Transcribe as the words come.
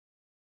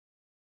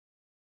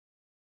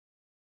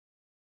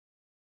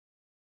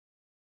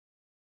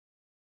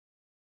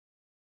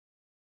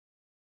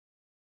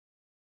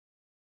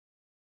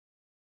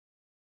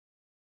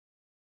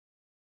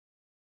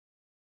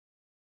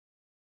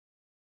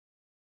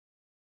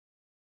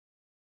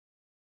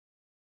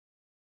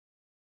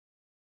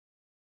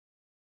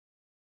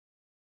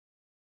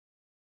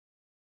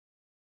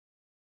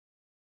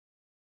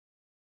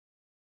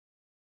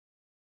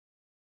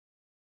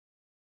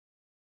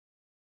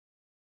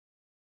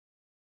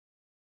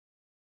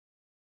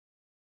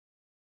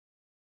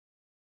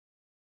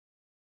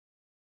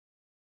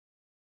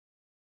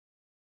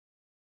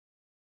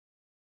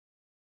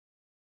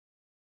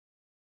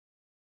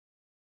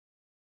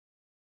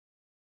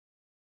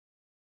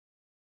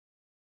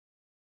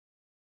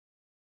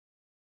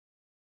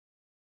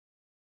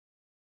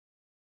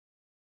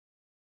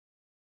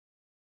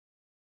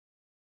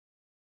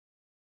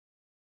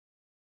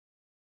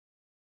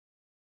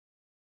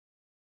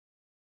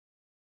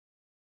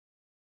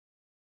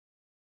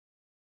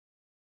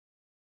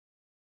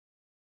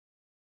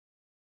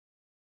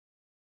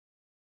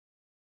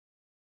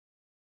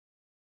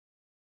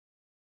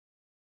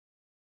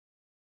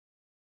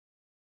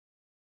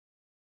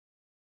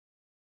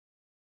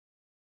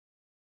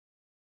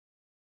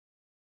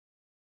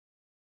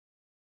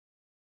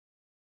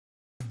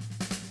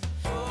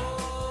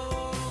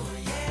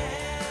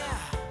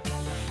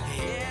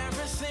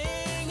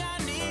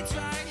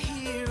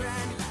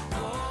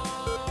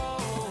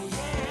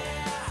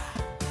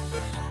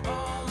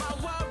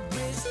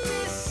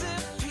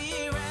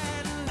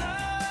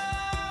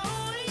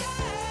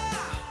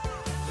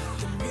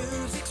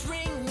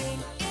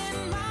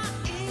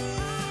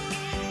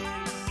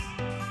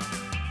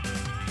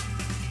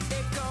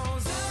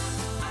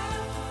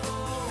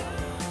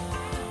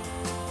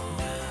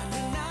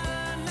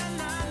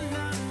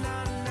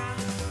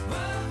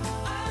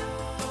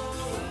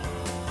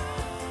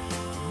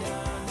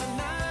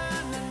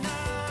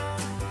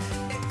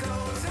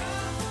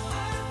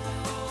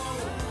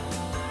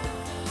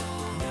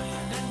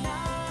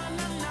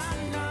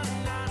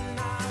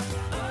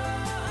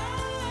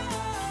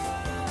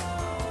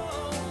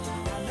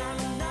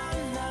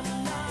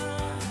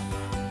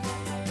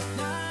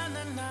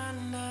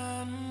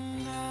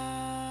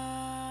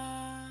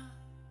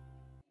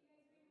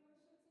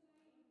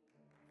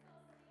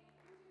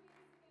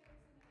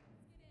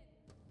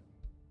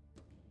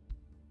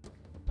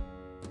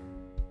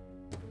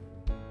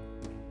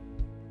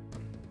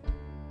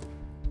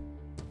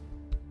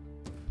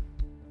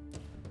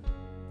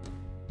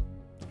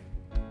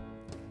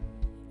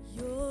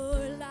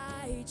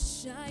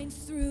shines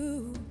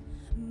through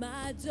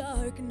my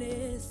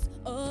darkness,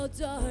 all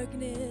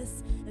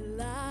darkness.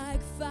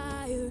 Like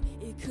fire,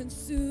 it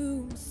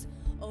consumes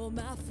all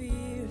my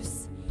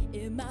fears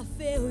and my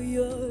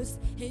failures,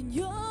 and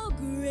your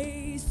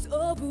grace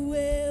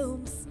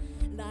overwhelms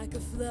like a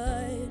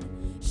flood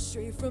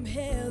straight from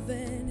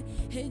heaven,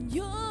 and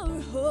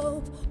your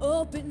hope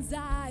opens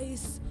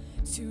eyes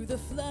to the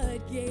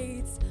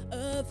floodgates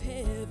of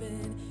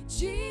heaven.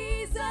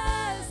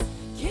 Jesus,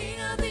 King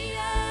of the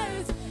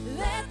earth,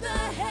 let the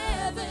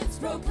heavens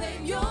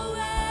proclaim your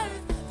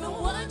worth. The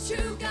one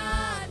true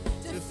God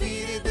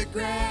defeated the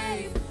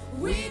grave.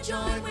 We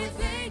join with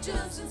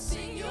angels and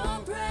sing your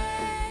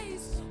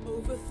praise.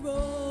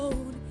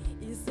 Overthrown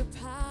is the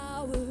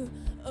power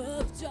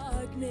of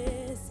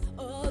darkness.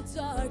 All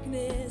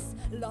darkness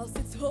lost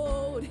its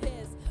hold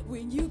as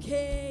when you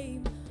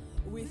came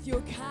with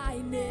your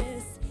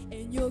kindness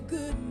and your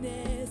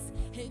goodness,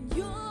 and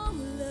your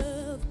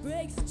love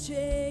breaks the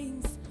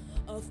chains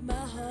of my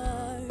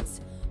heart,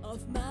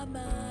 of my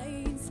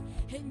mind,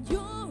 and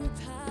your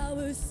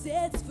power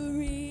sets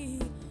free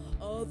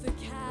all the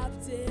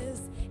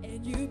captives,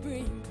 and you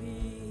bring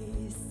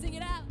peace. Sing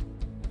it out.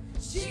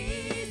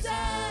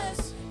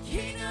 Jesus,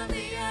 King of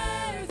the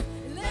earth,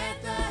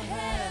 let the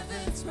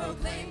heavens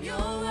proclaim your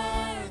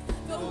worth.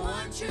 The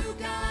one true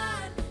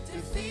God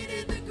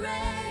defeated the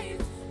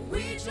grave.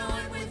 We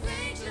join with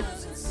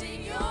angels and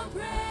sing your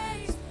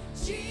praise.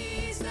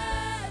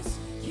 Jesus,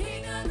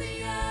 King of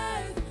the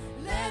earth,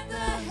 let the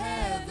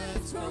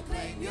heavens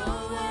proclaim your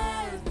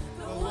worth.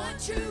 The one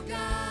true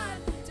God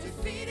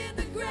defeated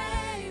the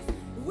grave.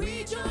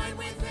 We join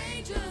with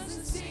angels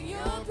and sing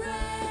your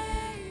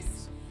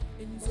praise.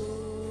 And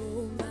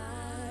oh,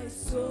 my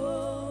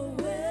soul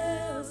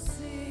will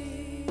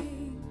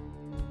sing.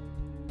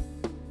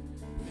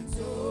 And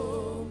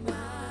oh,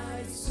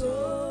 my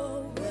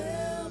soul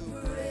will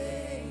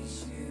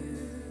praise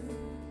you.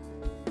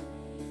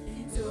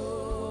 And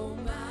oh,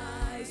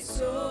 my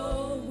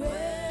soul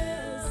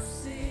will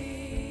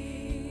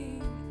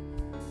sing.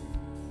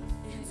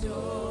 And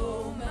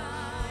oh,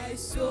 my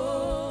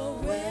soul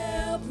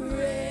will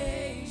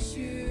praise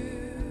you.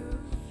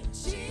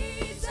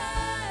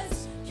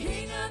 Jesus,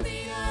 King of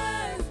the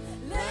earth,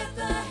 let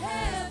the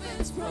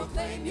heavens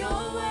proclaim your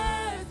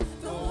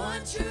worth. The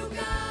one true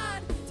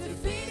God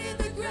defeated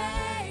the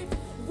grave.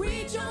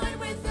 We join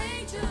with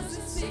angels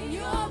and sing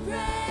your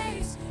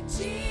praise.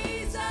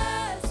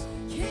 Jesus,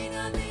 King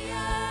of the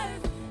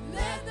earth,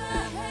 let the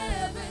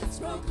heavens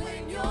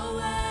proclaim your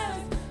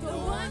worth. The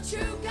one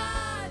true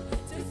God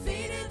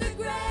defeated the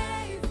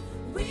grave.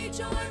 We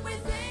join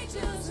with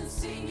angels and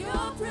sing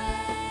your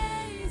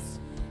praise.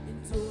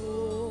 And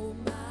oh,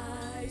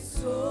 my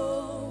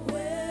soul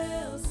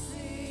will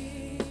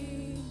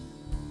sing.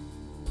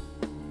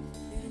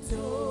 And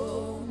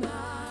oh,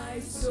 my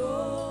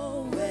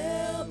soul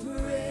will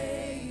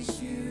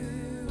praise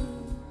you.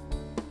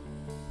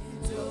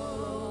 And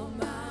oh,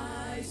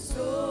 my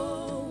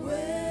soul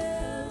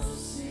will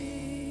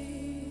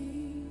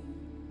sing.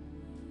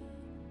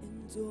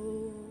 And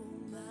oh,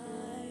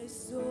 my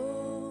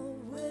soul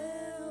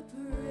will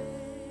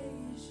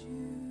praise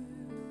you.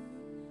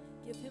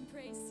 Give him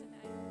praise tonight.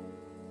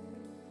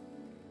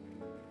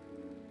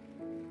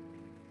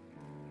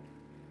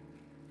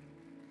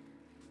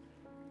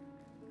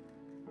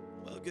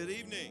 Well, good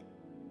evening.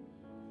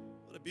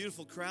 What a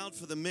beautiful crowd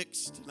for the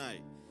mix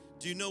tonight.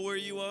 Do you know where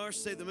you are?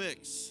 Say the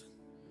mix.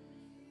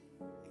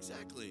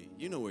 Exactly.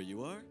 You know where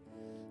you are.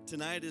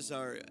 Tonight is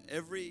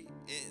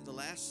the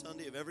last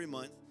Sunday of every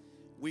month.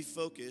 We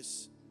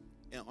focus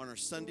on our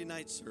Sunday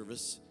night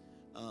service.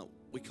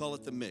 We call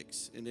it the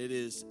mix, and it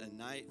is a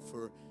night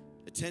for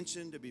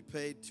attention to be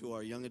paid to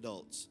our young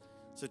adults.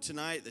 So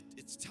tonight,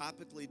 it's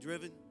topically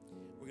driven.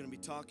 We're going to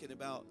be talking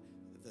about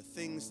the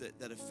things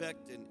that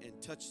affect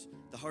and touch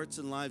the hearts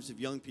and lives of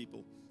young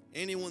people.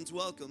 Anyone's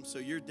welcome, so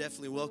you're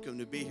definitely welcome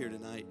to be here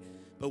tonight.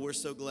 But we're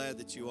so glad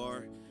that you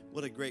are.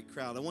 What a great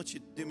crowd. I want you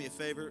to do me a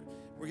favor.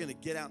 We're going to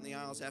get out in the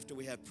aisles after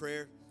we have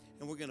prayer,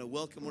 and we're going to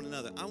welcome one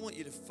another. I want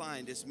you to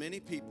find as many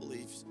people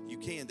as you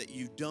can that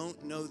you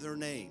don't know their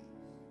name.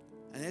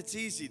 And it's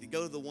easy to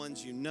go to the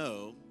ones you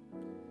know.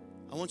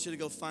 I want you to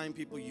go find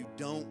people you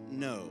don't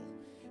know.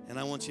 And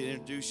I want you to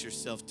introduce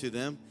yourself to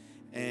them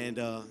and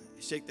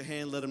shake their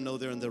hand, let them know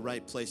they're in the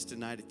right place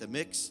tonight at the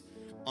mix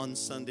on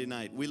Sunday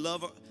night. We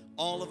love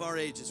all of our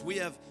ages. We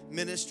have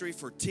ministry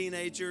for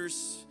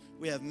teenagers.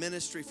 We have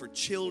ministry for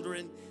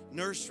children,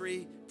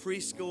 nursery,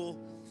 preschool.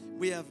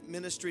 We have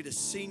ministry to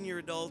senior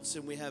adults,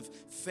 and we have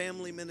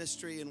family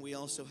ministry, and we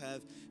also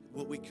have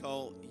what we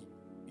call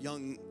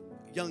young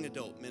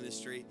adult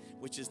ministry,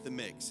 which is the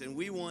mix. And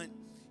we want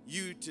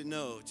you to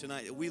know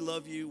tonight that we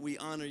love you, we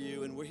honor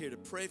you, and we're here to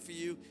pray for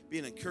you, be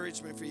an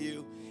encouragement for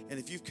you. And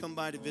if you've come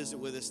by to visit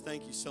with us,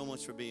 thank you so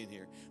much for being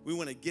here. We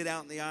want to get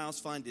out in the aisles,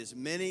 find as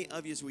many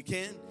of you as we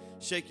can,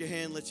 shake your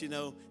hand, let you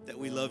know that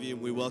we love you,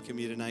 and we welcome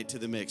you tonight to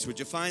the mix. Would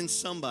you find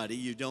somebody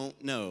you don't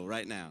know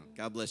right now?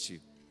 God bless you.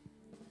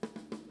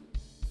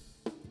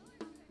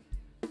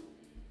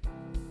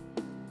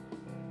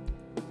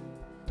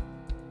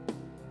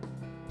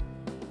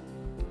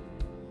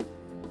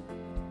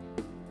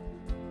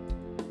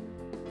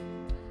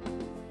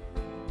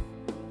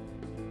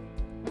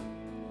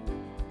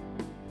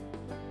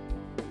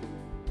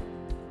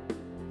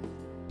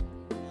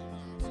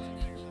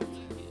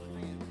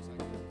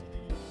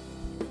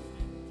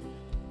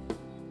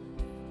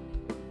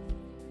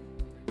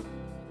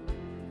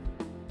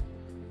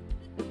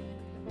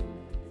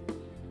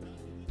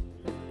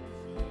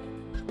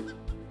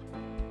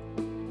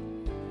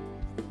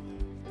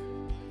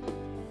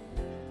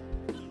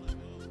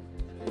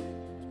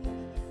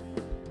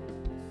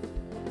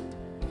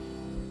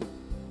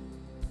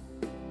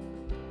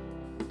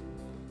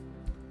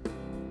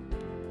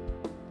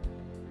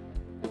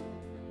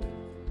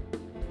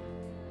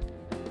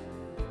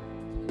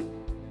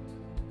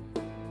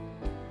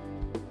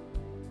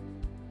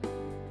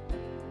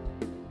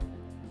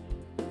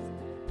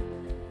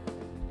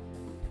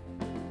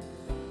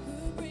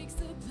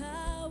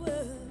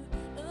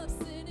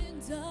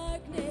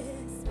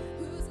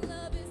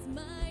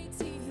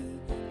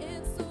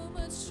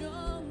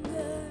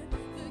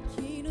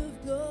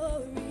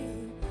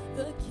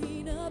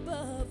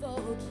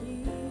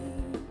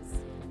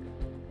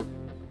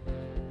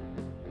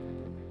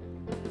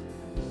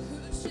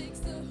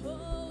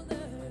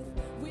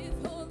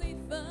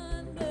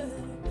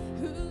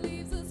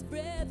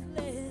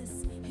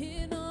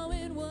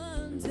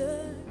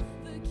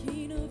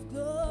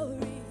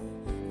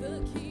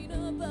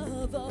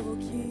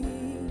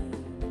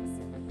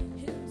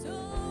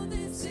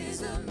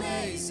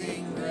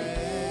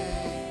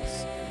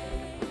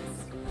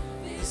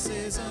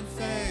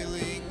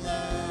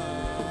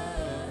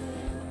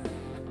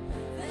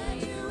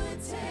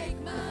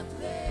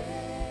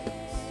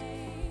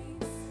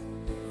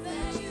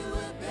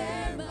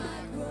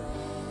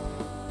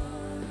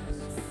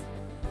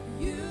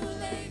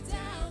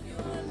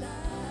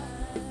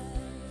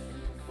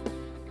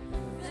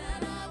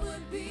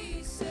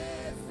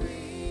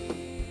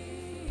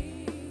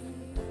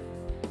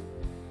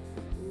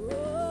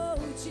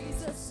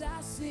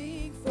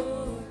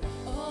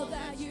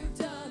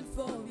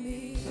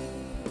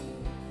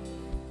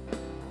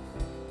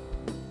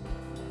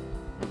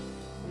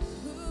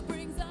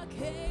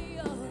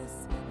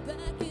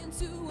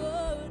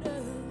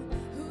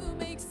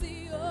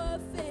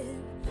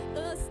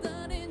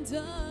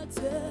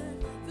 daughter,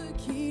 the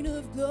King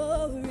of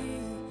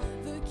glory,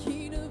 the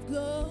King of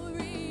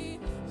glory,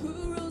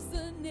 who rules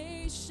the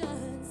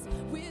nations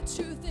with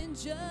truth and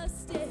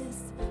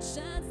justice,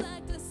 shines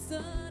like the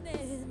sun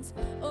and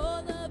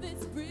all of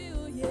its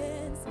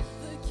brilliance.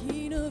 The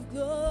King of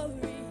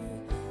glory,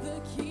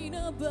 the King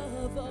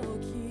above all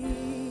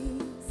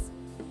kings.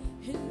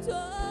 And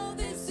oh,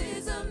 this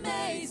is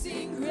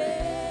amazing grace.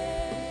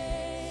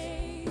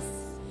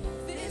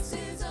 This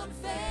is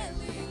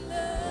unfailing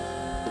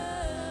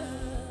love,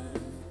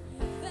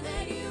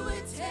 that you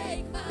would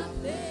take my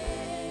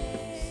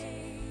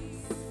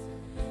place,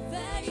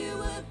 that you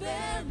would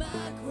bear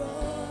my cross.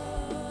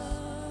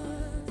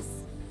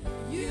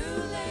 You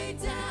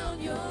laid down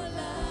your life,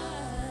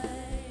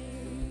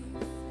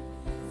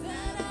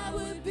 that I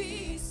would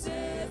be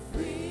set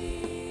free.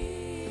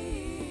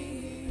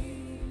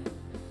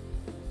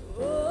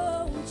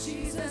 Oh,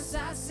 Jesus,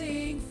 I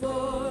sing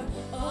for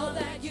all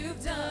that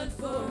you've done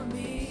for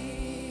me.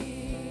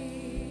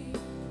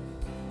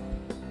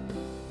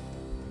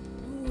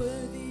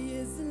 Worthy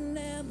is the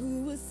Lamb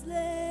who was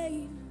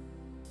slain,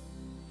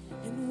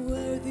 and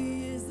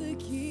worthy is the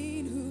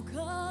King who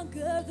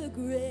conquered the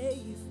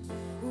grave.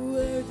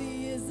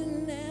 Worthy is the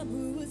Lamb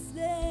who was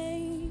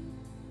slain,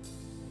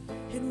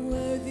 and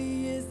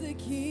worthy is the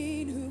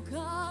King who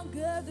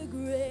conquered the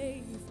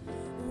grave.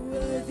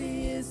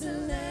 Worthy is the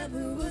Lamb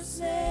who was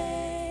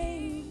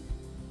slain,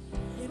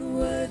 and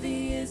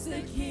worthy is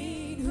the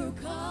King who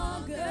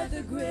conquered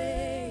the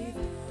grave.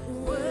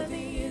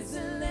 Worthy is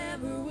the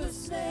Lamb who was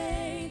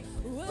slain.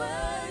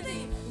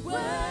 Worthy,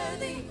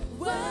 worthy,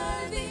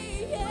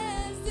 worthy.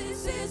 Yes,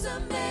 this is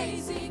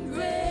amazing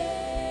grace.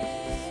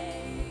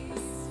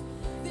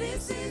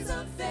 This is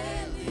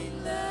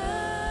unfailing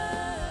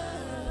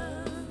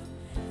love,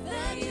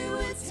 that you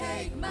would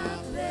take my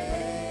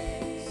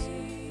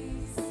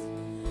place,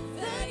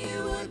 that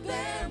you would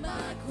bear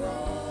my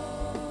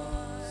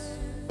cross.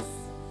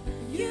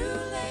 You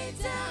laid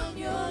down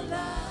your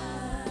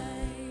life,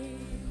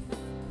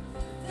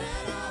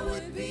 that I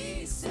would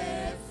be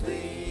set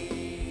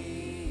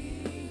free.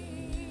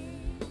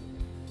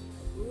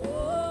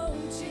 Oh,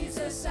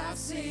 Jesus, I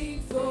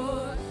sing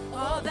for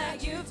all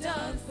that you've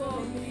done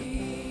for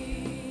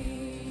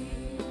me.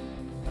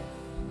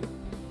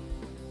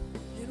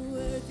 And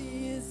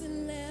worthy is the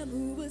Lamb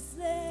who was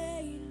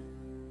slain,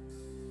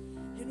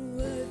 and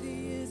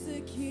worthy is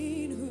the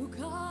King who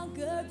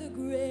conquered the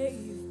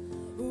grave.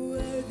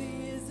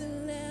 Worthy is the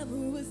Lamb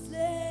who was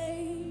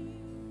slain,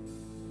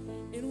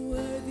 and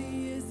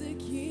worthy is the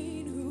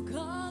King who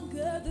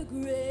conquered the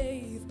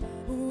grave.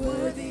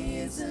 Worthy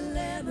is the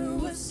Lamb who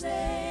was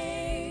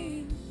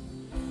slain,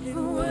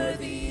 and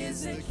worthy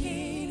is the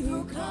King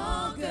who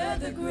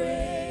conquered the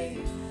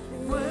grave.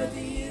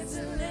 Worthy is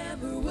the Lamb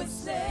who was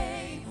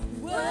slain.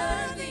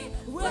 Worthy,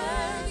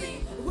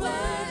 worthy,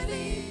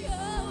 worthy.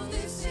 Oh,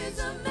 this is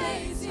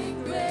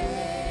amazing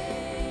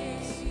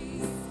grace.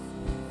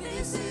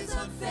 This is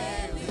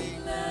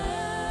unfailing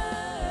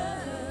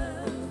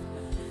love,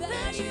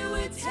 that you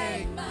would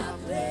take my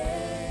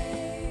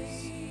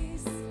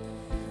place,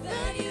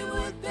 that you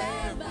would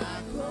bear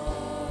my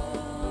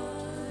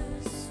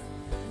cross.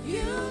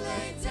 You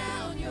laid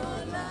down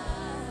your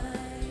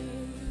life,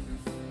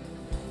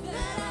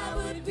 that I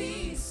would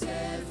be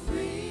set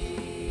free.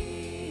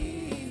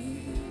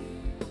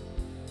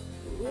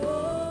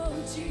 Oh,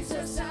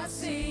 Jesus, I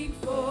sing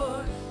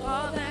for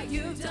all that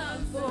you've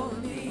done for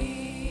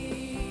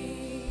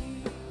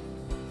me.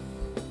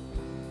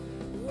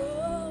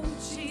 Oh,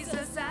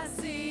 Jesus, I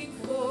sing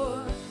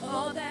for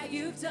all that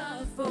you've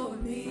done for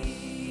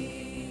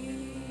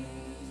me.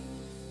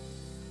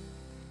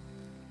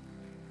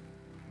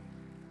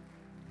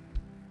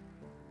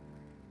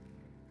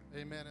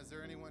 Amen. Is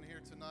there anyone here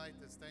tonight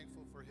that's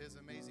thankful for his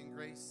amazing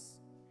grace?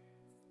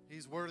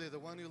 He's worthy, the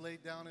one who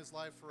laid down his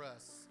life for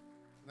us.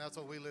 And that's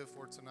what we live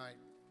for tonight.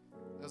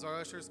 As our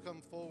ushers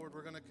come forward,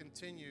 we're going to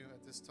continue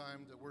at this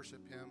time to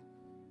worship him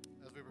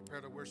as we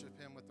prepare to worship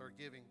him with our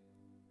giving.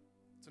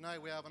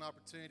 Tonight we have an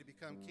opportunity to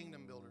become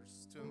kingdom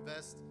builders, to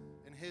invest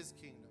in his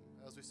kingdom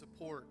as we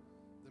support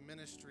the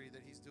ministry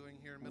that he's doing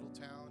here in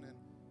Middletown and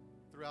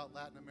throughout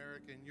Latin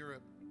America and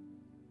Europe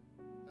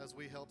as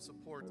we help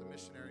support the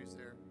missionaries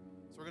there.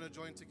 So we're going to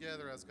join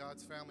together as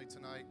God's family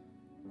tonight,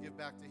 give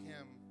back to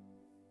him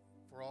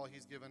for all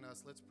he's given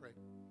us. Let's pray.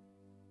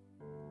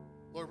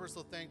 Lord, we're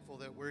so thankful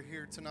that we're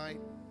here tonight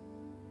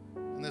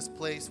in this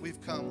place.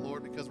 We've come,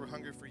 Lord, because we're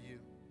hungry for you.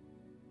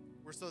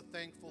 We're so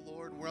thankful,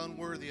 Lord. We're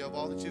unworthy of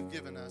all that you've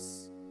given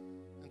us.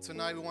 And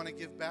tonight we want to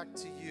give back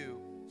to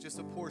you just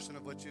a portion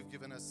of what you've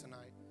given us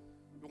tonight.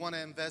 We want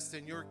to invest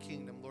in your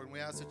kingdom, Lord, and we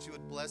ask that you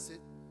would bless it,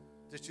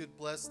 that you would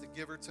bless the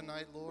giver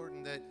tonight, Lord,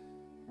 and that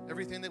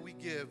everything that we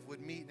give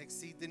would meet and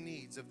exceed the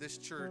needs of this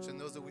church and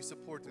those that we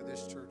support through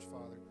this church,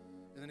 Father.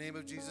 In the name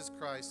of Jesus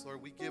Christ,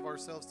 Lord, we give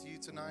ourselves to you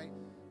tonight.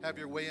 Have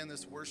your way in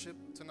this worship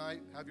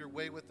tonight. Have your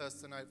way with us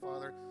tonight,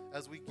 Father,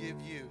 as we give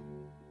you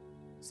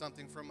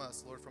something from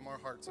us, Lord, from our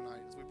heart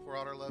tonight, as we pour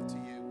out our love to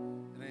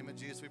you. In the name of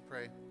Jesus we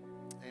pray.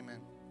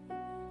 Amen.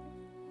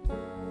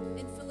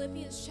 In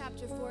Philippians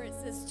chapter 4, it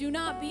says, "Do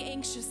not be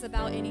anxious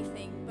about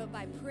anything, but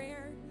by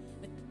prayer,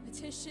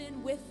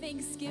 petition, with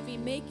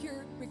thanksgiving, make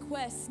your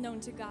requests known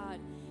to God."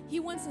 He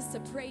wants us to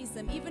praise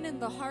Him, even in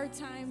the hard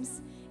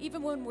times,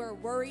 even when we're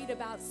worried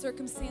about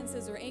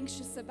circumstances or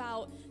anxious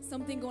about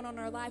something going on in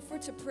our life. We're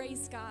to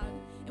praise God.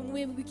 And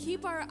when we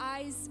keep our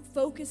eyes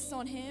focused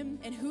on Him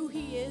and who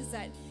He is,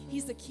 that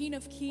He's the King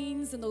of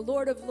Kings and the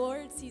Lord of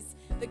Lords. He's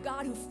the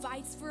God who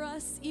fights for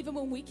us. Even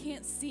when we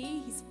can't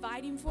see, He's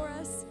fighting for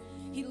us.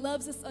 He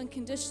loves us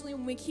unconditionally.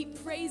 When we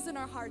keep praise in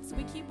our hearts,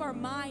 we keep our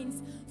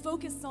minds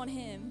focused on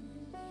Him,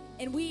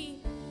 and we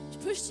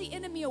push the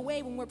enemy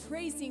away when we're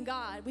praising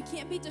God. We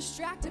can't be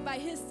distracted by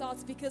his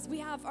thoughts because we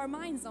have our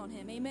minds on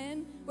Him.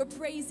 Amen? We're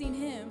praising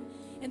Him.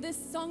 And this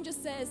song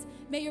just says,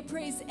 may your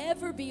praise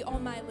ever be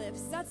on my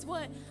lips. That's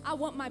what I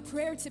want my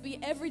prayer to be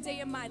every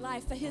day in my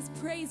life, that His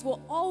praise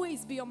will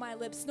always be on my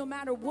lips, no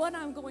matter what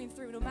I'm going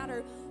through, no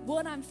matter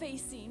what I'm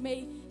facing.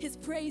 May His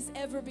praise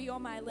ever be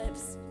on my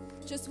lips.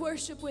 Just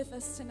worship with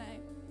us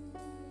tonight.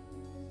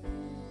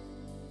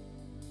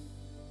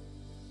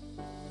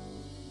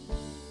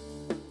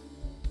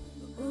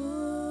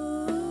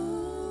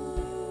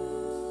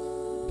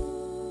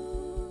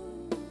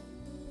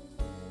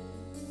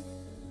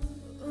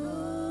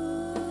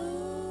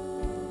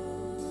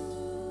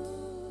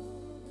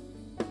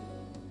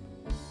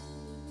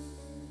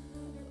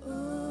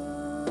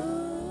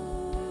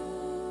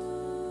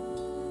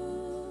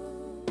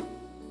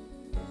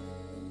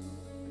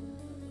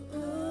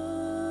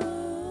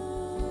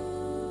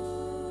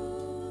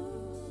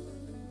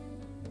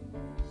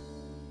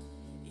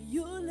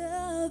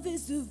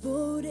 Is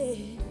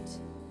devoted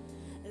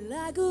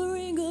like a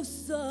ring of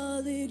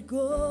solid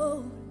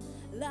gold,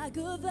 like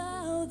a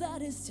vow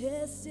that is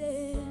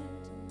tested,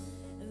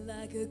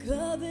 like a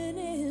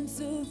covenant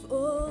of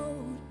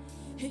old.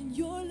 And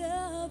your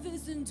love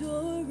is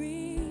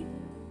enduring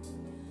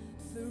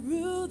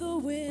through the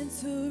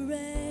winter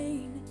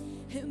rain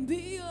and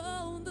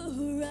beyond the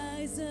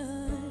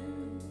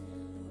horizon,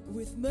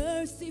 with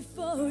mercy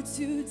for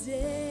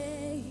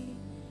today.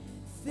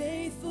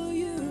 Faithful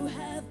you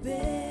have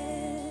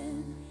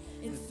been,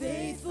 and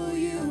faithful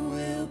you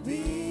will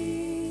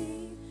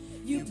be.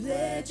 You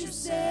pledge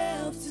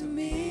yourself to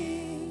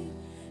me,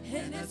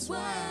 and that's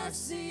why I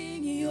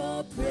sing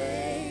your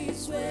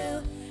praise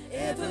will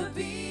ever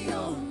be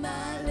on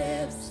my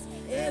lips,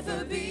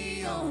 ever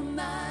be on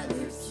my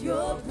lips.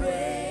 Your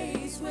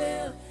praise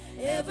will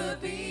ever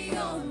be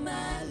on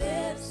my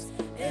lips,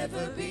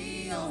 ever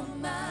be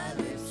on my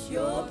lips.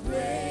 Your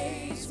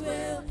praise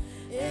will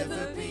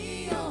ever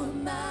be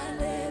on my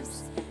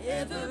lips,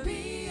 ever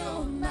be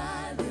on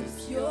my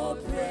lips. Your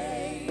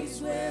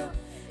praise will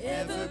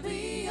ever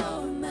be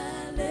on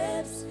my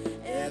lips,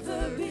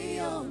 ever be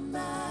on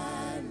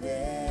my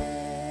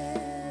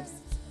lips.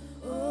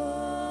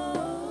 Oh,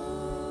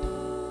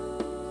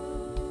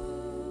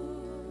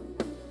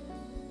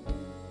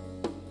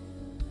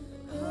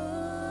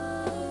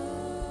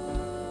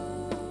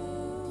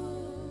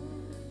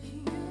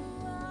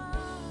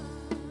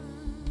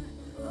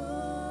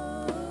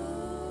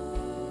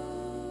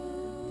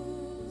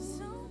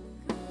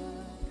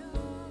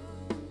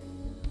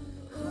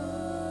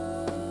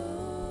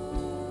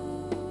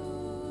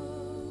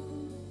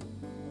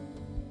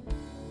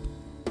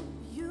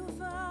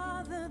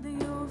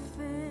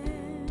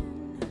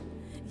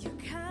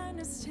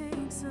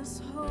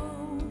 us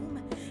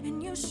home,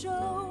 and you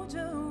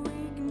shoulder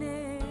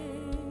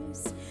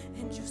weakness,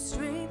 and your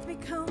strength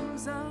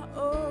becomes our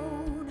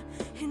own.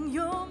 And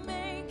you're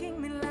making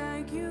me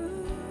like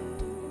you,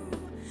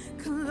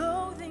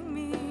 clothing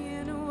me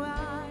in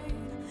white,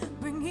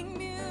 bringing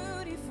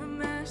beauty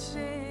from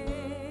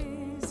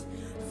ashes.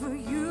 For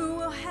you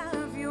will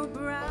have your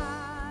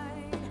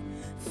bride,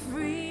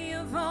 free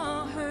of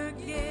all her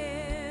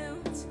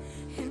guilt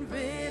and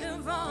rid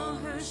of all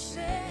her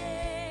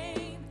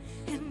shame,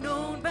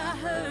 known by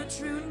her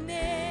true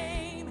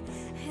name.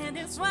 And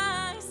it's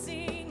why I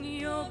sing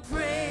your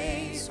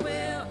praise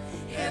will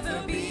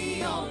ever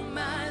be on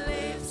my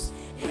lips,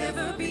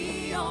 ever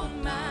be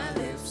on my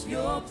lips.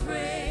 Your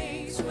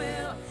praise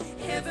will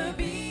ever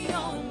be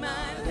on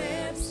my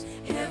lips,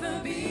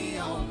 ever be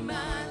on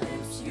my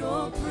lips.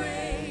 Your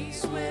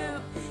praise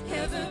will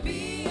ever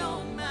be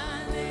on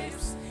my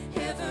lips,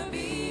 ever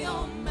be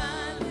on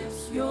my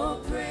lips. Your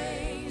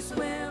praise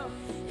will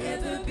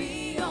ever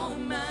be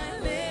on my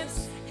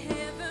lips,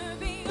 ever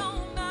be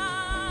on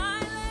my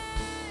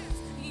lips.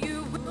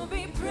 You will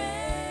be praised,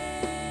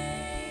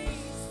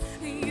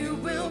 you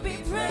will be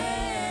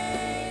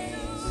praised.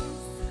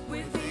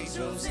 With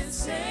angels and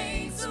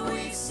saints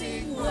we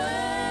sing,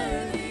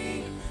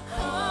 worthy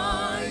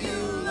are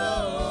you,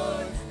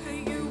 Lord.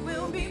 You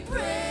will be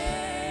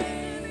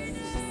praised,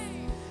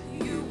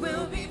 you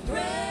will be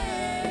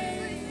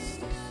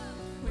praised.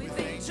 With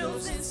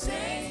angels and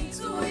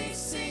saints we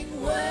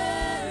sing,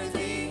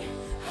 worthy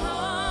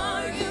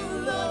are you,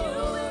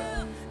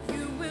 Lord.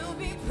 You will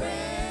be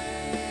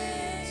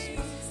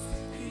praised,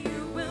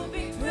 you will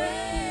be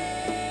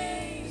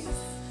praised.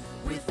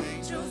 With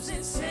angels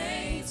and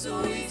saints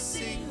we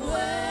sing,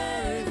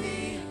 worthy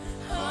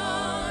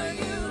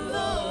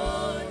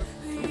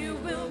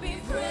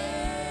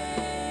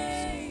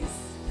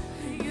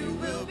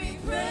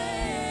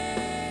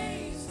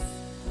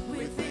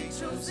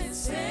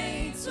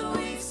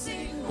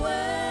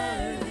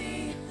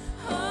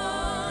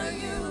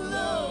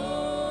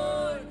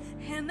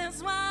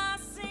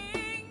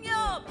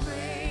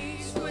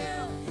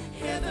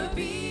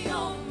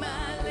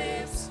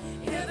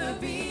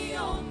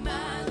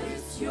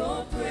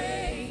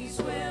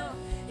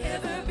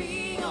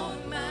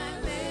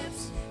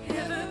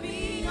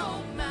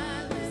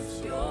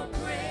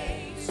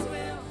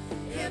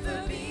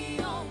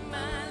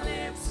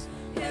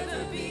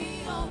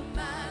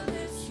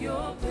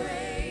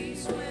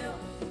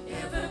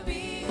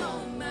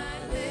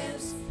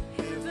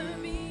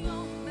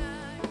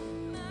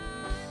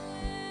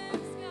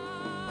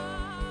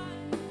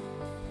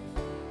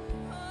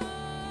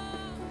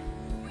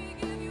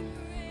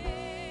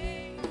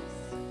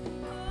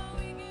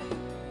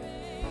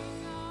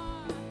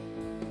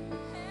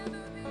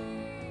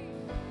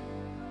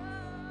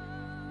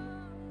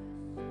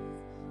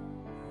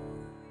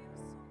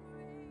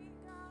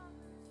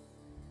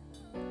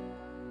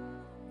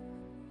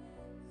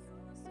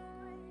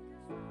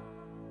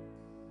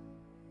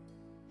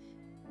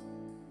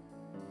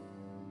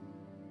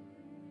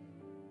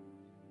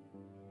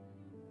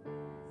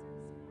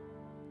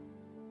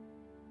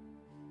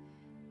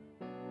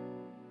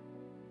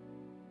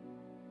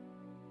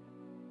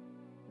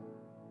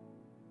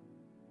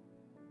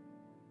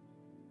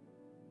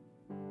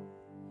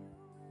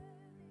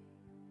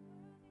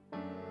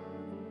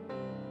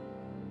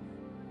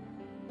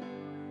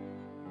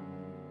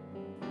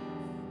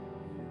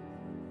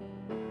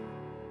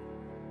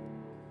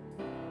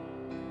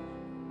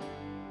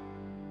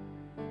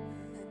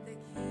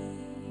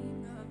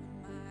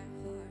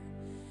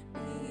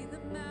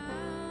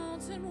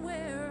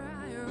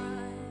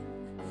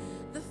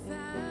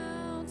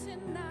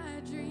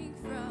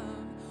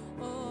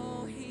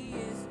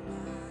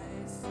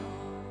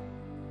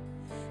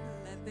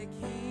Let the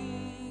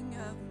King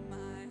of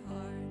my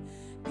heart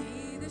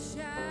be the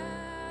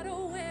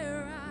shadow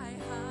where I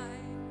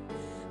hide,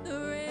 the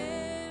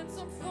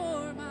ransom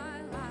for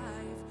my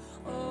life.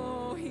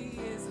 Oh, he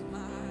is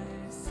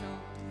my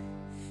song,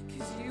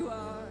 'cause you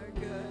are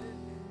good,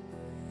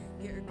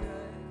 you're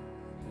good.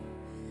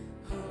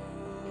 Oh,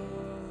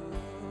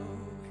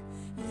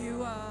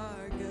 you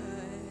are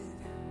good,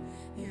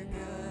 you're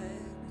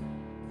good.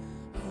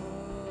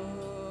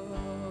 Oh,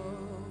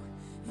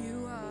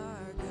 you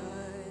are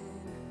good,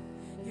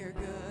 you're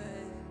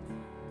good.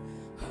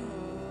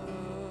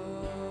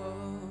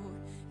 Oh,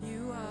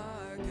 you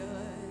are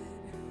good,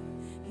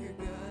 you're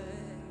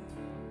good.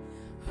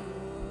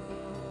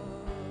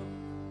 Oh,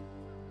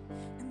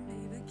 and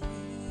may the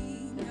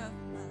King of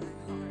my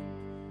heart,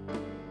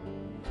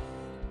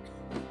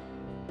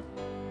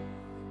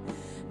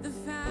 the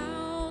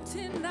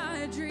fountain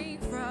I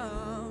drink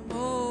from,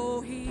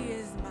 oh, he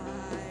is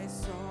my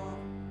song.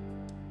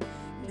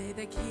 May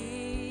the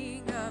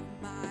King of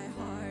my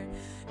heart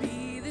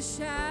be the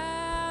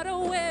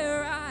shadow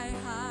where I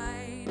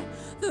hide,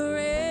 the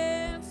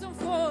ransom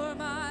for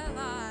my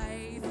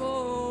life.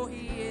 Oh,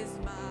 he is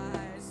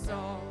my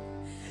song,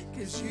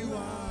 'cause you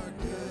are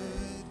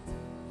good,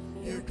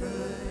 you're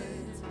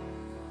good.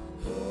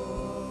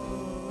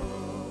 Oh,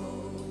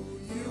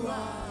 you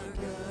are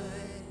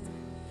good,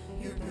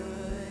 you're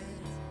good.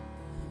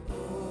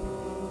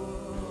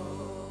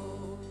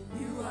 Oh,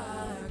 you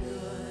are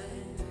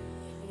good,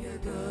 you're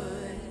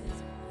good.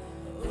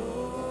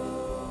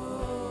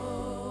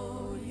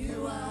 Oh,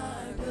 you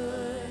are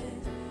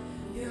good,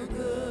 you're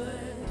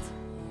good.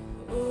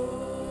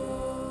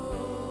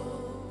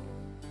 Oh,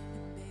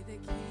 and may the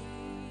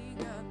King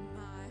of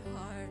my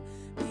heart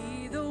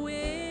be the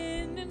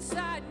wind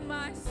inside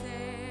my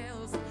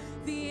sails,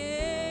 the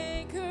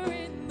anchor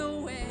in the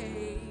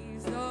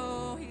waves.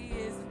 Oh, he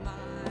is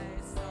my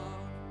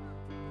song.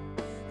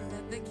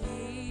 Let the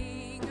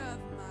King of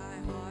my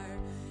heart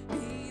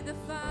be the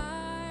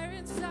fire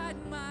inside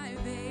my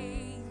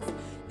veins,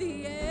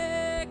 the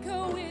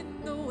echo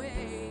in the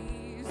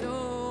waves.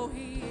 Oh,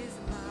 he is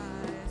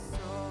my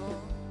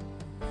song.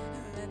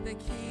 Let the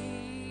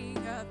King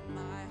of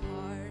my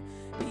heart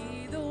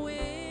be the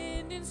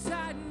wind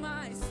inside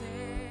my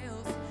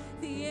sails,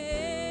 the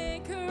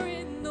anchor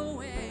in the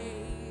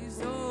waves.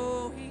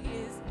 Oh, he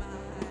is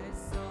my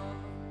song.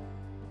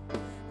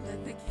 Let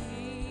the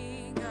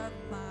King of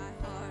my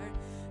heart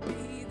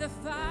be the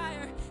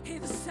fire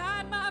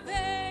inside my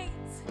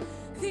veins,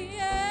 the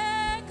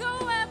echo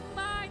of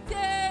my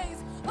days.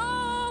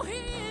 Oh,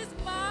 he is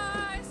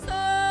my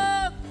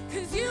song,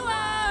 'cause you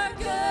are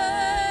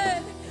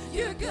good,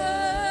 you're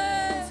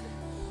good.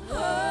 Oh,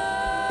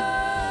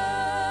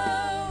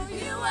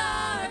 you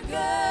are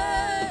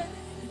good,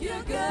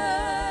 you're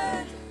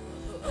good.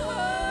 Oh,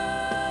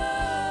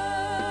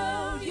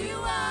 you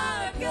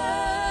are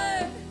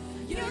good,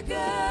 you're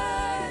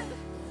good.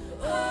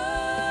 Oh,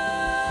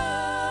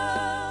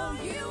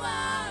 you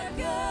are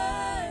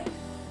good,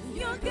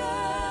 you're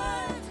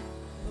good.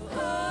 Oh.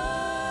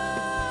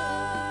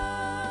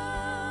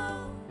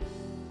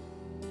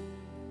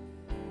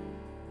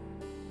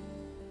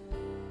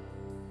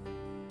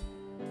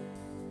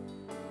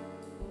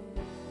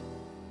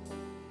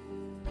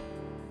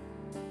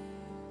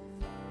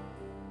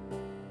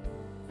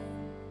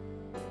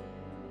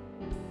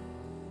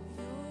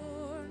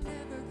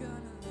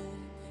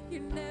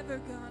 You're never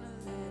gonna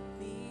let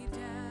me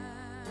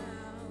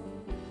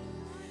down.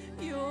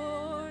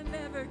 You're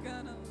never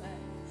gonna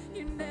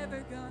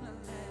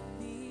let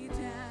me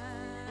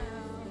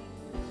down.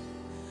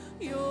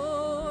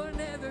 You're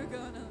never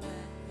gonna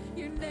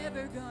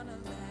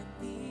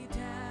let me down.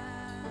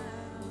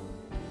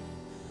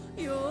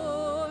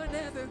 You're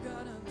never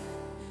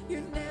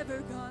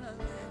gonna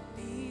let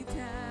me down.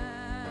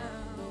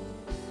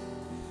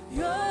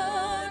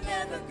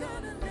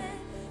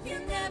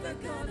 You're never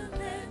gonna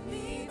let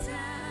me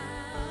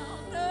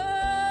down.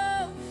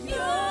 No,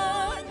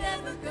 you're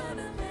never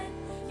gonna let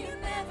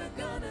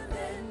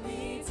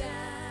me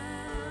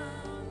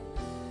down.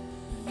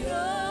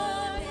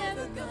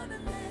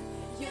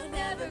 You're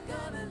never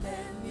gonna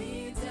let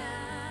me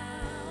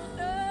down.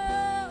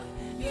 No,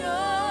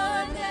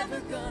 you're never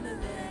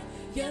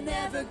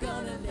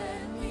gonna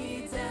let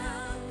me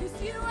down. 'Cause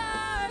you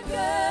are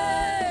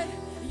good,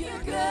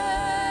 you're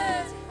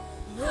good.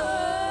 Oh,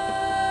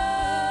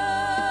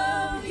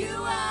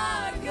 you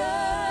are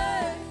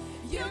good,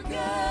 you're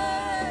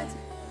good.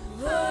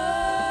 Oh,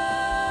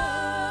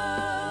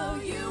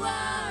 you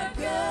are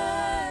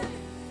good,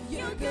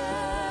 you're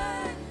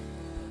good.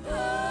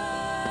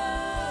 Oh,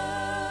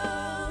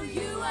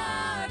 you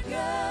are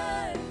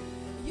good,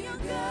 you're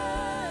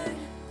good.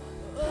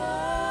 Oh,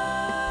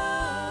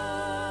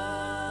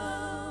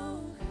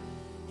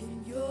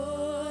 and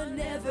you're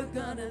never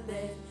gonna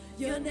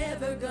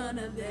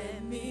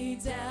let me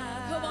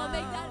down. Come on,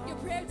 make that your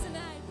prayer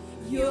tonight.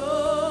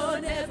 You're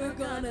never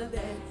gonna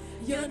let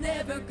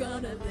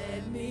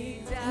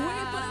me down. We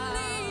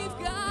believe,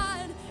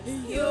 God.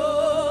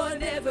 You're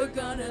never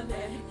gonna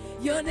let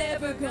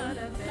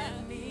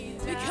me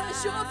down.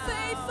 Because you're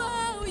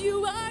faithful,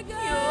 you are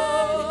God.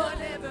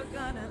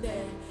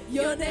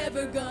 You're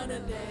never gonna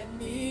let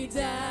me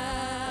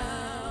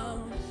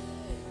down.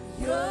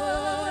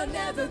 You're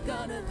never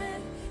gonna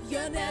let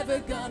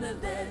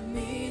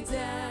me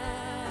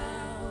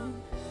down.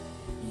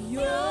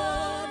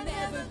 You're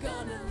never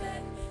gonna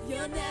let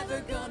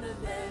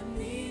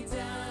me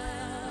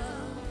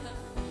down.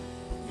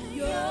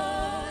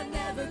 You're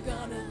never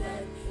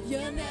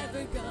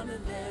gonna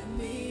let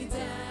me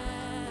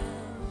down.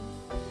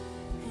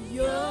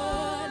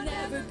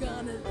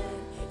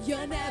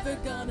 You're never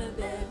gonna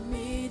let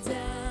me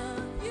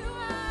down. You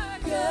are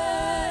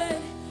good.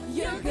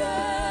 You're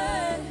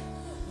good.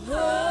 Oh,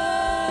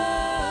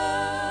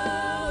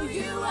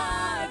 you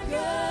are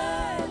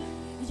good.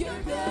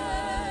 You're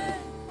good.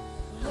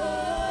 Oh,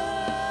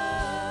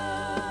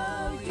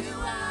 you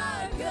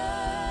are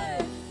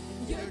good.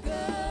 You're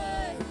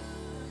good.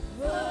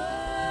 Oh,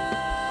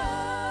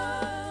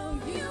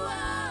 you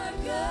are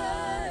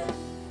good.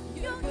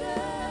 You're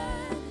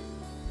good.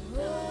 Oh,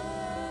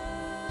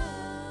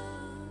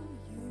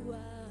 you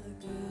are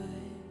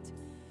good.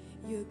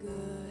 You're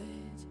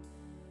good.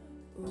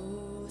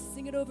 Oh,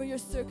 sing it over your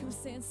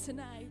circumstance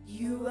tonight.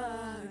 You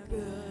are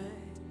good.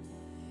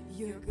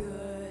 You're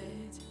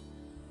good.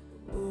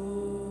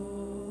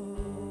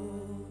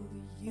 Oh,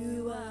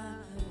 you are.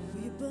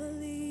 We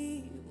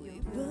believe.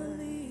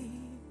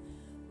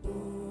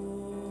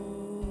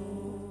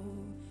 Oh,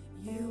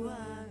 you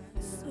are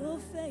so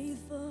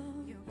faithful,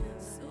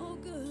 so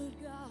good,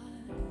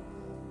 God.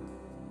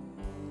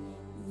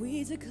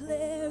 We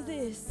declare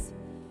this.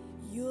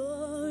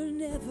 You're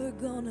never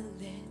gonna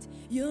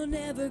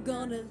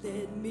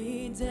let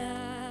me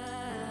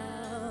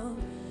down.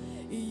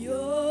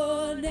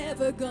 You're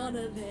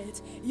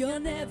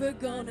never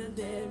gonna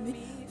let me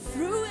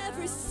through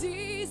every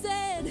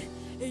season.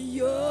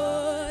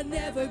 You're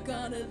never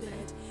gonna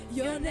let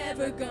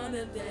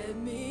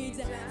me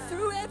down.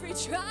 Through every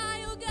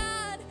trial,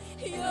 God,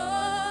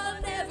 you're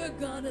never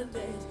gonna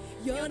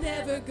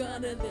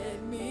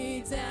let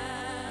me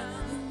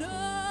down.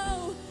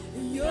 No,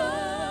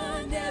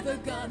 you're never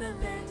gonna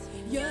let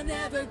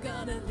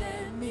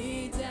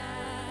me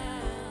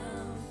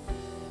down.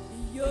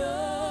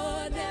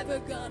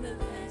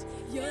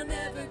 You're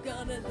never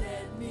gonna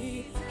let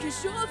me,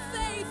 'cause you're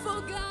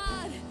faithful,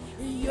 God.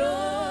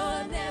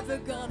 You're never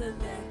gonna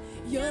let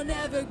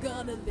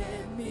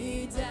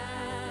me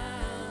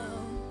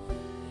down.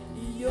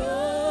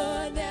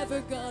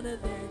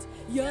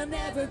 You're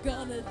never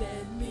gonna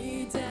let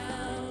me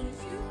down.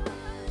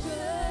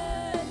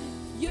 Good,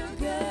 you're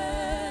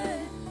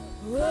good.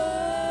 Oh,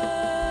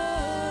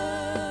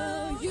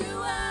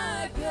 you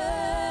are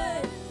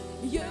good.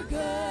 You're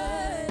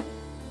good.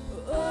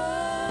 Oh,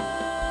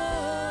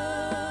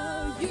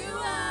 you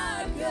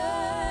are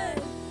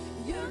good.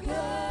 You're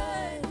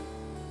good.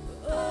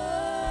 Oh,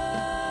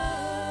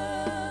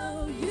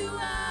 you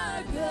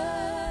are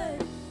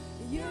good.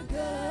 You're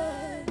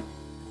good.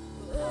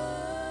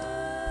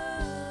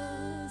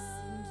 Oh,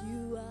 sing,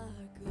 you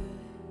are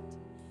good.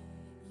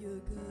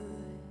 You're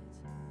good.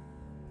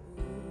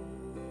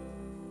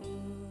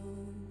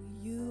 Oh,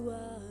 you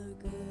are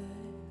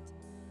good.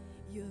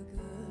 You're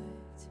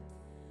good.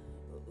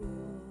 Oh,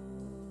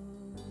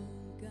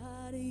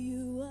 God,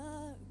 you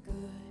are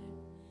good.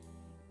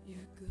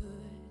 You're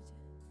good.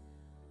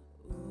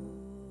 Oh,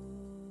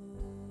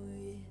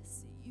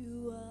 yes,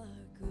 you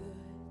are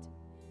good.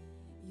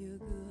 You're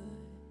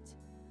good.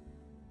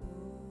 Oh.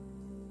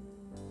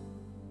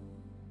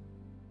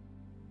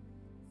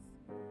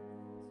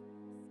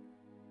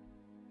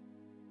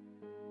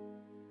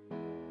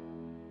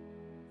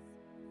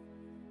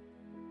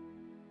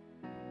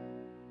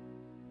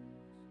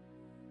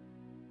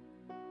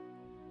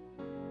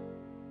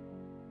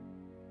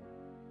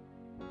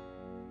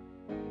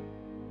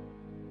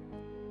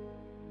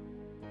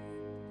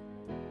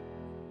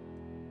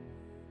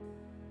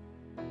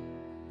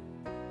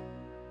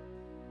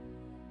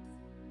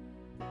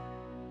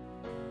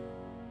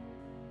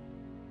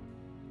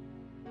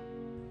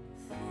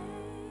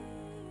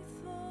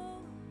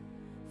 Faithful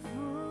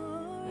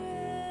forever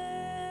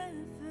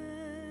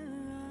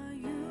are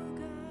you,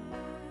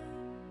 God?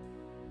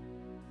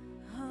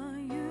 Are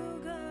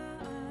you,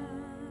 God?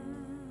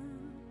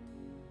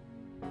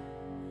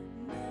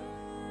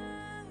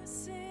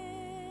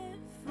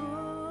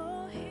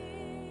 Merciful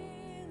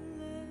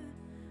healer,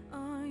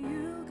 are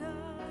you,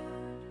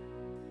 God?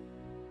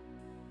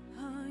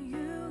 Are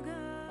you,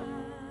 God?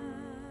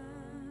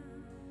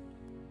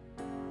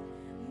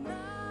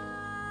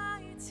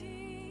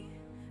 Mighty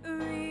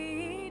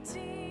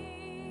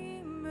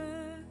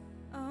Redeemer,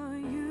 are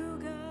you,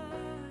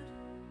 God?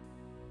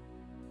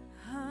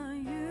 Are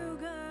you,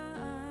 God?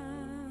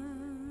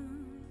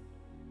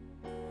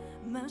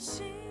 My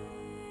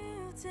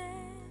shield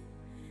and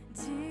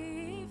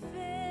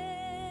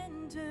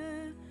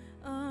defender,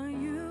 are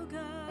you,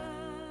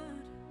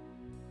 God?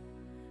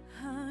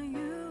 Are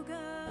you,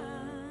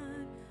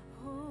 God?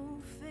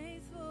 Oh,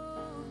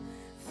 faithful,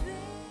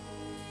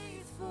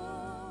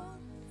 faithful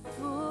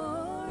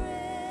forever,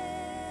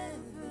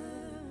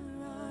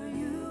 are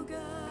you,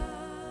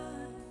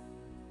 God?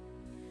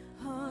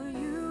 Are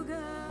you,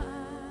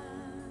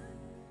 God?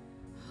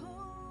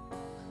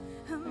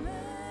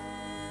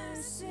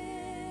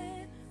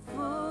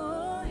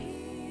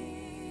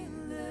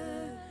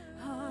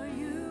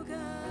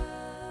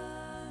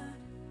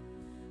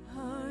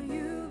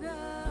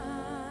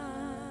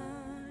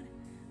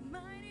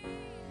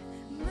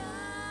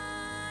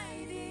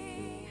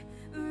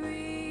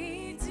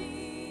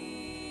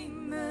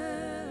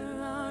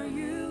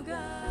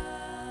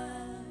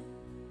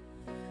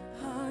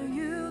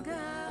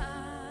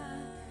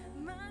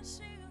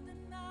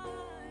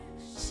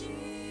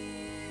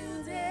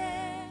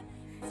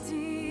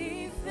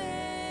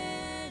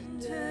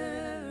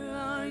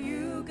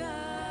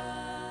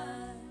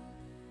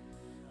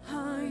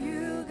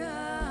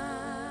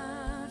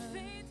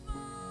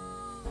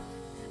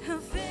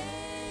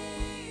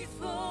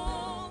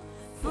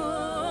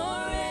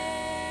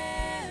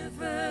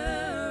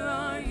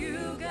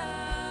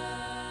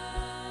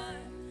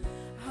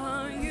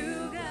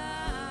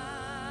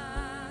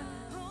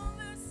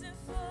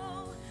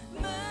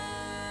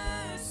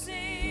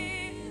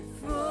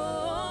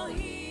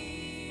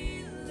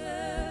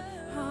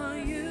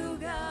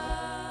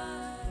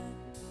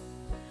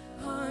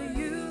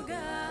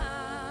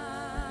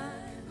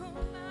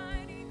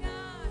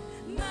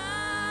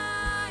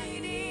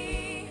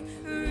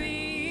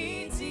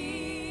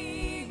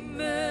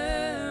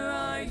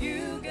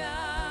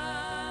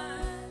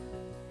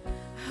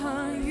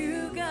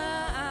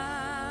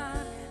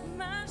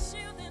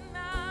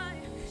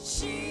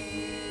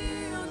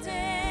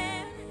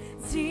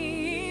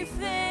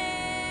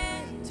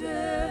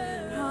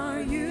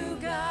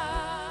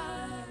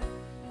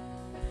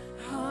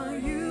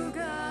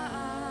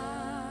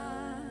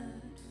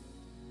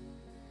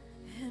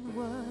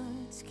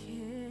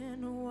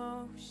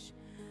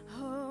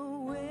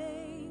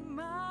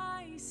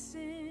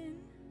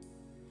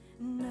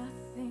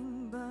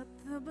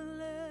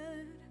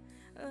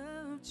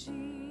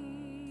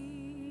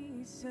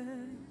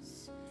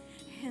 Jesus.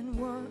 And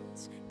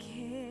what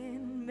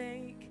can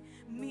make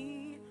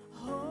me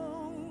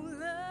whole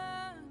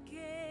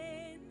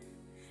again?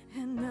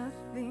 And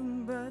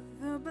nothing but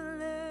the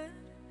blood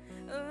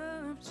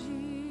of Jesus.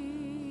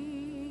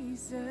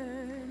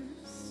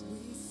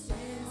 We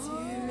stand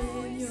here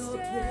in your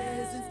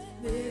presence,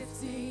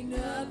 lifting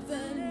up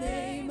the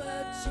name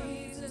of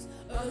Jesus,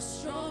 a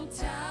strong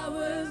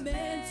tower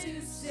meant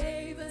to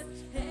save us,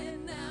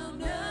 and now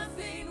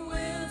nothing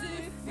will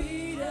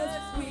defeat us.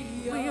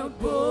 We are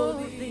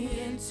boldly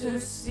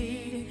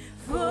interceding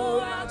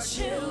for our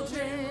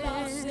children,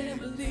 lost and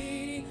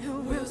bleeding,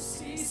 who will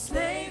see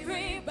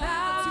slavery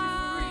bow to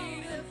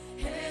freedom,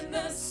 and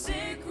the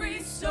sick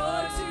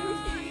restored to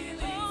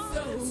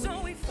healing.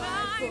 So we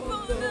fight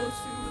for those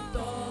who've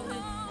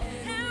fallen,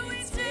 and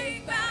we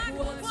take back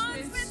what's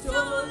been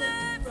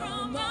stolen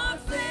from our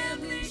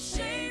family,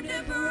 shamed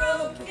and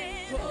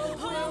broken.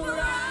 Hope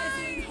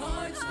rising,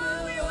 hearts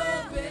will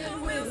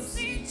open, we'll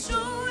see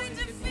joy,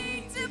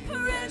 defeat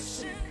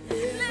depression,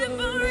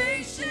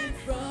 liberation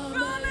from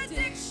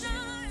addiction.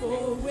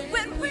 For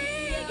when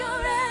we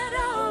are at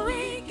our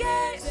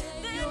weakest,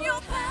 then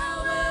your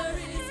power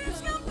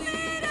is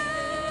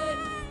completed.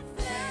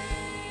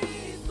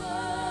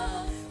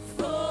 Faithful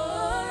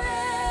forever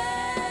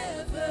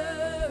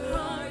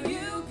are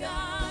you,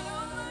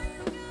 God.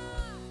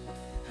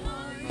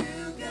 Are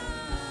you, God?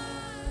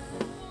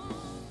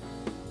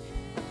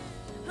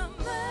 A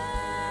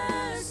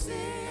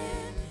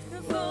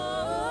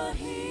merciful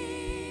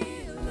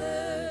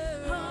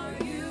healer. Are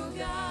you,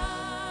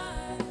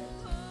 God?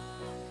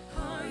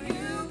 Are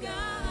you,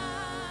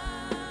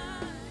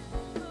 God?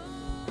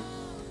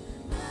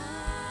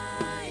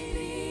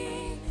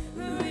 Mighty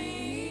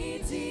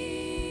Redeemer.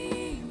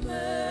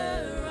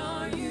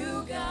 Are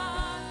you,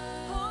 God?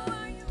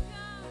 Are you,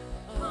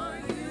 God? Are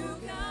you,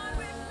 God?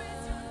 We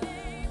praise your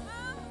name.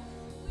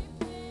 We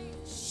praise.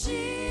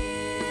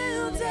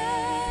 Shield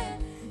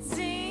and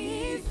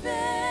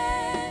defender.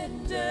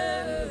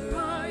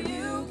 Are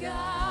you,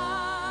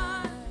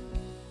 God?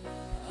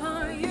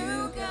 Are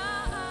you,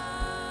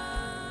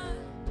 God?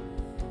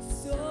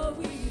 So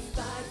we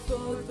fight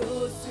for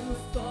those who've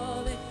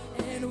fallen,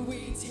 and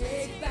we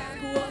take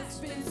back what's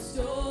been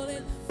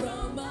stolen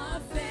from our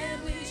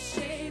family,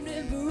 shamed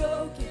and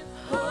broken.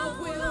 Hope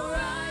will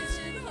rise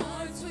and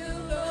hearts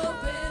will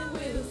open.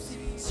 We'll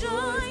see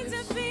joy,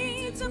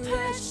 defeat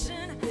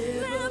depression,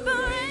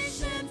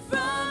 liberation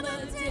from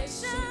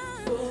addiction.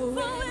 For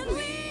when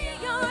we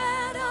are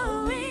at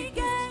our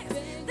weakest,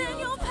 then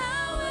your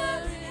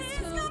power is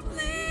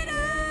completed.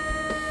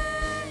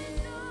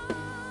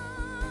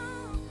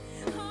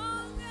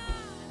 Oh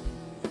God,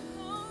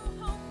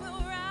 hope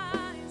will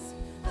rise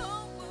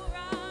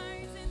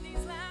in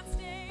these last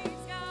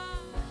days, God.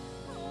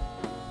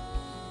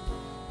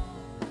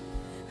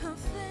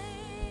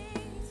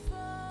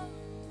 Faithful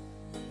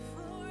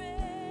forever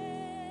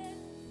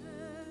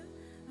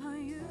are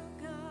you,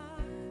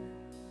 God.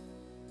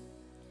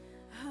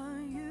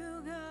 Are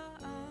you,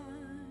 God?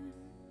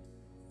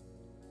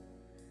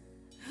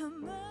 A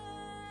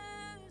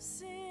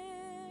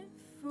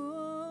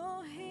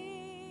merciful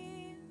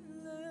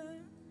healer.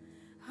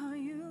 Are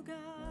you,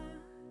 God?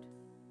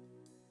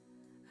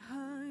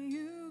 Are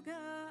you,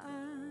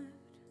 God?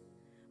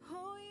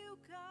 Oh, you,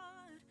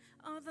 God,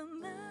 are the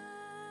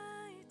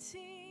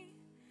mighty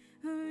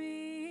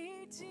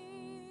Redeemer.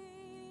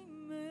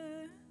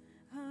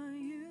 Are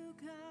you,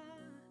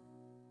 God?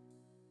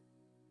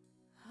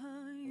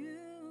 Are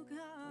you,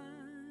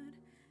 God?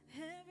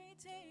 Every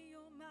day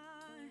you're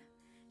my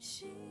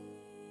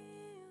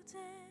shield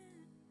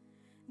and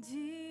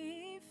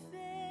defender.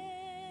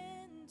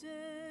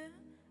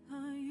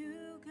 Are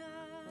you,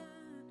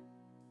 God?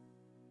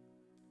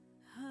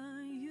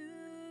 Are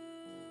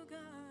you, God?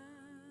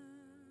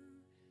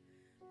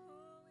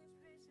 Oh, we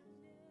praise your name, Lord. Praise your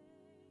name.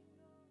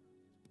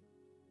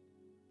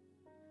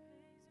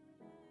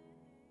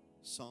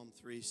 Psalm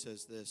 3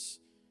 says this: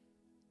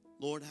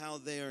 Lord, how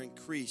they are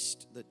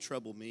increased that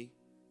trouble me.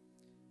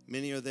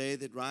 Many are they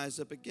that rise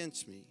up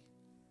against me.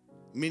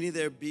 Many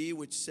there be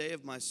which say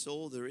of my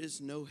soul, there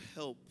is no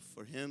help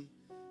for him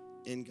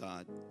in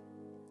God.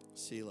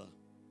 Selah.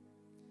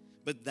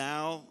 But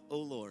thou, O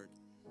Lord,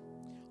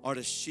 art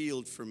a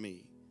shield for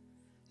me,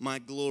 my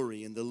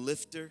glory and the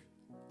lifter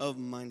of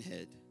mine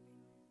head.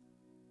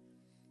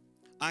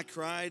 I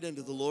cried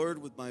unto the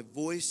Lord with my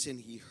voice, and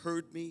he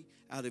heard me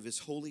out of his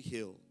holy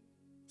hill.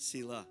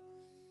 Selah.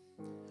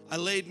 I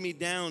laid me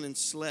down and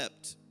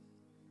slept.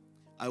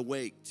 I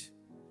waked,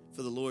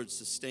 for the Lord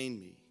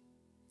sustained me.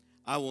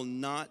 I will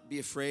not be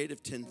afraid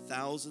of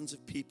 10,000s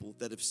of people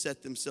that have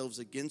set themselves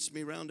against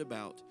me round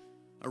about.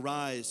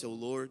 Arise, O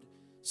Lord,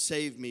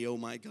 save me, O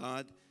my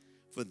God,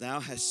 for thou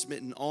hast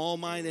smitten all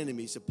mine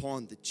enemies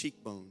upon the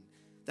cheekbone.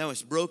 Thou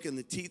hast broken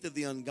the teeth of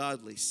the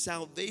ungodly.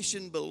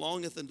 Salvation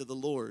belongeth unto the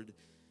Lord.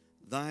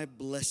 Thy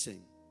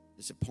blessing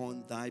is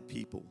upon thy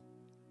people.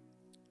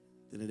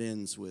 Then it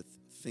ends with,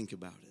 think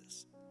about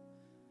it.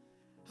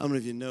 How many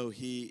of you know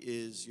he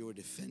is your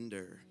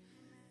defender?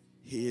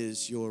 He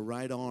is your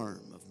right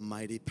arm of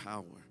mighty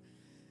power.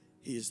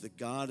 He is the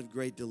God of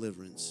great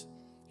deliverance.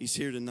 He's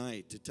here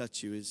tonight to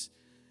touch you as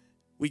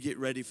we get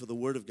ready for the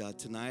Word of God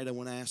tonight. I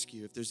want to ask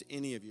you, if there's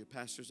any of you,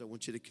 pastors, I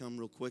want you to come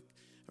real quick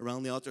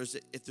around the altar.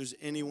 If there's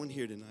anyone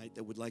here tonight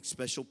that would like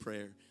special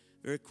prayer,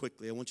 very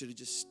quickly, I want you to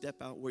just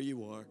step out where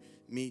you are,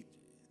 meet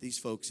these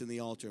folks in the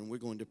altar, and we're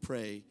going to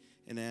pray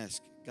and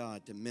ask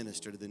God to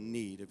minister to the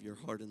need of your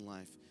heart and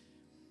life.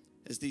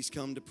 As these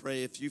come to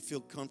pray, if you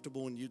feel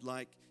comfortable and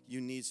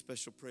you need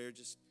special prayer,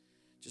 just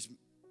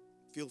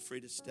feel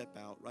free to step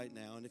out right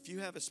now. And if you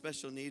have a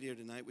special need here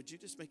tonight, would you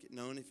just make it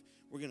known? If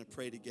we're going to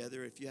pray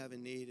together, if you have a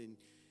need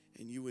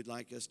and you would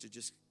like us to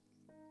just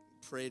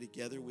pray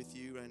together with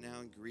you right now,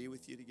 and agree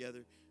with you together,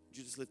 would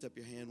you just lift up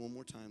your hand one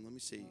more time? Let me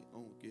see.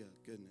 Oh, yeah,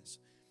 goodness.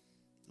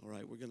 All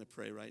right, we're going to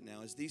pray right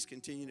now. As these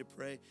continue to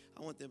pray,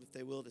 I want them, if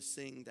they will, to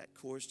sing that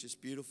chorus,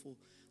 just beautiful.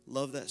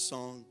 Love that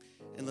song.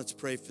 And let's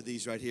pray for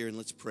these right here, and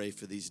let's pray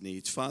for these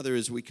needs. Father,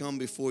 as we come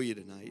before you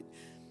tonight,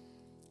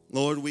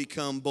 Lord, we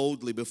come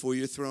boldly before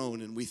your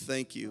throne, and we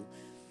thank you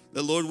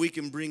that, Lord, we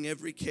can bring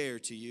every care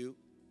to you,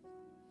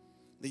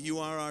 that you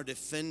are our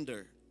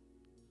defender.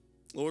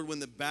 Lord, when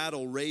the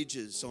battle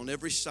rages on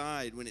every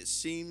side, when it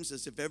seems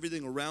as if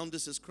everything around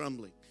us is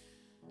crumbling,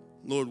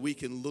 Lord, we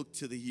can look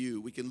to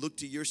you. We can look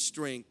to your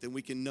strength, and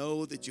we can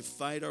know that you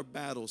fight our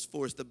battles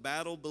for us. The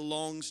battle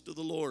belongs to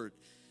the Lord.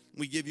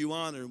 We give you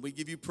honor, and we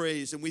give you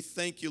praise, and we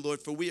thank you,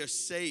 Lord, for we are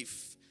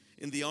safe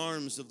in the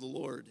arms of the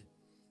Lord.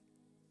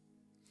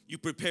 You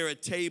prepare a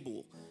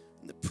table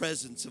in the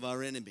presence of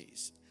our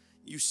enemies.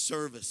 You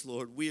serve us,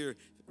 Lord. We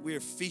are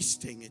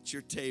feasting at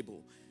your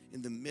table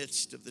in the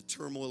midst of the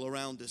turmoil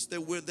around us.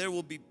 There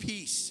will be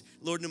peace,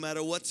 Lord, no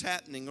matter what's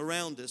happening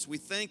around us. We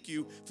thank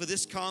you for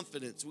this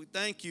confidence. We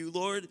thank you,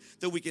 Lord,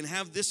 that we can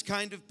have this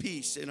kind of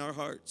peace in our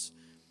hearts.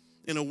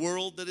 In a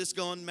world that has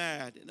gone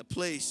mad, in a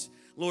place,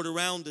 Lord,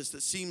 around us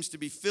that seems to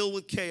be filled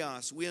with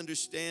chaos, we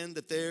understand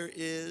that there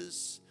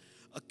is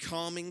a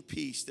calming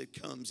peace that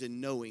comes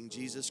in knowing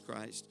Jesus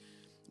Christ.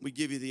 We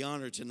give you the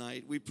honor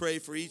tonight. We pray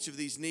for each of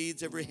these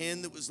needs, every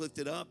hand that was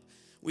lifted up.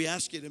 We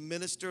ask you to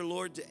minister,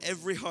 Lord, to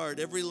every heart,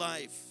 every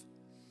life.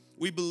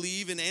 We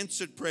believe in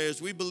answered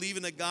prayers. We believe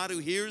in a God who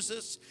hears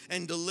us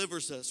and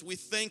delivers us. We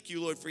thank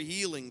you, Lord, for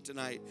healing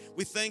tonight.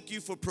 We thank you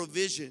for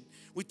provision.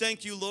 We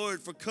thank you,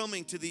 Lord, for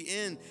coming to the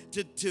end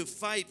to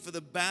fight for the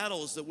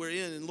battles that we're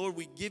in. And, Lord,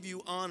 we give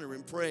you honor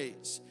and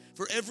praise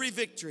for every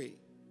victory.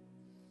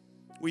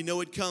 We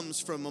know it comes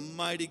from a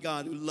mighty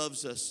God who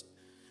loves us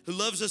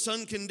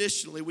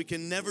unconditionally. We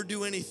can never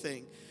do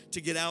anything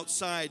to get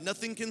outside.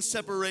 Nothing can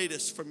separate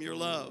us from your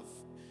love.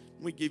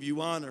 We give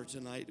you honor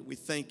tonight. We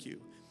thank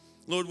you.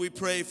 Lord, we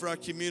pray for our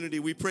community.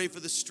 We pray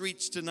for the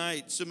streets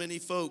tonight. So many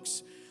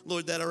folks,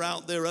 Lord, that are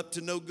out there up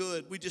to no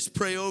good. We just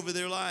pray over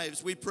their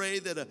lives. We pray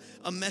that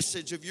a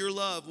message of your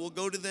love will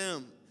go to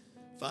them.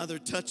 Father,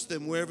 touch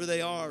them wherever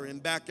they are, in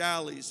back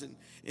alleys and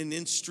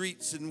in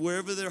streets and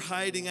wherever they're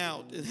hiding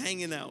out and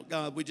hanging out.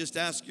 God, we just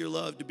ask your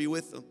love to be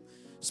with them.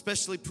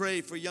 Especially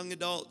pray for young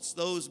adults,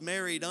 those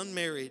married,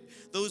 unmarried,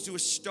 those who are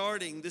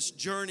starting this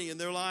journey in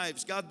their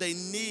lives. God, they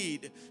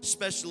need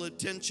special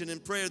attention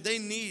and prayer. They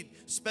need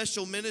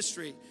special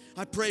ministry.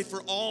 I pray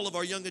for all of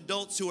our young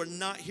adults who are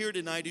not here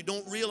tonight, who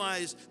don't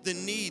realize the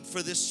need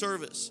for this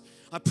service.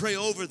 I pray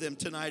over them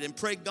tonight and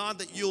pray, God,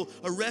 that you'll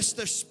arrest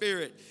their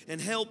spirit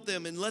and help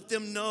them and let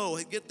them know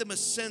and get them a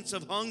sense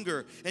of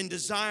hunger and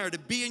desire to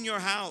be in your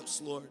house,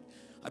 Lord.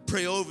 I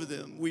pray over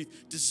them.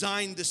 We've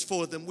designed this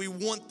for them. We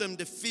want them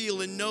to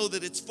feel and know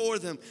that it's for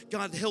them.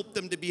 God, help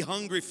them to be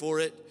hungry for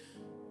it.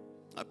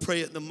 I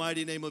pray it in the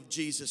mighty name of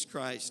Jesus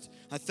Christ.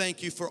 I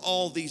thank you for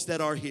all these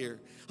that are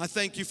here. I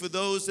thank you for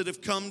those that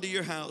have come to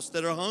your house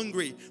that are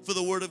hungry for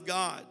the Word of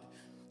God.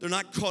 They're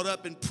not caught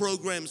up in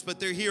programs, but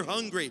they're here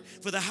hungry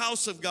for the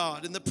house of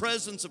God and the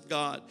presence of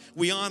God.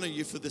 We honor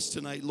you for this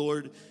tonight,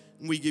 Lord.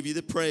 And we give you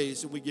the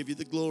praise and we give you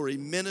the glory.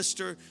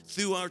 Minister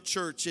through our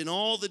church in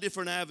all the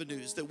different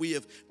avenues that we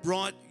have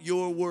brought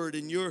your word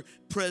and your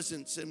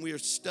presence, and we are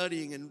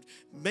studying and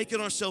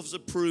making ourselves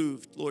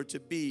approved, Lord,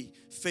 to be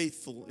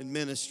faithful in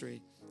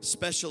ministry,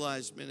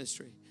 specialized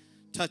ministry.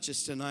 Touch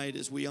us tonight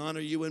as we honor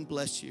you and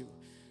bless you.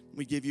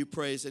 We give you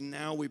praise. And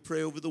now we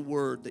pray over the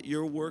word that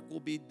your work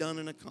will be done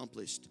and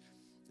accomplished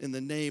in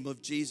the name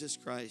of Jesus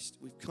Christ.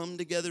 We've come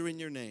together in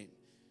your name.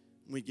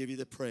 And we give you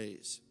the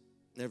praise.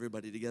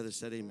 Everybody together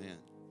said amen.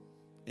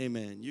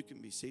 Amen. You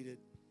can be seated.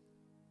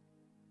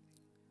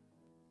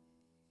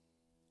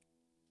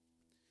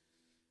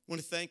 I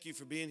want to thank you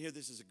for being here.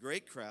 This is a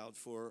great crowd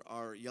for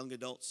our young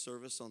adult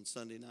service on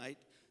Sunday night.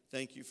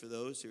 Thank you for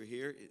those who are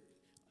here,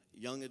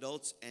 young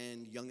adults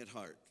and young at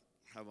heart.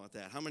 How about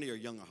that? How many are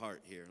young at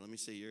heart here? Let me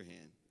see your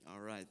hand. All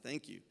right.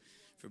 Thank you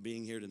for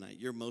being here tonight.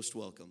 You're most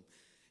welcome.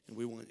 And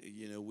we want,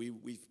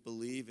 we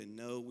believe and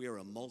know we are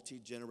a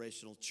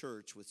multi-generational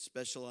church with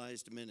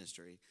specialized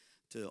ministry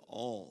to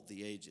all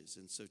the ages.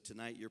 And so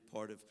tonight you're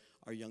part of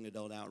our young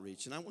adult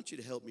outreach. And I want you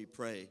to help me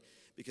pray,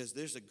 because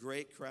there's a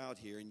great crowd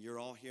here and you're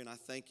all here, and I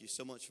thank you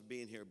so much for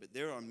being here. But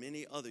there are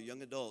many other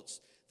young adults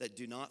that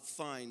do not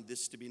find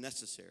this to be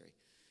necessary.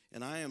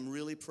 And I am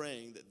really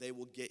praying that they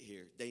will get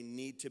here. They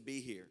need to be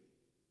here.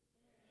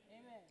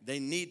 They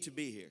need to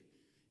be here.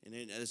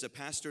 And as a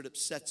pastor, it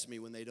upsets me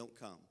when they don't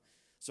come.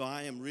 So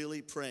I am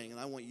really praying, and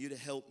I want you to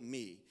help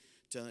me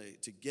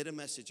to get a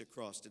message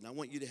across. And I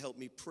want you to help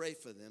me pray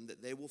for them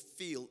that they will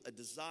feel a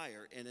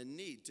desire and a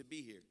need to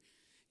be here.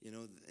 You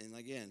know, and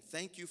again,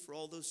 thank you for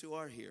all those who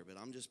are here, but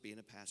I'm just being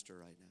a pastor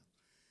right now.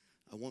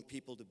 I want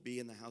people to be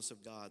in the house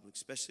of God,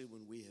 especially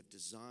when we have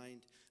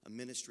designed a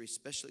ministry,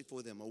 especially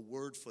for them, a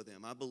word for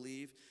them. I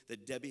believe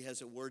that Debbie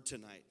has a word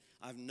tonight.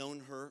 I've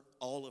known her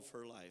all of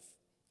her life.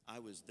 I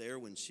was there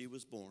when she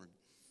was born.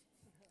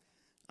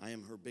 I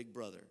am her big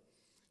brother.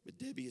 But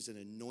Debbie is an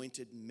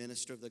anointed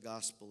minister of the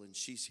gospel, and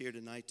she's here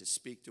tonight to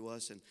speak to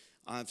us. And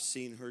I've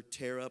seen her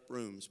tear up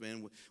rooms,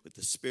 man, with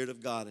the Spirit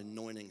of God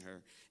anointing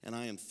her. And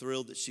I am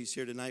thrilled that she's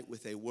here tonight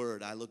with a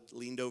word. I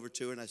leaned over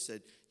to her, and I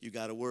said, "You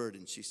got a word?"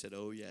 And she said,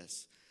 "Oh,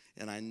 yes."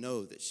 And I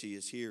know that she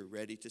is here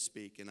ready to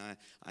speak. And I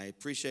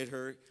appreciate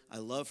her. I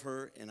love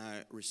her, and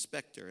I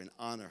respect her and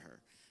honor her.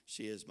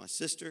 She is my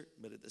sister,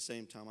 but at the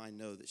same time, I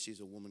know that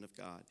she's a woman of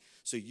God.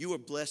 So you are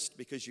blessed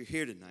because you're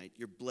here tonight.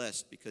 You're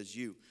blessed because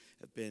you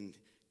have been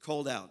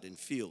called out and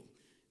feel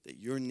that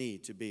your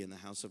need to be in the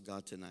house of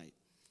God tonight.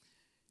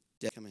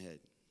 Dad, come ahead.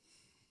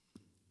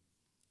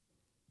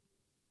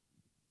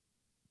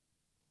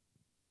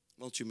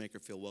 Won't you make her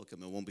feel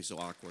welcome? It won't be so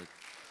awkward.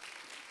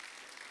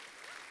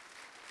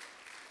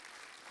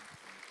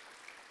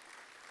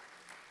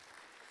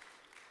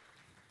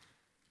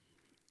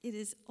 It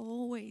is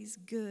always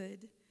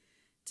good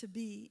to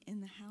be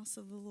in the house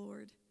of the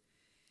Lord.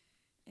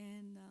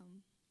 And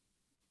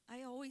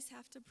I always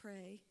have to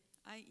pray.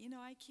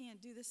 I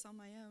can't do this on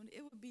my own.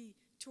 It would be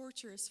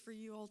torturous for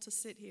you all to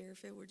sit here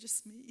if it were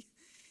just me,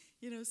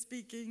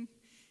 speaking.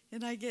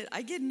 And I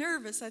get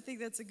nervous. I think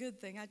that's a good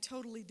thing. I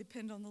totally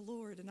depend on the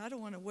Lord, and I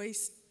don't want to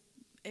waste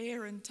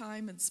air and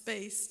time and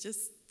space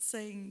just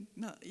saying,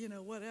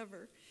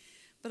 whatever.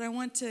 But I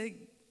want to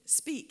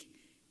speak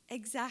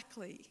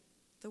exactly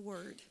the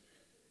word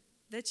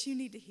that you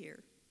need to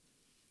hear.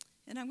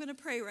 And I'm going to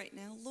pray right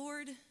now.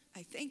 Lord,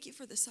 I thank you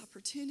for this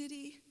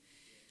opportunity.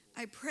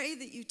 I pray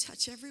that you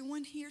touch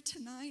everyone here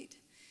tonight.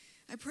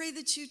 I pray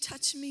that you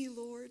touch me,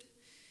 Lord.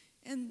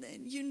 And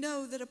then you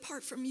know that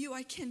apart from you,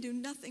 I can do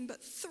nothing,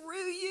 but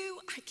through you,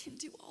 I can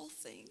do all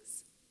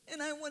things.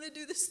 And I want to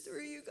do this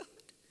through you, God.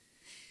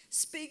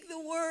 Speak the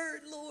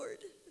word, Lord,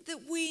 that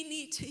we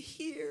need to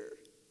hear.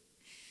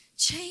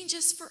 Change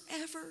us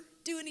forever.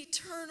 Do an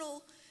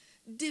eternal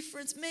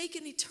difference. Make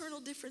an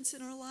eternal difference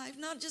in our life.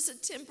 Not just a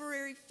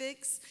temporary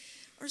fix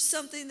or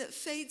something that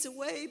fades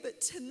away, but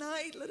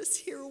tonight let us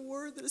hear a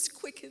word that is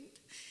quickened.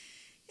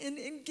 And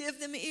give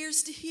them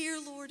ears to hear,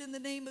 Lord, in the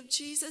name of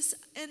Jesus.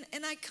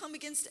 And I come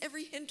against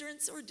every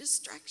hindrance or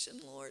distraction,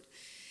 Lord.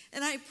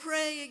 And I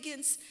pray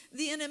against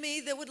the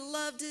enemy that would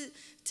love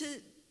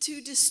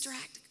to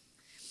distract.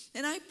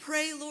 And I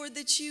pray, Lord,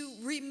 that you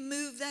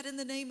remove that in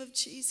the name of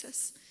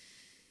Jesus.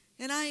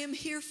 And I am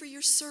here for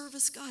your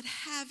service, God.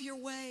 Have your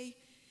way.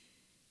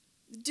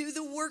 Do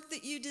the work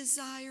that you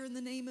desire in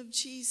the name of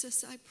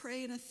Jesus. I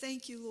pray and I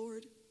thank you,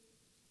 Lord.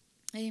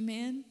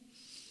 Amen.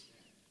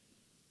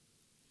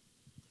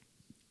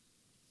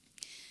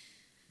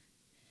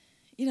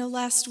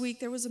 Last week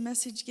there was a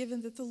message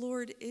given that the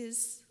Lord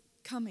is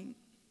coming.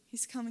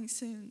 He's coming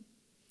soon.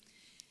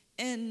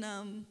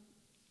 And,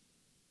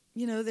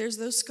 there's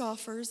those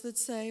scoffers that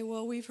say,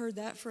 well, we've heard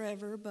that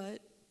forever,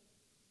 but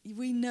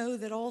we know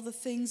that all the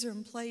things are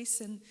in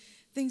place and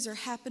things are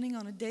happening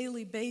on a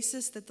daily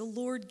basis that the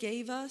Lord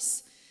gave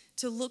us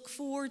to look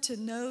for, to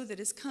know that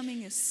his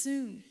coming is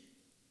soon.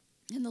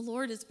 And the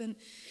Lord has been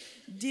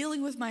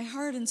dealing with my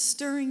heart and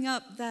stirring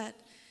up that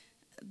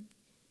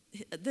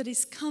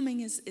his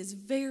coming is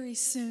very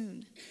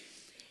soon.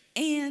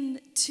 And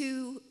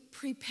to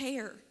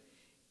prepare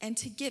and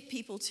to get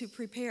people to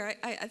prepare.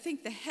 I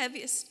think the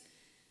heaviest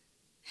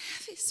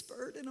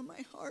burden on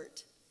my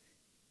heart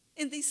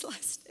in these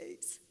last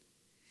days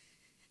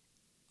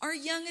are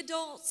young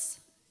adults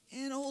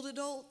and old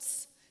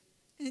adults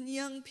and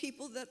young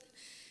people that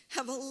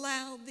have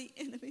allowed the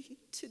enemy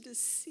to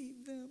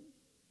deceive them.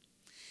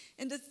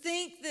 And to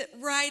think that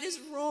right is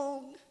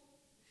wrong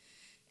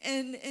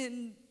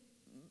and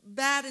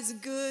bad is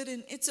good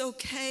and it's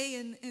okay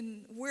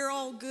and we're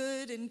all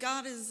good and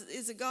God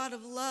is a God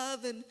of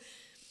love. And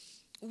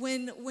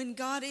when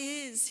God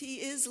is, he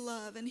is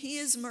love and he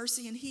is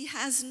mercy, and he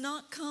has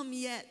not come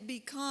yet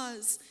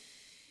because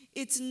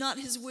it's not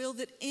his will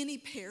that any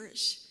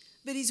perish,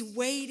 but he's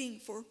waiting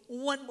for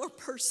one more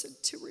person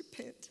to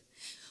repent,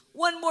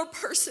 one more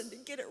person to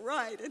get it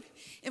right,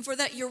 and for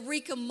that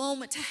eureka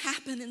moment to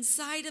happen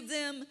inside of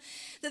them,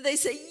 that they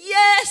say,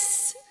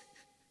 yes,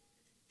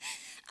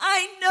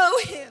 I know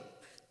him.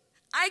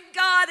 I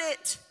got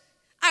it.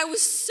 I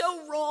was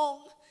so wrong.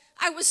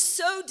 I was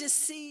so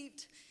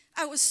deceived.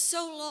 I was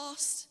so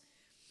lost.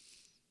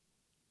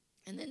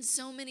 And then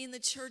so many in the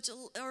church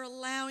are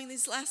allowing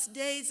these last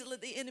days to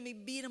let the enemy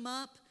beat them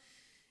up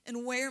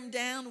and wear them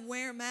down and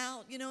wear them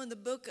out. In the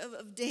book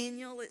of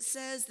Daniel, it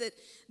says that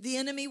the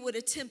enemy would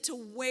attempt to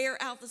wear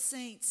out the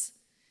saints.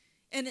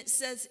 And it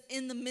says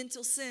in the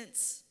mental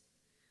sense.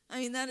 I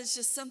mean, that is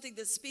just something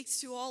that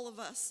speaks to all of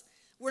us.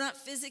 We're not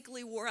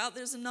physically wore out.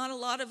 There's not a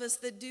lot of us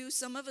that do.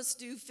 Some of us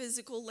do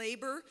physical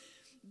labor,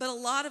 but a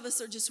lot of us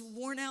are just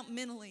worn out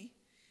mentally.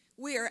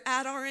 We are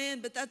at our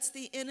end, but that's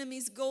the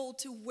enemy's goal,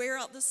 to wear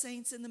out the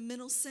saints in the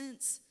mental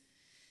sense.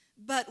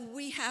 But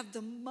we have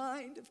the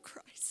mind of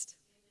Christ.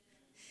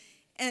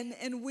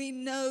 And we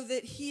know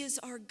that he is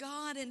our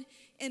God,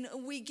 and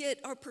we get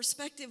our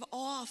perspective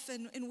off,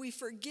 and we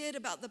forget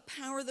about the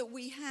power that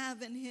we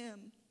have in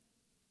him.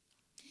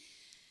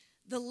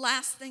 The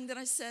last thing that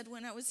I said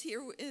when I was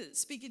here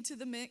speaking to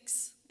the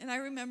mix, and I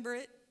remember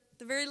it,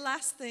 the very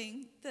last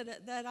thing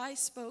that I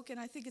spoke, and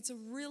I think it's a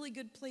really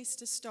good place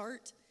to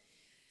start,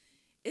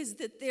 is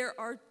that there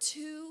are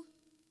two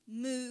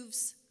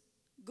moves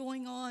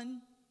going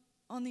on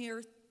the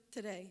earth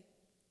today.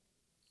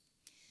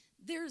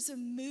 There's a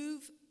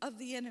move of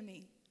the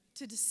enemy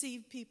to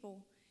deceive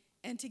people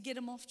and to get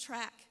them off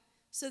track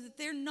so that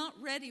they're not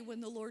ready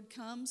when the Lord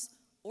comes,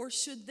 or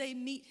should they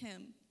meet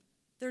him,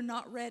 they're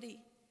not ready.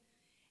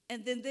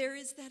 And then there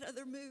is that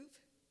other move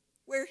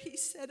where he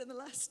said in the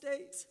last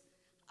days,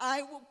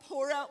 I will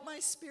pour out my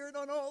spirit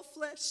on all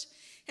flesh,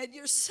 and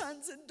your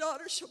sons and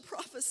daughters shall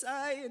prophesy,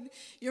 and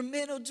your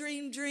men will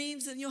dream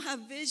dreams, and you'll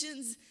have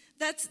visions.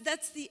 That's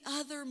the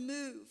other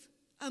move,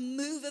 a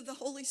move of the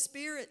Holy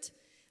Spirit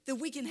that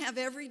we can have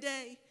every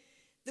day,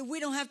 that we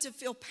don't have to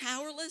feel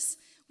powerless,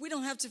 we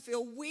don't have to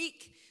feel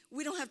weak,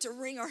 we don't have to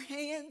wring our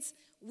hands.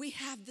 We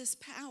have this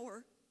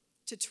power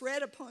to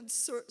tread upon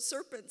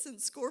serpents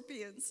and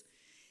scorpions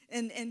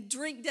and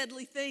drink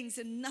deadly things,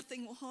 and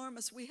nothing will harm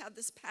us. We have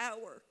this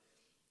power.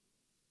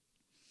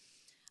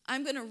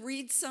 I'm going to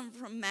read some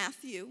from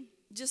Matthew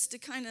just to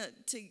kind of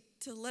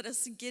to let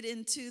us get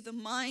into the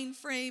mind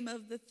frame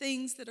of the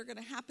things that are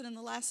going to happen in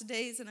the last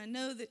days, and I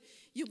know that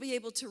you'll be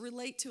able to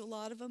relate to a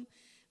lot of them.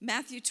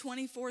 Matthew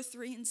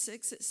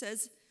 24:3-6, it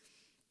says,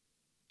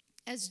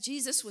 as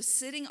Jesus was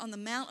sitting on the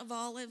Mount of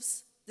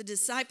Olives, the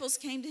disciples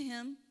came to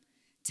him.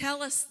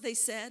 Tell us, they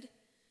said,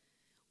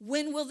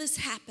 when will this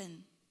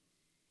happen?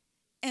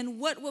 And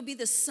what will be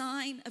the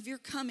sign of your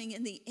coming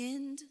in the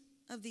end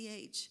of the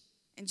age?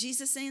 And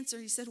Jesus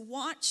answered, he said,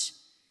 watch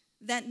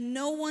that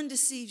no one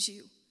deceives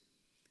you.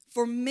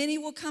 For many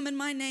will come in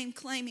my name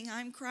claiming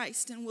I'm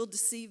Christ, and will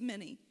deceive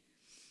many.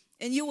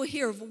 And you will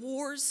hear of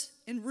wars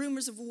and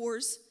rumors of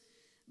wars,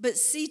 but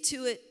see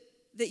to it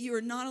that you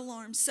are not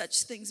alarmed.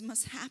 Such things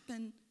must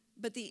happen,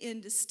 but the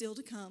end is still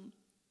to come.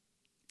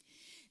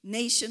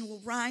 Nation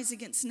will rise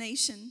against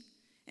nation,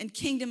 and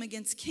kingdom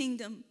against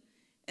kingdom.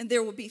 And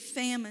there will be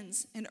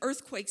famines and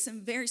earthquakes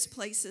in various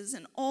places,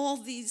 and all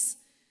these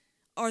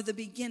are the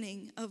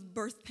beginning of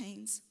birth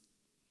pains.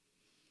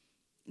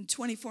 In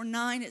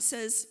 24:9, it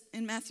says,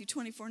 in Matthew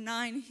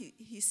 24:9,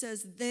 he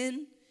says,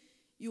 then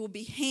you will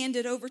be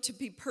handed over to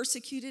be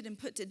persecuted and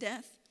put to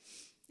death,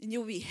 and you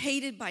will be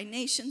hated by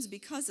nations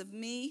because of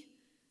me.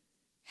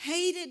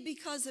 Hated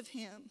because of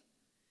him.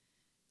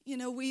 You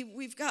know,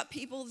 we've got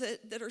people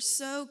that are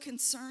so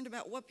concerned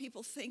about what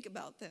people think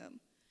about them.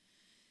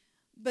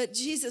 But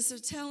Jesus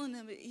is telling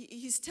them,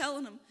 he's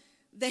telling them,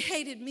 they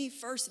hated me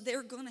first,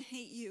 they're going to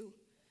hate you.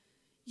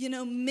 You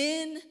know,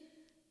 men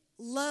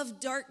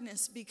love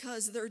darkness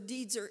because their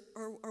deeds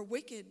are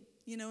wicked,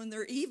 you know, and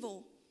they're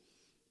evil.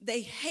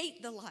 They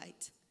hate the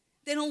light.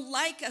 They don't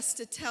like us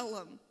to tell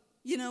them,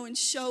 you know, and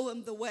show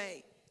them the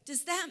way.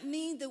 Does that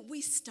mean that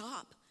we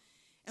stop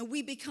and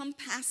we become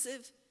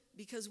passive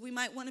because we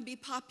might want to be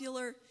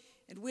popular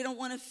and we don't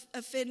want to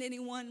offend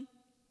anyone?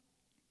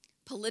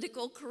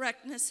 Political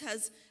correctness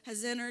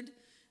has entered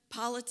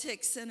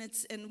politics,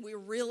 and we're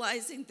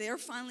realizing they're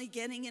finally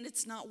getting it.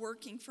 It's not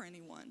working for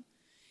anyone.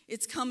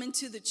 It's coming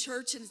to the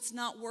church, and it's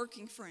not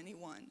working for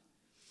anyone.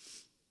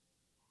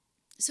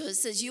 So it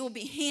says, you will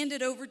be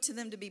handed over to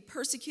them to be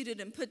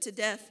persecuted and put to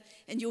death,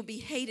 and you'll be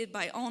hated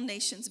by all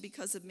nations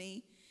because of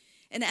me.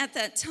 And at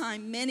that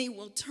time, many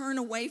will turn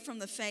away from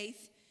the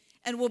faith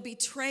and will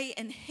betray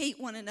and hate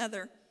one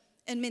another,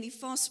 and many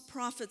false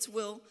prophets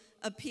will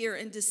appear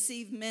and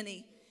deceive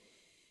many.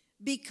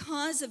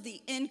 Because of the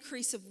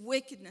increase of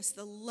wickedness,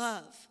 the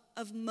love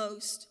of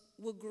most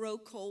will grow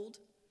cold.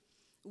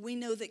 We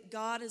know that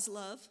God is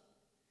love.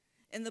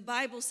 And the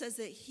Bible says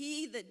that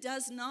he that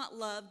does not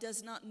love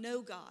does not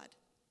know God,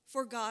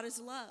 for God is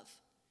love.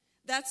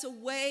 That's a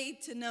way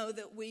to know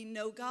that we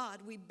know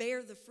God. We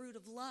bear the fruit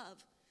of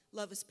love.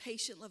 Love is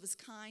patient, love is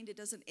kind. It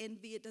doesn't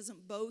envy, it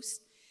doesn't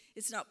boast.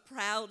 It's not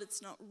proud,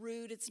 it's not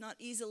rude, it's not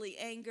easily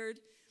angered.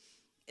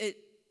 It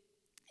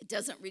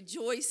doesn't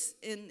rejoice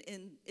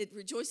it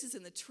rejoices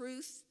in the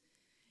truth.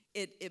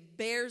 It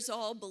bears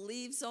all,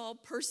 believes all,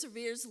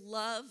 perseveres.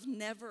 Love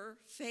never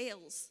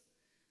fails.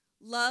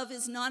 Love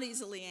is not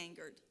easily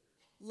angered.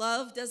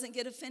 Love doesn't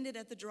get offended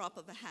at the drop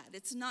of a hat.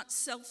 It's not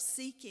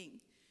self-seeking.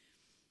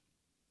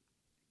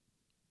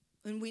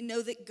 And we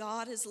know that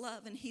God is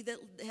love, and he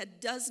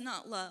that does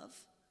not love,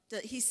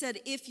 he said,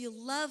 if you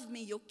love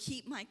me, you'll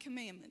keep my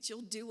commandments.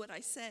 You'll do what I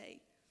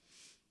say.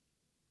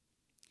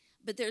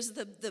 But there's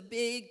the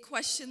big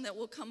question that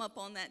will come up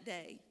on that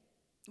day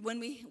when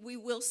we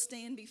will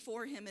stand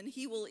before him, and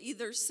he will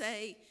either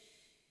say,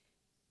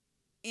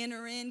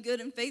 Enter in, good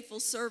and faithful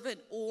servant,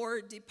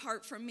 or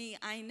depart from me.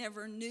 I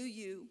never knew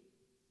you.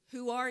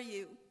 Who are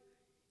you?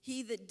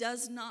 He that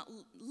does not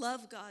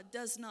love God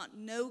does not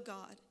know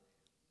God.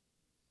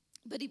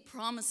 But he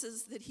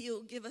promises that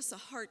he'll give us a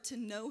heart to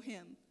know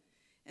him,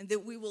 and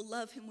that we will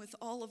love him with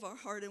all of our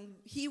heart, and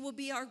he will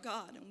be our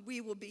God, and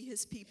we will be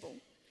his people.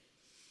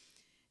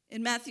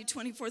 In Matthew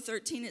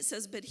 24:13, it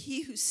says, but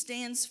he who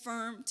stands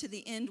firm to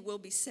the end will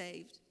be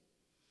saved.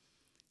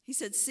 He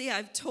said, see,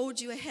 I've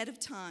told you ahead of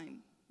time.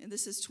 And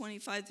this is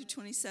 25 through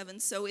 27.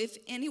 So if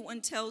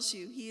anyone tells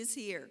you he is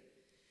here,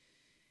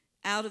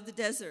 out of the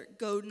desert,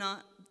 go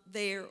not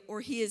there, or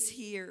he is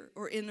here,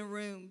 or in the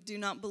room, do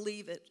not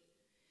believe it.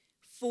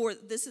 For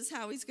this is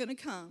how he's going to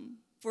come.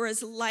 For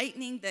as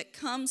lightning that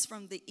comes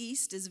from the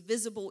east is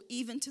visible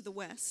even to the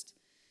west,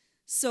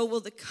 so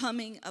will the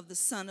coming of the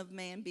Son of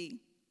Man be.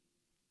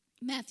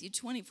 Matthew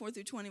 24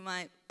 through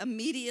 25,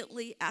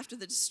 immediately after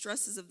the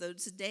distresses of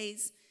those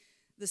days,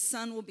 the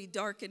sun will be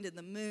darkened and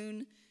the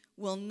moon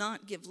will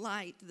not give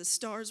light. The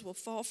stars will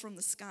fall from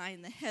the sky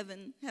and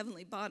the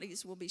heavenly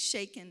bodies will be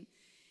shaken.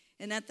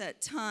 And at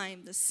that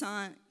time, the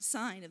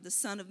sign of the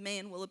Son of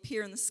Man will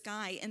appear in the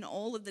sky, and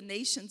all of the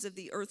nations of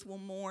the earth will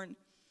mourn.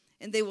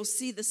 And they will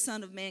see the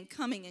Son of Man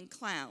coming in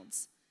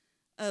clouds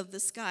of the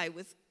sky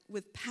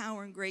with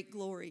power and great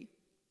glory.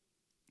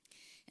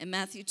 And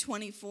Matthew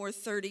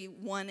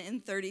 24:31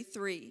 and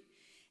 33.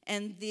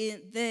 And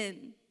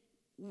then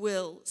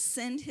will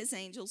send his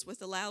angels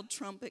with a loud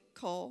trumpet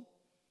call,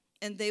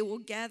 and they will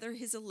gather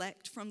his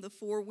elect from the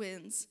four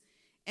winds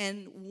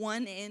and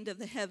one end of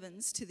the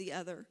heavens to the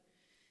other.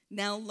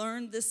 Now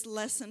learn this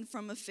lesson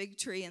from a fig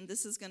tree, and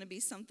this is going to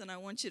be something I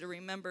want you to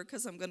remember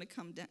because I'm going to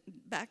come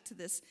back to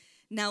this.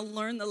 Now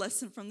learn the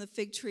lesson from the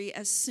fig tree.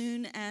 As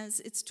soon as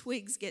its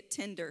twigs get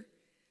tender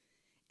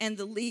and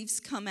the leaves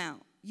come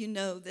out, you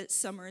know that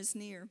summer is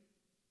near.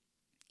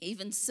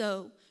 Even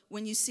so,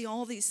 when you see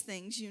all these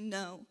things, you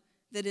know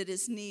that it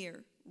is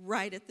near,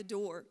 right at the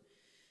door.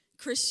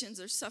 Christians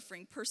are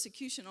suffering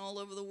persecution all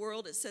over the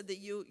world. It said that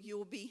you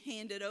will be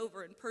handed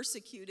over and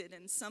persecuted,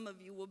 and some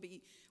of you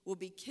will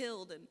be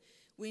killed. And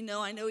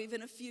I know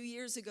even a few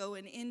years ago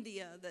in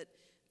India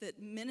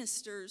that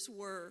ministers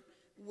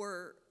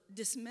were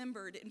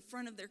dismembered in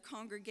front of their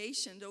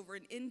congregation over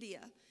in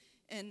India,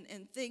 and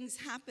things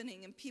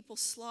happening and people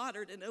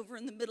slaughtered. And over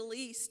in the Middle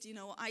East,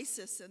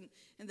 ISIS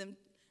and them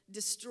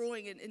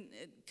destroying and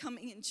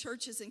coming in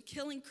churches and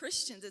killing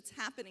Christians. It's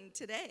happening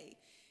today.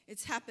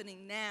 It's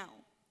happening now.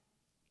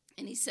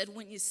 And he said,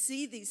 when you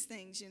see these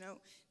things,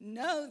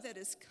 know that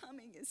his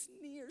coming is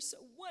near. So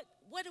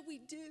what do we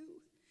do?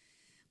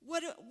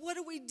 What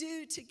do we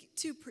do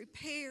to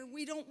prepare?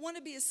 We don't want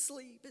to be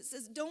asleep. It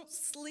says, don't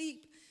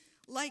sleep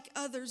like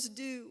others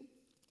do.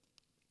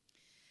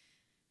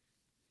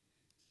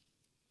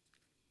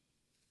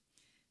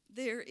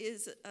 There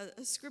is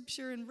a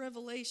scripture in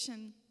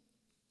Revelation.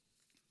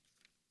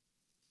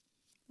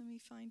 Let me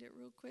find it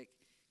real quick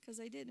because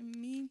I didn't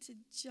mean to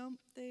jump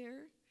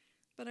there,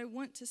 but I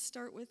want to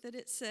start with it.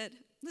 It said,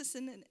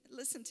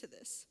 listen to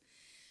this.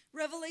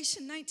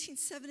 Revelation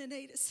 19:7 and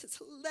 8, it says,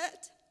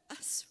 let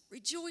us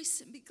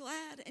rejoice and be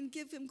glad and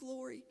give him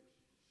glory.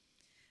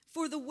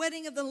 For the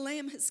wedding of the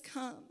Lamb has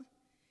come,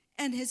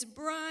 and his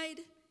bride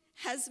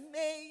has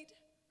made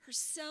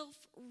herself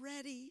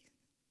ready.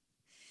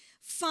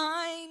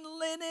 Fine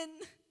linen,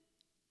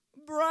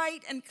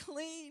 bright and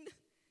clean,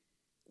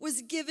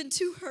 was given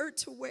to her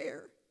to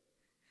wear.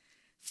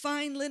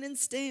 Fine linen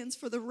stands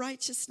for the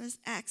righteousness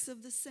acts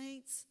of the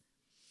saints.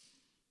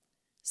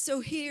 So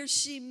here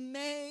she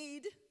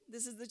made,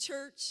 this is the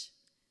church,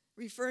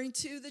 referring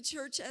to the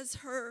church as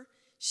her,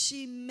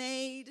 she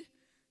made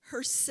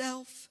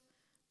herself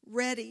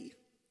ready.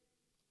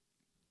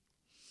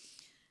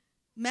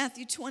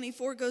 Matthew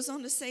 24 goes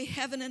on to say,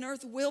 heaven and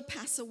earth will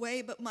pass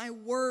away, but my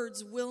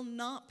words will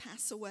not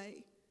pass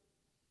away.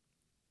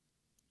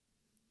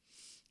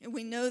 And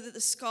we know that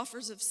the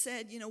scoffers have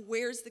said,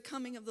 where's the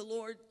coming of the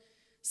Lord?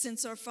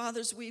 Since our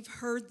fathers, we've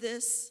heard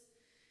this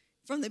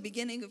from the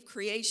beginning of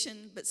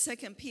creation. But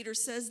 2 Peter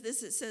says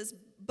this, it says,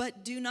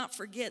 but do not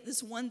forget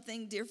this one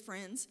thing, dear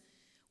friends.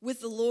 With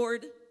the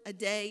Lord, a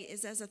day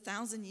is as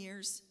 1,000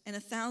 years, and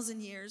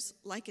 1,000 years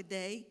like a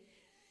day.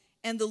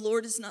 And the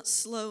Lord is not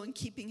slow in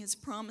keeping his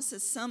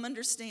promises. Some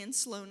understand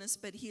slowness,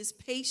 but he is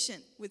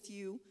patient with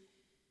you,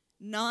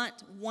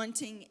 not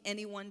wanting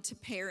anyone to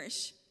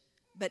perish,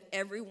 but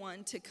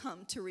everyone to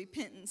come to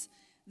repentance.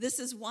 This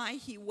is why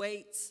he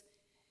waits.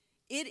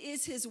 It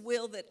is his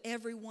will that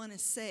everyone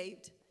is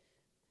saved.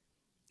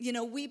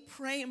 We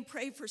pray and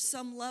pray for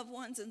some loved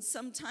ones, and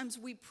sometimes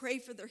we pray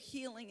for their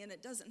healing and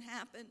it doesn't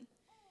happen,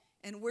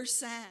 and we're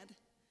sad.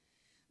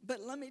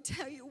 But let me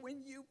tell you,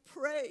 when you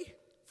pray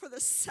for the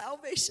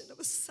salvation of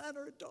a son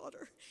or a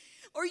daughter,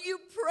 or you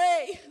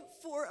pray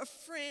for a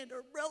friend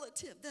or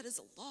relative that is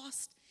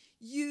lost,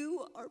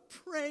 you are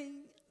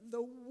praying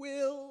the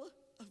will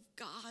of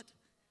God,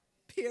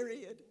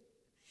 period.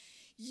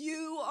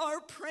 You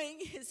are praying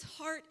his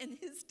heart and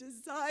his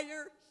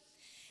desire,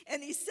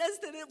 And he says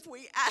that if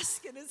we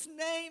ask in his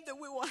name, that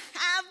we will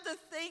have the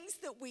things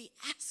that we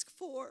ask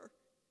for.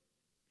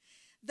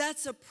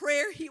 That's a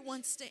prayer he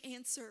wants to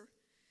answer.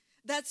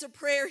 That's a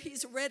prayer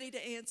he's ready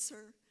to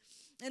answer.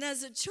 And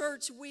as a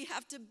church, we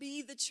have to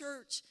be the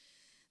church.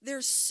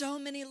 There's so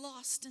many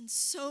lost and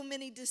so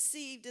many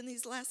deceived in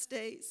these last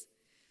days.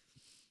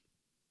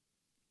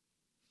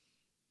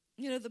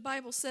 You know, the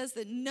Bible says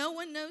that no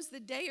one knows the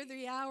day or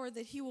the hour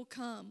that he will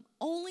come.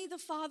 Only the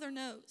Father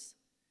knows.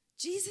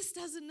 Jesus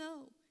doesn't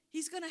know.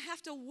 He's going to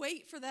have to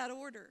wait for that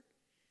order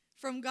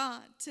from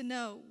God to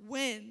know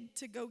when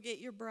to go get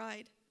your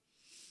bride.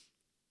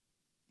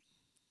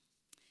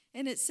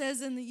 And it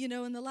says in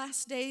the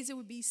last days it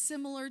would be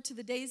similar to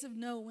the days of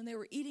Noah when they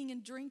were eating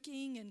and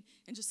drinking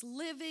and just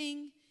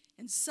living,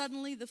 and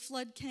suddenly the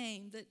flood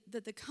came,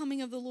 that the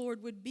coming of the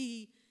Lord would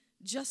be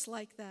just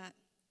like that.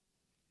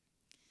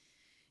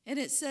 And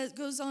it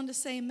goes on to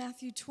say in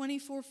Matthew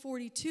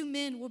 24:40, 2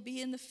 men will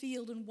be in the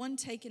field and one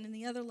taken and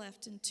the other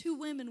left, and 2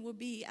 women will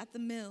be at the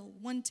mill,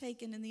 one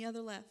taken and the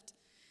other left.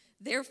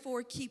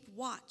 Therefore keep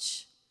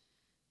watch,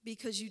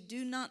 because you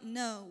do not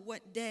know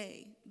what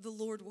day the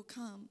Lord will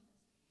come.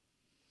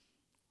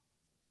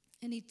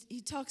 And he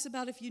talks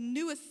about if you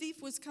knew a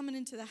thief was coming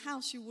into the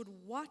house, you would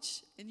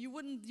watch and you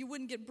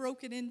wouldn't get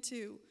broken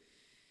into.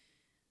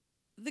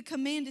 The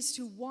command is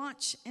to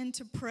watch and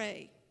to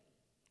pray.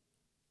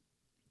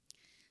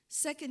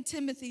 2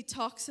 Timothy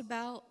talks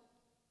about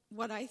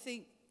what I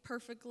think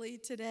perfectly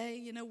today.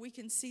 You know, we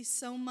can see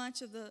so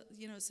much of it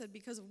said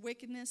because of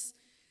wickedness,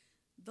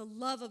 the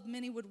love of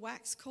many would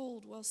wax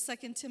cold. Well,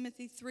 2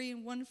 Timothy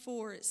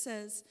 3:1-4, it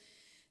says,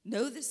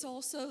 know this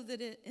also,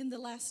 that in the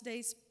last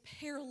days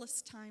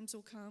perilous times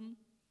will come.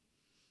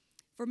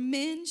 For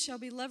men shall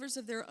be lovers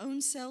of their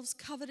own selves,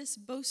 covetous,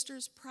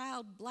 boasters,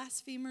 proud,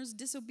 blasphemers,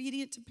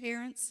 disobedient to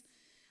parents,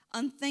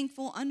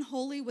 unthankful,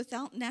 unholy,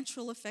 without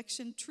natural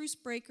affection, truce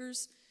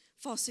breakers,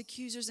 false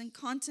accusers,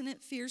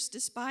 incontinent, fierce,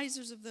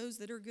 despisers of those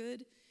that are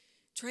good,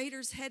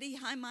 traitors, heady,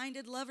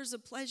 high-minded, lovers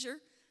of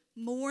pleasure,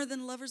 more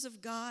than lovers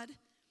of God,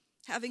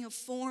 having a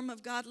form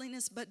of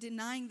godliness, but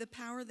denying the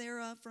power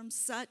thereof. From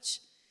such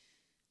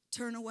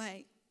turn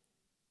away.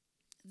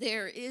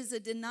 There is a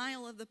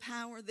denial of the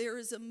power. There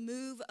is a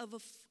move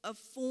of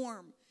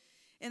form.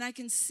 And I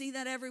can see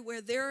that everywhere.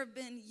 There have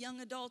been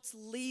young adults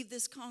leave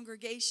this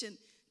congregation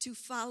to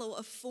follow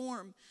a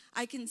form.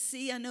 I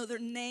know their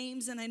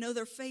names and I know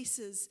their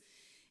faces.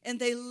 And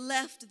they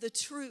left the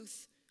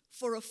truth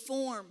for a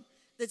form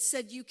that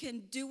said you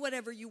can do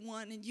whatever you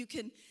want and you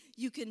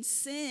can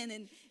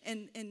sin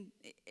and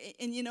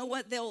you know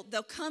what, they'll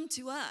come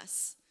to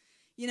us,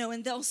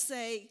 and they'll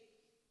say,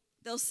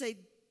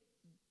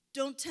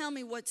 don't tell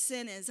me what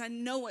sin is. I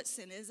know what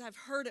sin is. I've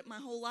heard it my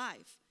whole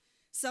life.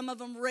 Some of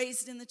them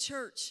raised in the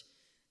church.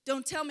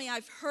 Don't tell me,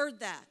 I've heard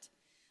that.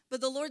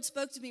 But the Lord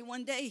spoke to me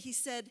one day. He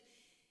said,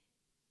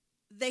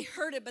 they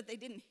heard it, but they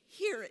didn't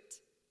hear it.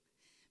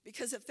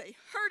 Because if they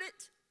heard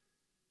it,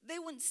 they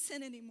wouldn't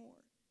sin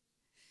anymore.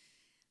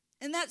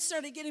 And that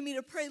started getting me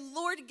to pray,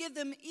 Lord, give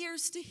them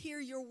ears to hear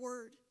your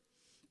word.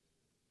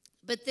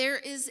 But there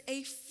is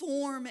a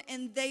form,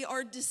 and they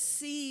are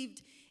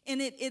deceived, and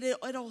it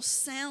all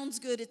sounds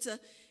good.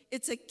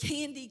 It's a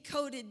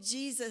candy-coated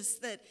Jesus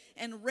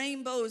and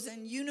rainbows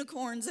and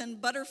unicorns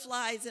and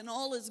butterflies, and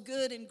all is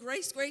good, and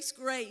grace, grace,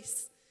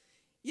 grace.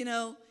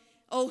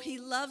 Oh, he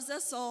loves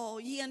us all.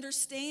 He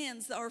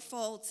understands our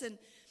faults, and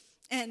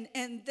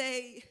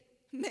they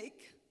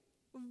make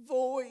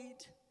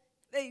void,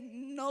 they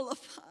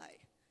nullify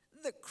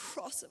the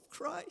cross of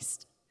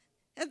Christ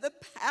and the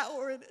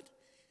power in it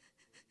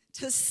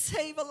to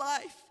save a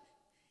life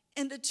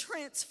and to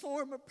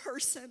transform a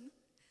person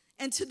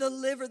and to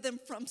deliver them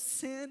from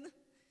sin.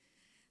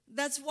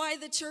 That's why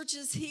the church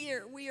is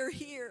here. We are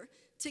here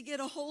to get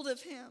a hold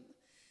of him,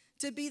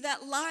 to be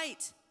that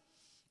light.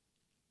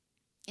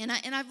 And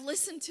I've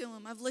listened to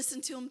him. I've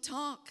listened to him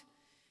talk.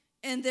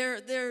 And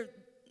they're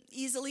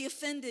easily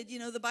offended.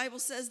 The Bible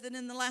says that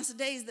in the last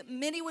days that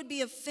many would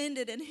be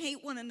offended and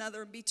hate one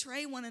another,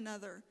 betray one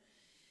another.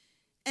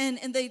 And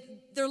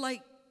they're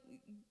like,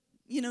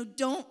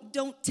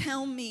 don't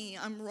tell me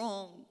I'm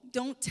wrong.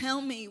 Don't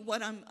tell me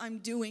what I'm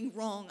doing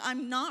wrong.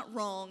 I'm not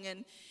wrong,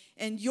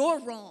 and you're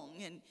wrong,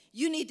 and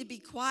you need to be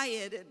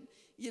quiet,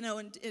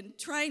 and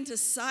trying to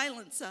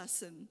silence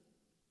us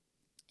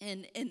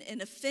and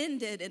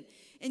offended.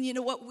 And you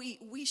know what,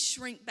 we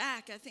shrink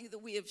back. I think that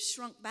we have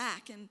shrunk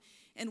back,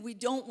 and we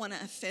don't want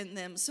to offend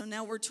them. So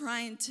now we're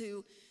trying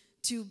to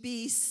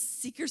be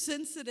seeker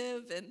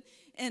sensitive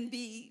and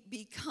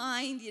be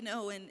kind,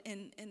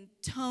 and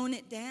tone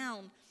it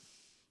down.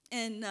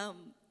 And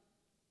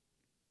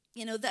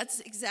that's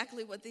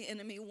exactly what the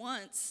enemy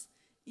wants.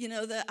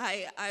 That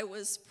I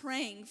was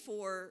praying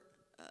for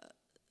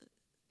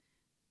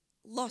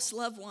lost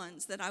loved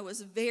ones that I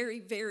was very,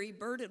 very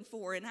burdened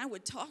for, and I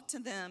would talk to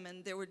them,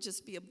 and there would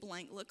just be a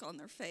blank look on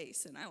their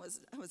face, and I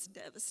was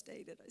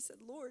devastated. I said,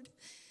 Lord,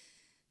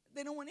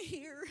 they don't want to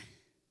hear.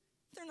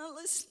 They're not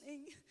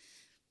listening.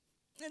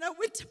 And I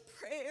went to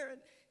prayer,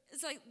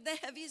 It's like the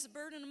heaviest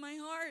burden of my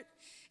heart.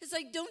 It's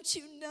like, don't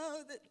you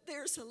know that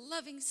there's a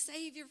loving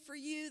Savior for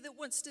you that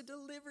wants to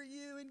deliver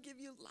you and give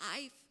you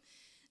life?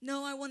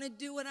 No, I want to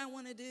do what I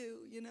want to do.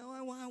 You know,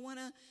 I want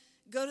to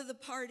go to the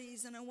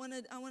parties, and I want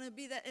to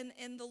be that. And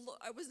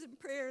I was in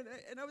prayer,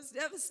 and I was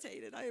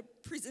devastated. I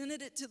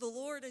presented it to the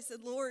Lord. I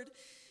said, Lord,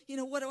 you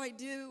know, what do I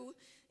do?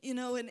 You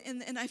know,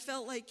 and I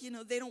felt like, you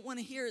know, they don't want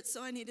to hear it,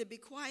 so I need to be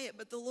quiet.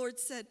 But the Lord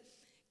said,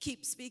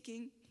 keep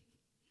speaking.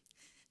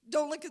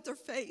 Don't look at their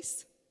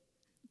face.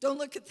 Don't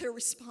look at their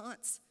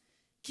response.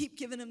 Keep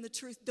giving them the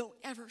truth. Don't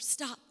ever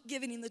stop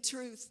giving them the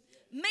truth.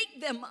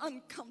 Make them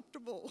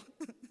uncomfortable.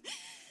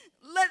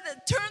 Let them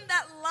turn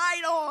that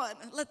light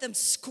on. Let them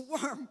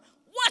squirm.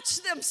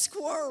 Watch them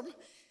squirm.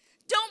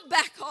 Don't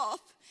back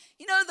off.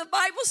 You know, the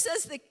Bible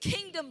says the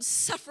kingdom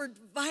suffered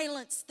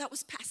violence. That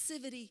was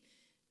passivity.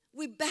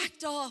 We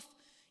backed off.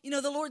 You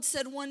know, the Lord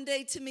said one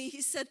day to me,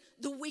 he said,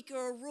 the weak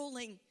are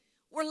ruling.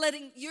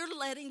 You're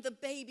letting the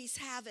babies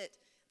have it.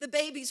 The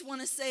babies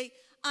want to say,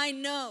 I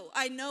know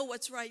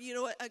what's right. You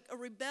know, a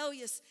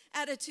rebellious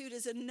attitude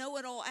is a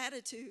know-it-all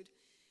attitude.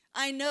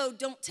 I know,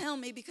 don't tell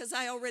me because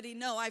I already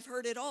know. I've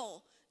heard it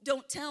all.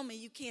 Don't tell me,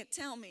 you can't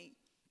tell me.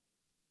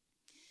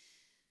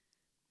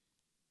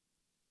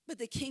 But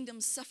the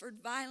kingdom suffered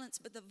violence,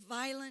 but the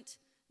violent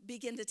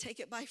began to take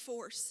it by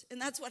force.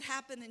 And that's what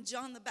happened in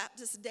John the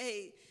Baptist's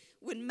day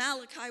when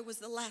Malachi was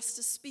the last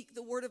to speak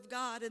the word of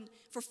God. And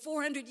for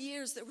 400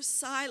 years there was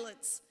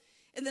silence.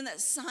 And then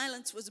that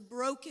silence was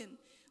broken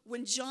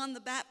when John the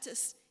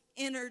Baptist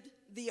entered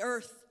the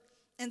earth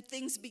and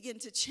things began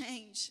to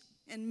change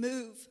and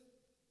move.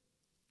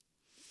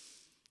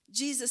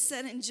 Jesus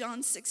said in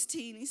John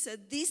 16, he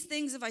said, these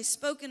things have I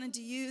spoken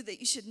unto you that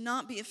you should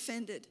not be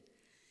offended,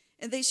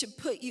 and they should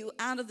put you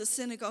out of the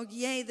synagogue.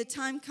 Yea, the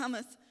time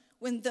cometh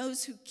when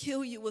those who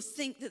kill you will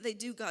think that they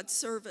do God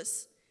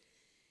service.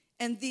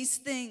 And these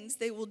things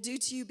they will do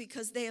to you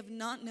because they have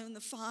not known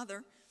the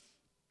Father.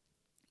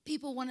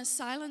 People want to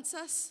silence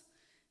us.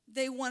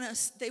 They want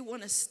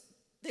to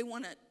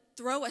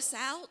throw us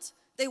out.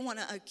 They want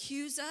to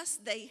accuse us.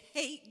 They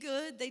hate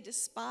good. They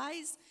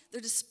despise. They're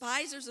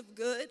despisers of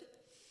good.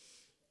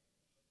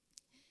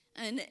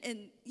 And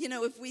you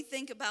know, if we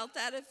think about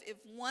that, if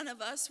one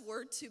of us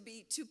were to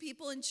be two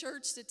people in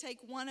church, to take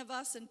one of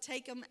us and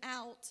take them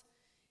out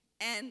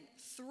and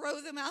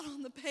throw them out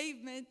on the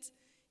pavement,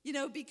 you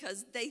know,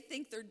 because they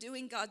think they're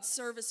doing God's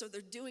service or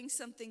they're doing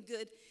something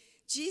good.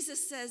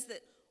 Jesus says that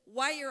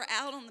while you're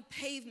out on the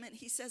pavement,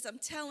 he says, I'm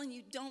telling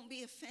you, don't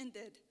be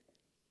offended.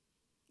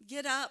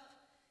 Get up,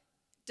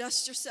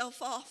 dust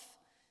yourself off,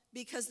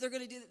 because they're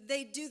going to do that.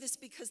 They do this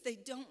because they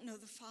don't know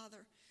the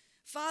Father.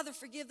 Father,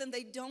 forgive them.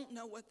 They don't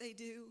know what they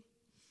do.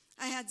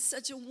 I had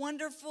such a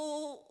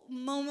wonderful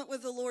moment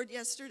with the Lord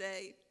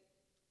yesterday.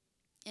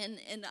 And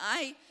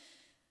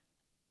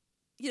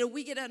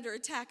we get under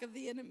attack of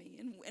the enemy,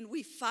 and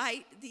we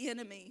fight the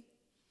enemy.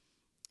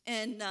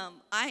 And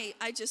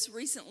I just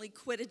recently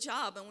quit a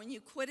job. And when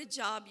you quit a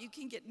job, you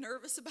can get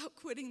nervous about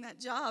quitting that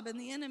job. And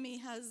the enemy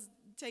has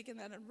taken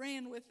that and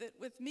ran with it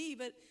with me.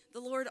 But the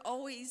Lord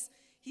always,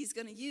 he's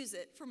going to use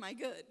it for my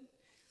good.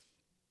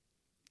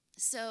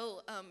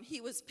 So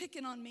he was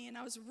picking on me, and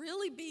I was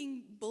really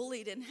being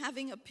bullied and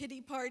having a pity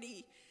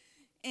party.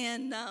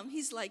 And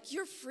he's like,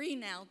 you're free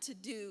now to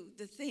do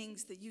the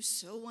things that you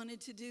so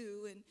wanted to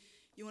do. And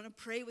you want to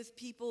pray with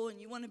people, and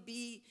you want to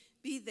be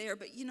there.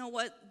 But you know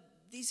what?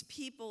 These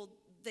people,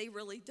 they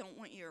really don't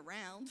want you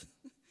around.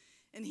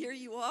 And here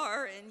you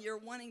are, and you're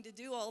wanting to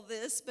do all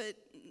this, but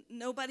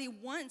nobody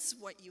wants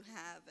what you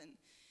have.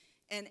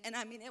 And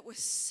I mean, it was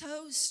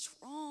so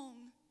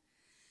strong.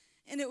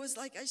 And it was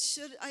like I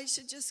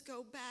should just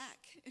go back,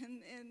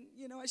 and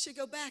you know, I should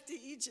go back to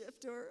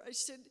Egypt, or I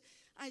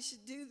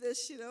should do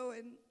this, you know,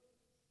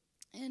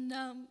 and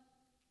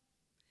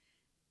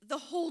the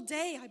whole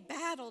day I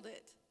battled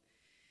it.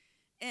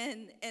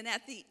 And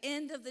at the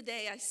end of the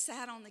day, I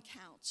sat on the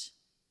couch.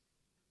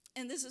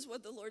 And this is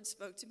what the Lord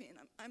spoke to me. And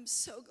I'm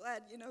so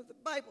glad, you know, the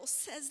Bible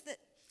says that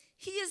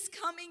he is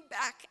coming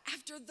back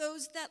after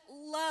those that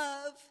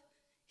love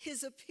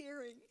his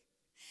appearing.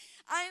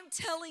 I am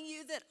telling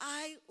you that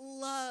I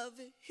love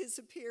his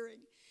appearing.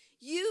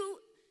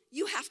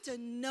 You have to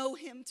know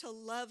him to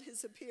love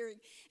his appearing.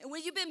 And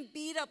when you've been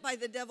beat up by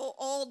the devil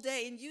all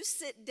day and you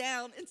sit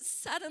down and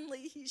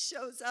suddenly he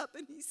shows up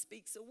and he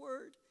speaks a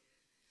word.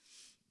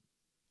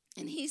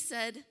 And he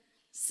said,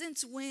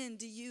 since when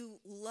do you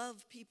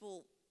love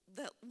people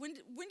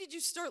when did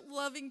you start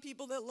loving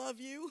people that love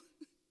you?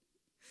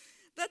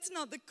 That's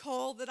not the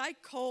call that I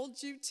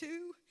called you to.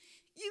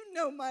 You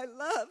know my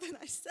love. And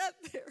I sat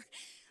there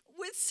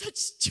with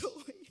such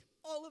joy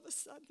all of a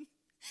sudden.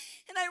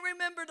 And I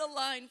remembered a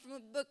line from a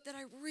book that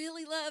I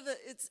really love.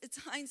 It's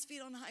Hind's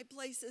Feet on High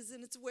Places,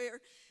 and it's where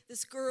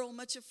this girl,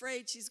 much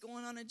afraid, she's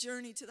going on a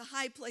journey to the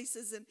high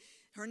places, and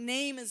her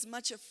name is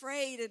Much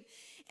Afraid.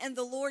 And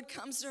the Lord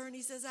comes to her and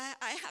he says,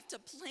 I have to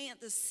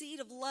plant the seed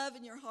of love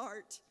in your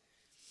heart.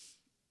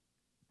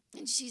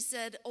 And she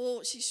said,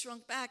 she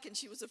shrunk back, and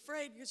she was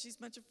afraid because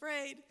she's much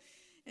afraid.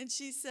 And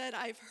she said,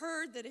 I've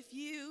heard that if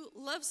you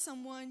love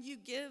someone, you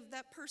give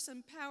that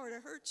person power to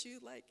hurt you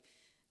like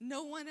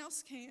no one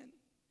else can.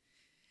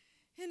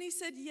 And he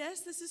said,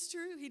 yes, this is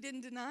true. He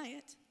didn't deny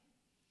it.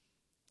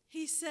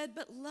 He said,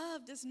 but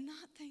love does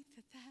not think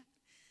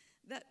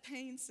that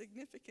pain's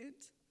significant.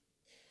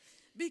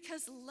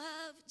 Because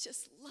love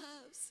just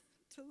loves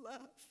to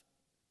love.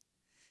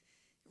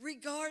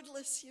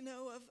 Regardless,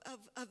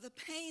 of the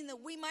pain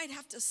that we might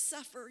have to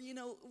suffer,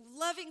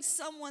 loving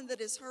someone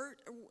that is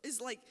hurt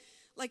is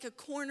like a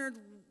cornered,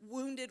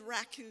 wounded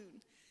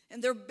raccoon.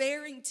 And they're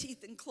baring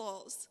teeth and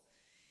claws.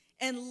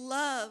 And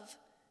love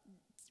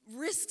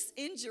risks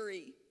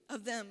injury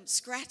of them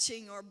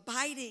scratching or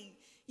biting,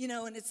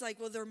 and it's like,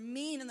 well, they're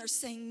mean and they're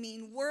saying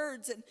mean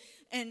words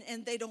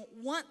and they don't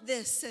want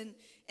this.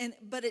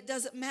 But it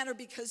doesn't matter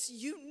because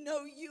you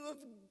have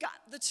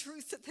got the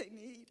truth that they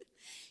need.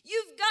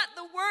 You've got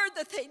the word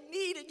that they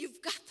need, and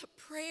you've got the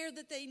prayer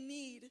that they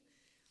need.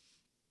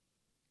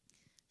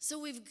 So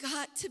we've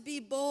got to be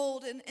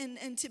bold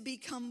and to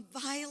become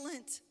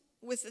violent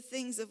with the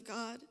things of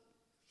God.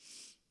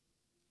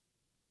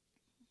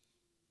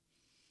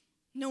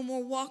 No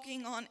more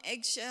walking on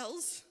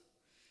eggshells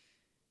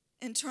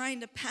and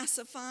trying to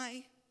pacify.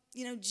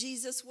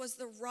 Jesus was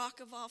the rock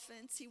of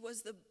offense. He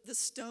was the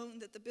stone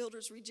that the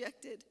builders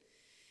rejected.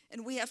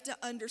 And we have to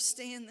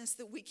understand this,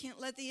 that we can't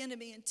let the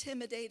enemy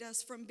intimidate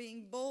us from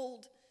being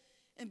bold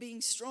and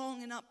being strong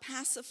and not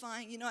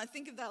pacifying. I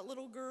think of that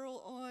little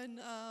girl on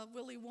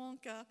Willy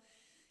Wonka,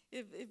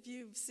 if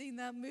you've seen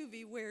that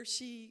movie where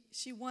she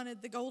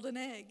wanted the golden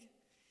egg.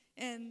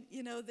 And,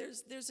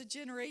 there's a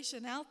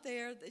generation out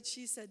there that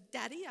she said,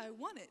 Daddy, I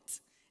want it.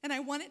 And I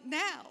want it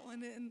now.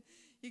 And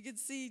you could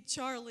see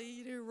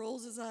Charlie,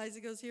 rolls his eyes.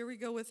 He goes, here we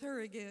go with her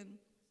again.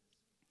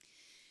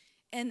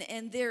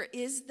 And there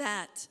is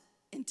that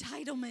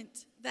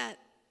entitlement that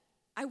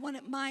I want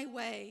it my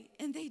way.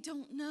 And they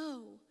don't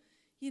know.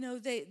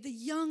 The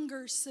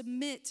younger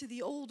submit to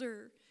the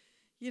older,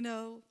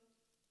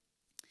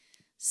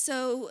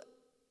 So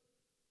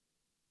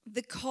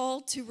the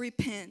call to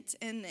repent.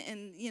 And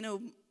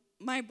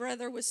my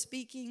brother was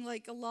speaking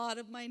like a lot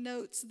of my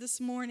notes this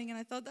morning, and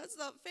I thought, that's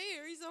not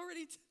fair. He's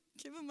already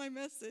given my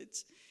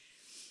message.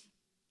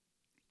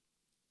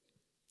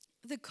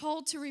 The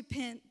call to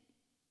repent,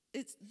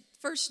 it's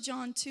 1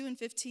 John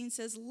 2:15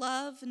 says,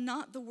 love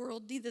not the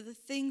world, neither the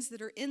things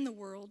that are in the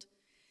world.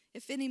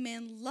 If any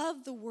man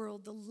love the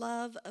world, the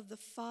love of the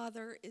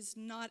Father is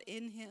not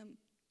in him.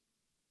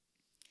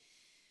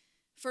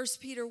 1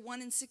 Peter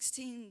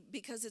 1:16,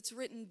 because it's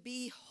written,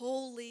 be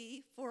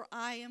holy, for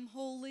I am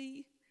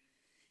holy.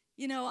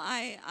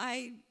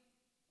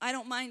 I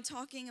don't mind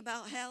talking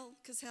about hell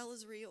because hell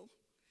is real.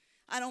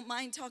 I don't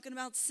mind talking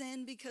about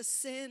sin because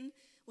sin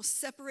will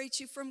separate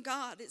you from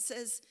God. It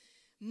says,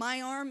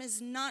 my arm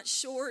is not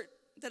short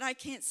that I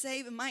can't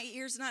save, and my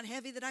ear's not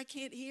heavy that I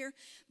can't hear,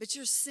 but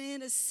your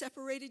sin has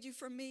separated you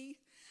from me.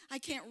 I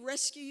can't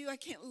rescue you. I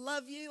can't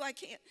love you. I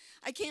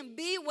can't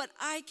be what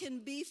I can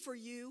be for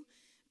you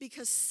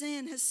because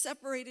sin has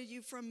separated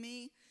you from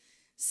me.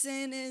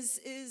 Sin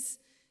is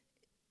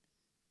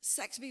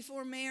sex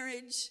before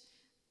marriage,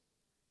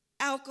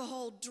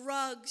 alcohol,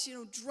 drugs,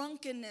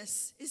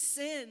 drunkenness is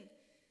sin.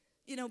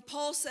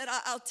 Paul said,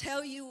 I'll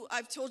tell you,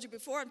 I've told you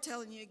before, I'm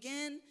telling you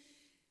again,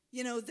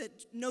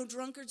 that no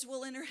drunkards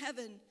will enter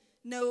heaven.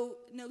 No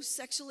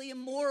sexually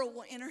immoral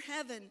will enter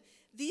heaven.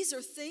 These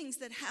are things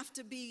that have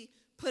to be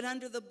put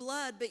under the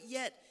blood, but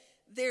yet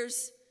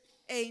there's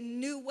a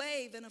new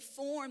wave and a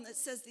form that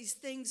says these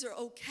things are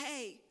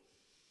okay.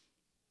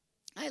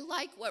 I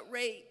like what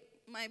Ray,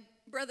 my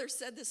brother,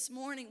 said this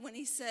morning when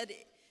he said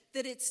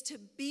that it's to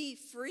be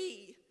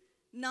free,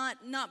 not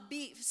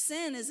be.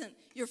 Sin isn't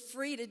you're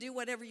free to do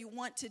whatever you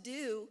want to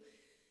do.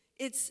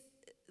 It's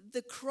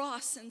the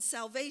cross and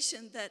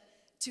salvation that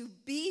to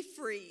be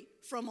free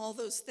from all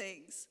those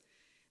things.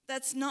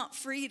 That's not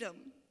freedom,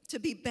 to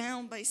be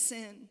bound by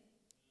sin.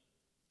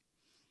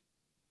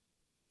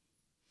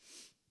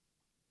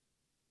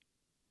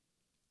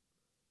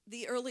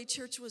 The early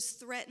church was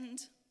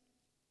threatened,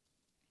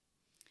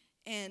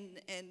 and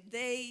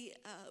they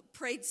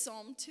prayed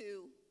Psalm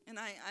 2, and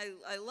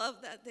I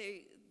love that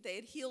they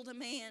had healed a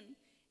man,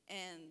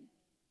 and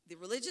the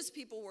religious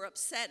people were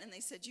upset, and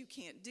they said, you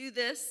can't do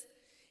this,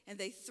 and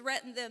they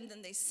threatened them.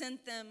 Then they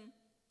sent them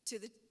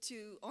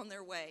on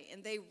their way,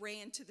 and they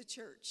ran to the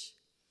church,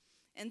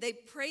 and they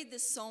prayed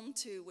this Psalm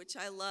 2, which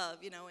I love.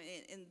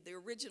 In the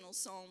original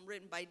psalm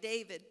written by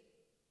David,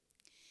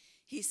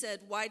 he said,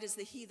 why does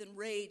the heathen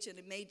rage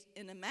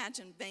and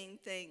imagine vain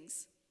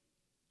things?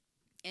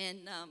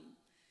 And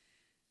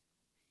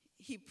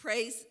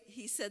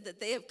he said that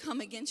they have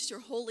come against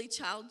your holy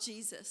child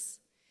Jesus,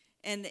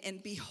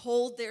 and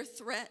behold their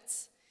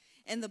threats.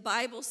 And the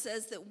Bible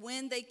says that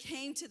when they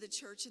came to the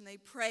church and they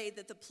prayed,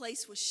 that the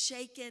place was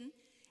shaken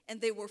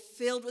and they were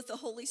filled with the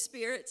Holy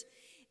Spirit,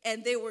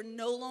 and they were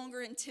no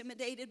longer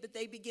intimidated, but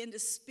they began to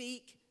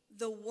speak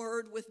the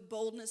word with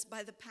boldness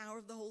by the power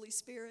of the Holy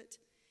Spirit.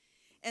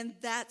 And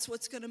that's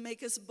what's going to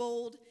make us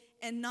bold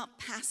and not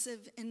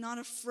passive and not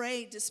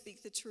afraid to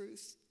speak the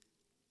truth.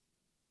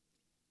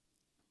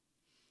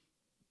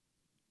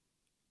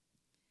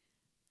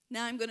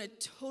 Now I'm going to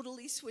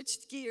totally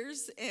switch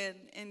gears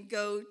and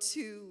go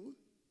to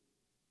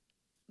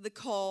the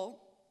call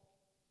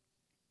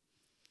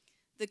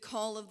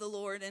of the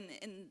Lord.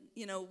 And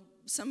you know,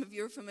 some of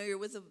you are familiar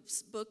with the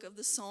book of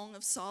the Song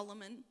of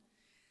Solomon.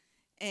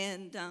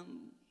 And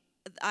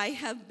I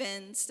have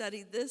been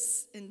studied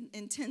this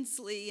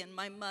intensely, and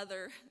my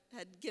mother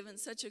had given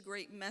such a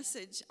great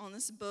message on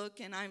this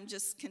book, and I'm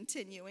just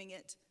continuing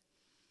it.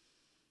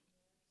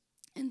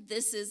 And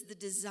this is the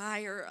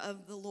desire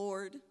of the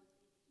Lord.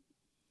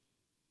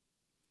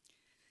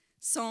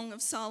 Song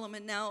of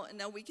Solomon. Now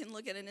we can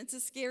look at it, and it's a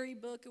scary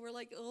book, and we're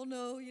like, oh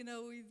no, you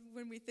know,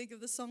 when we think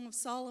of the Song of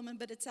Solomon,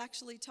 but it's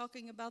actually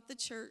talking about the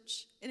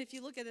church. And if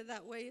you look at it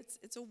that way,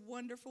 it's a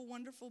wonderful,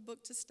 wonderful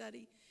book to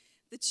study.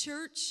 The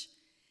church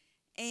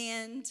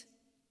and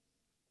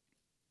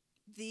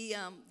the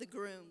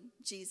groom,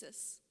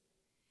 Jesus,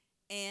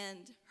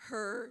 and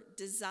her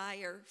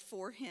desire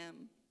for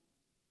him.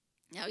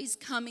 Now he's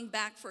coming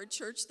back for a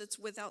church that's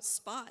without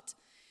spot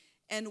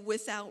and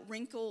without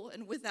wrinkle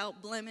and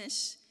without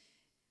blemish,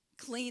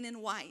 clean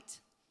and white.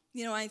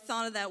 You know, I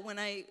thought of that when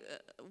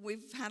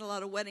we've had a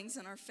lot of weddings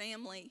in our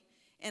family,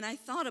 and I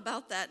thought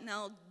about that.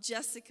 Now,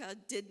 Jessica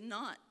did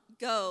not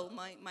go,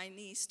 my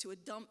niece, to a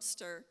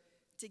dumpster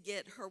to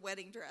get her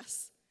wedding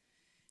dress.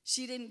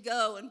 She didn't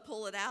go and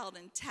pull it out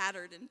and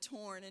tattered and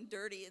torn and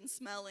dirty and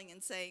smelling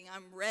and saying,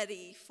 I'm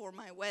ready for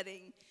my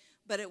wedding.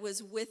 But it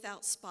was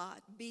without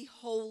spot. Be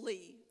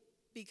holy,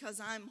 because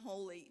I'm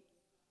holy.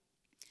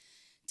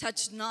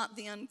 Touch not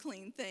the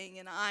unclean thing,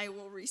 and I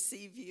will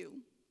receive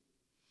you.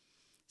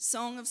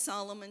 Song of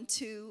Solomon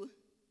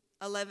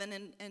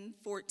 2:11 and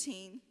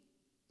 14.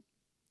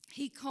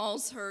 He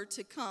calls her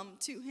to come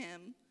to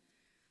him.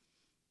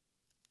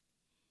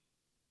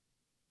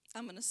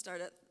 I'm going to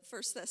start at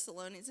 1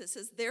 Thessalonians. It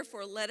says,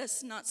 therefore, let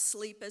us not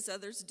sleep as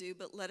others do,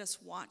 but let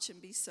us watch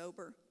and be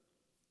sober.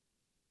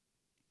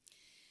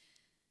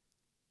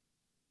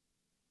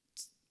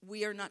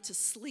 We are not to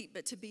sleep,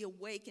 but to be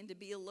awake and to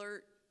be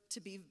alert, to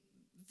be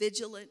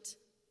vigilant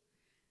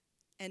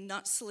and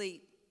not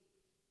sleep.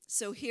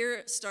 So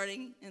here,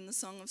 starting in the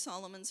Song of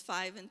Solomon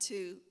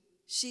 5:2,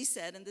 she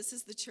said, and this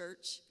is the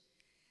church,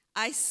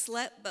 I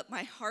slept, but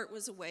my heart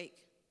was awake.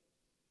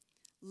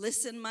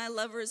 Listen, my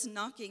lover is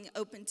knocking.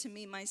 Open to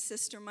me, my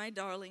sister, my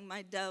darling,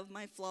 my dove,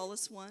 my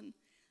flawless one.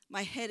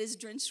 My head is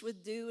drenched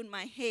with dew, and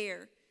my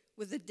hair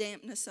with the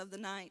dampness of the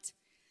night.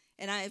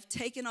 And I have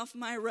taken off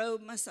my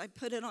robe, must I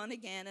put it on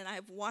again? And I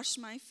have washed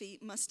my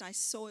feet, must I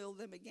soil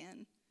them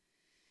again?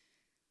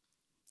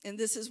 And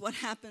this is what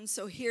happens.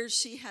 So here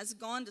she has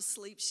gone to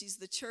sleep. She's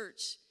the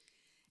church.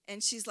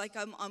 And she's like,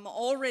 I'm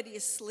already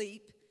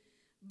asleep,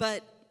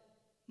 but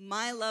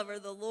my lover,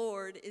 the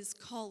Lord, is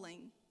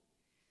calling.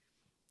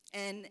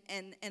 And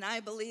I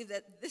believe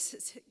that this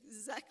is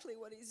exactly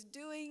what he's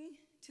doing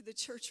to the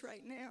church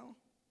right now.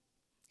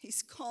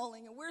 He's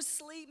calling, and we're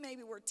asleep.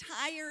 Maybe we're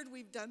tired.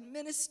 We've done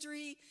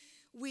ministry.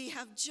 We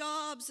have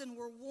jobs, and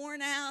we're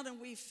worn out,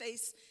 and we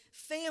face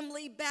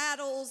family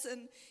battles,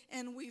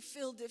 and we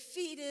feel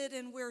defeated,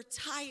 and we're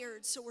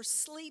tired, so we're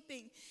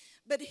sleeping.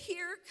 But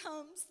here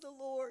comes the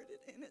Lord,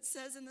 and it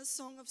says in the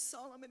Song of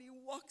Solomon, he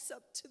walks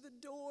up to the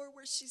door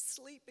where she's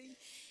sleeping,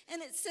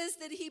 and it says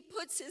that he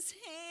puts his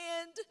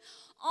hand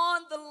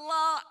on the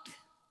lock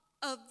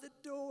of the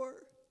door,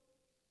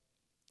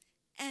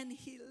 and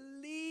he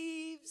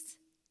leaves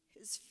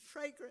his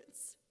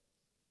fragrance,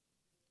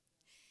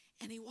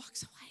 and he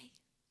walks away,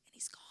 and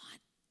he's gone.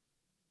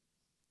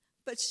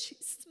 But she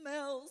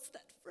smells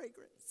that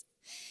fragrance.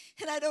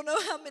 And I don't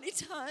know how many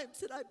times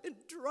that I've been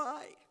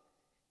dry,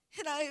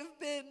 and I have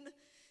been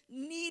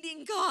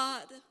needing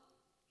God,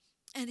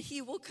 and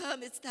he will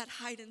come. It's that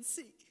hide and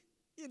seek,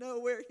 you know,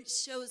 where he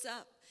shows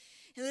up,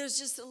 and there's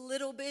just a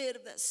little bit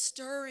of that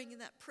stirring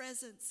and that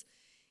presence,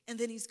 and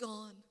then he's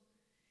gone.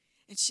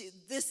 And she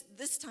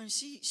this time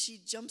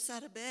she jumps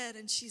out of bed,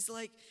 and she's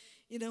like,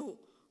 you know,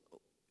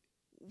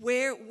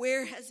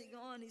 where has he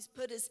gone? He's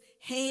put his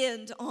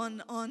hand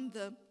on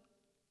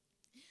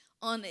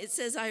it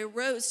says, I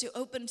arose to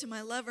open to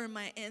my lover,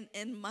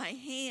 and my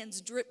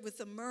hands drip with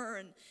the myrrh,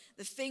 and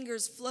the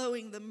fingers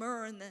flowing the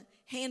myrrh, and the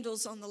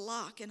handles on the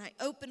lock. And I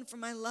opened for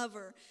my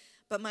lover,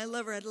 but my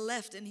lover had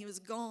left, and he was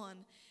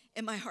gone.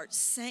 And my heart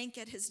sank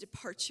at his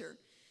departure.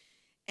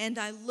 And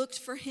I looked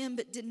for him,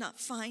 but did not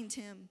find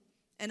him.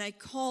 And I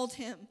called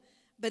him,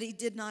 but he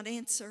did not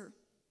answer.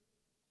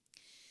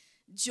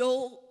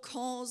 Joel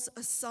calls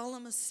a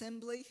solemn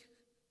assembly.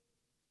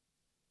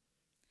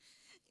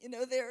 You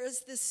know, there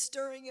is this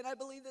stirring, and I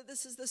believe that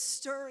this is the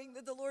stirring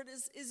that the Lord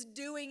is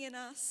doing in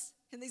us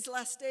in these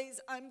last days.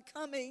 I'm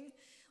coming.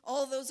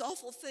 All those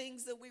awful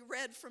things that we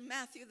read from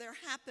Matthew, they're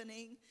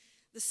happening.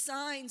 The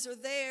signs are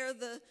there.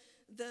 The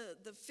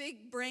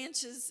fig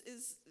branch is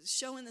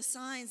showing the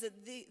signs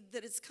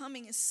that it's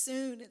coming as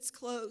soon. It's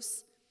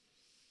close.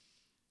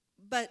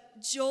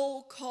 But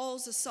Joel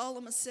calls a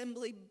solemn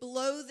assembly.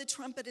 Blow the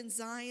trumpet in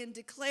Zion.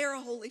 Declare a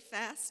holy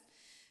fast.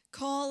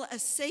 Call a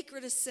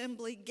sacred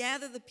assembly,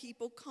 gather the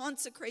people,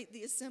 consecrate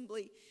the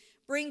assembly,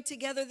 bring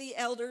together the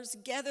elders,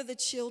 gather the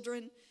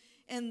children,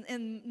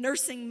 and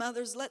nursing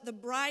mothers, let the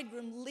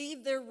bridegroom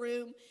leave their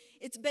room.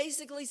 It's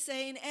basically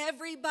saying,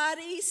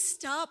 everybody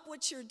stop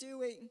what you're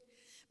doing,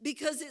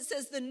 because it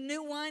says the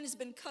new wine has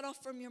been cut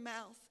off from your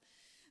mouth.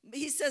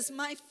 He says,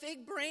 my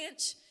fig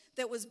branch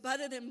that was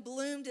budded and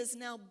bloomed is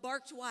now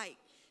barked white.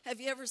 Have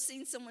you ever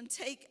seen someone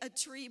take a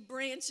tree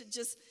branch and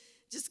just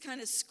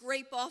kind of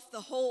scrape off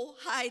the whole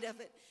hide of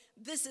it?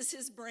 This is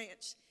his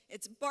branch.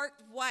 It's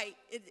barked white.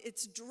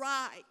 It's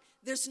dry.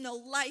 There's no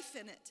life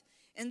in it.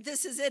 And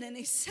this is it. And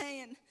he's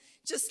saying,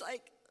 just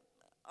like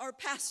our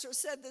pastor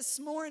said this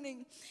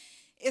morning,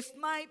 if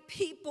my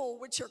people,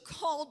 which are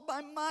called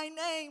by my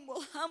name,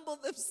 will humble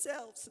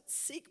themselves and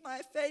seek my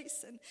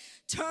face and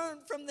turn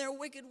from their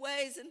wicked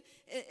ways, and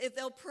if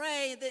they'll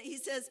pray, that he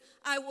says,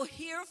 I will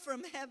hear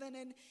from heaven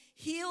and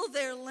heal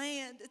their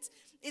land.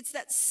 It's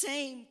that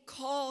same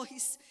call.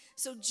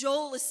 So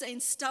Joel is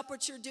saying, stop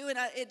what you're doing.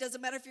 It doesn't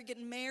matter if you're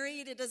getting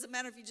married. It doesn't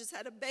matter if you just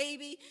had a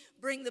baby.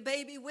 Bring the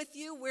baby with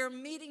you. We're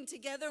meeting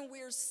together and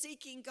we're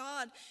seeking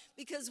God,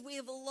 because we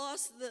have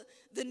lost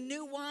the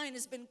new wine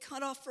has been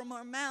cut off from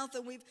our mouth,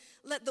 and we've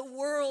let the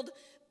world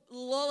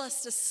lull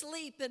us to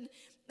sleep,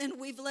 and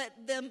we've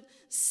let them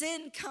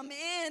sin come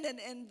in,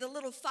 and the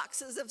little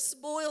foxes have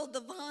spoiled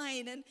the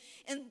vine,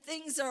 and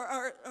things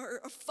are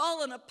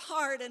falling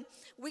apart, and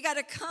we got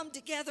to come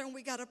together and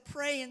we got to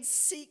pray and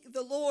seek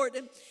the Lord.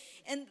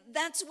 And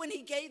that's when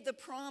he gave the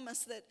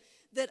promise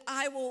that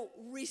I will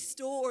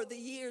restore the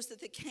years that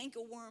the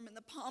cankerworm and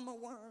the palmer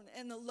worm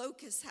and the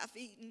locust have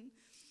eaten,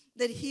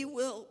 that he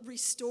will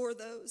restore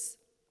those.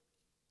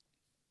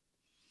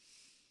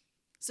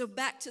 So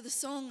back to the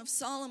Song of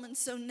Solomon.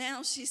 So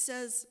now she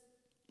says,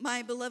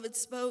 my beloved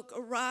spoke,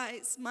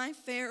 arise, my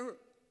fair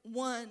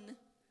one,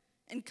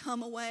 and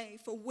come away,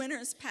 for winter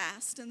is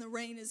past and the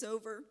rain is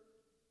over.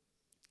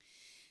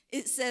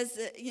 It says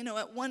that,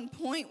 at one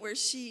point where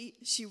she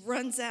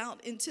runs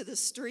out into the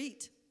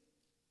street,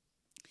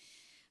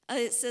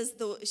 it says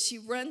she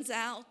runs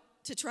out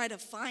to try to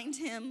find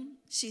him.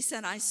 She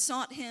said, I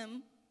sought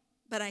him,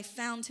 but I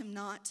found him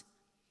not.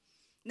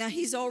 Now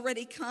he's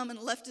already come and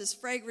left his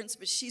fragrance,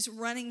 but she's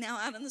running now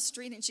out in the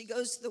street, and she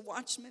goes to the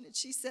watchman and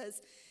she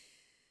says,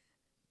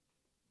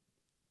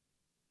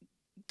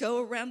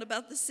 go around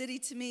about the city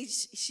to me.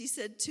 She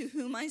said, to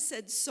whom I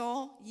said,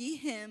 saw ye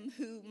him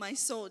who my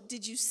soul,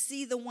 did you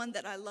see the one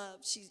that I love?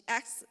 She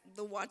asked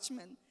the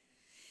watchman.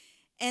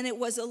 And it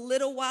was a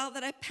little while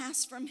that I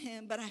passed from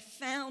him, but I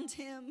found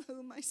him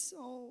whom my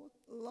soul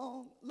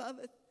long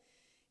loveth.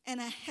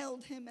 And I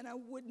held him, and I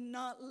would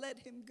not let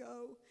him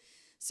go.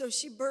 So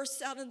she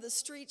bursts out in the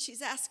street.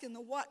 She's asking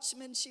the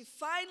watchman. She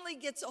finally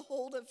gets a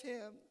hold of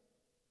him,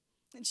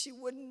 and she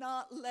would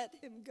not let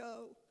him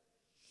go.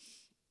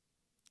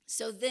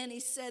 So then he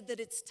said that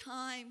it's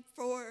time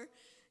for,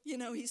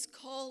 he's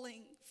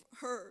calling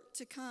her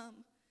to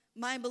come.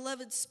 My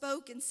beloved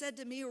spoke and said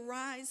to me,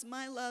 arise,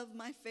 my love,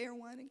 my fair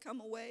one, and come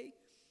away.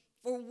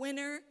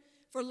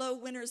 For lo,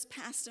 winter is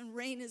past, and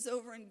rain is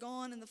over and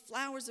gone, and the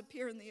flowers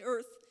appear in the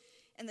earth,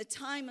 and the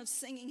time of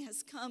singing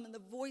has come, and the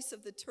voice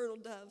of the turtle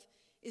dove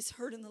is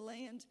heard in the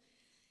land.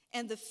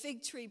 And the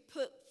fig tree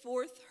put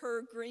forth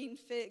her green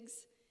figs,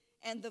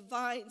 and the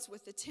vines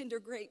with the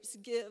tender grapes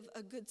give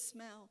a good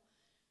smell.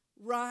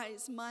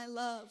 Rise, my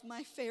love,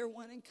 my fair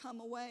one, and come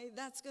away.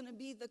 That's going to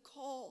be the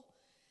call.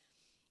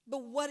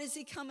 But what is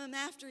he coming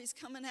after? He's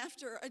coming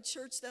after a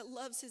church that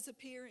loves his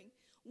appearing,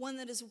 one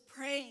that is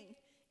praying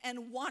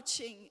and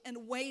watching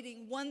and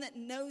waiting, one that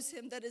knows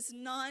him, that is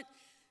not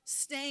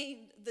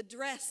stained the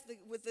dress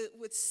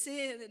with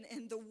sin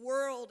and the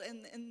world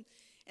and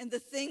the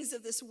things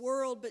of this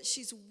world, but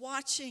she's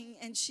watching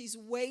and she's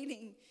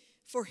waiting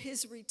for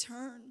his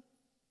return.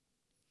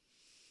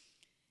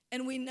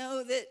 And we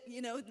know that,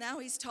 now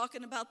he's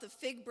talking about the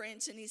fig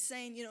branch, and he's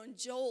saying, in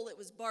Joel it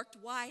was barked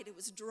white, it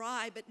was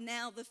dry, but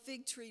now the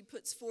fig tree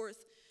puts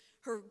forth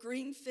her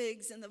green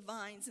figs, and the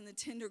vines and the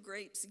tender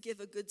grapes give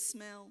a good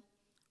smell.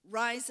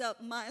 Rise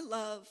up, my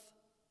love,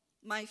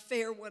 my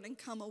fair one, and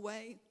come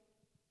away.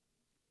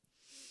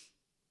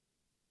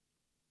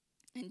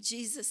 And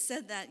Jesus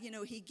said that,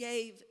 he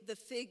gave the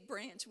fig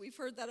branch. We've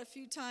heard that a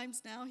few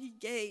times now. He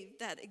gave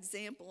that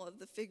example of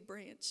the fig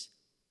branch.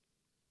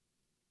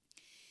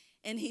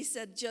 And he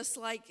said, just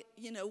like,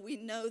 we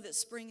know that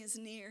spring is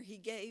near, he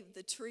gave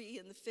the tree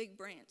and the fig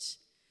branch,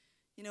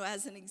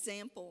 as an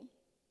example.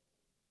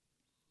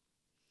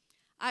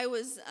 I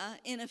was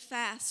in a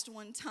fast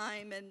one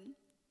time,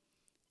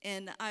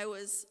 and I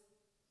was,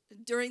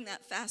 during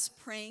that fast,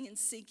 praying and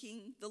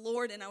seeking the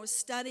Lord, and I was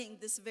studying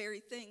this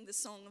very thing, the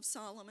Song of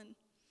Solomon,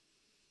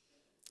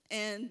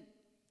 and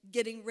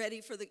getting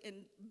ready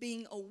and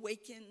being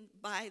awakened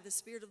by the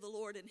Spirit of the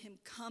Lord and him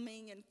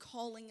coming and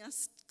calling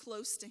us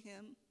close to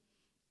him.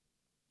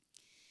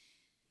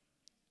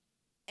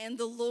 And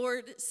the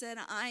Lord said,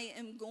 I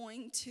am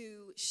going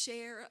to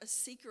share a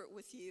secret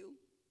with you.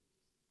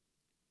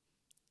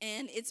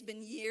 And it's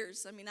been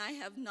years. I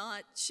have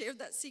not shared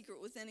that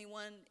secret with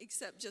anyone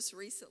except just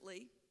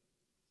recently.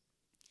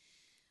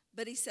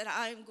 But he said,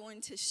 I'm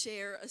going to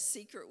share a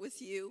secret with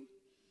you.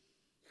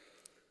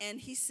 And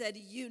he said,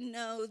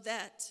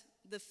 that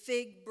the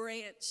fig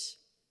branch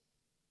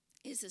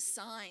is a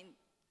sign,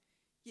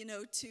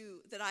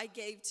 that I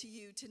gave to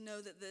you to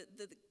know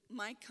that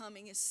my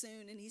coming is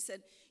soon. And he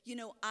said,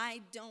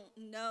 I don't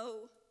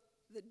know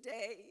the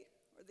day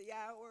or the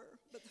hour,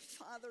 but the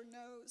Father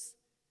knows.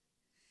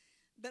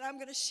 But I'm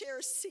going to share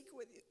a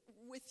secret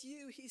with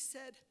you. He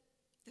said,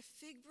 the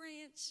fig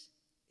branch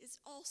is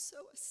also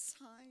a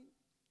sign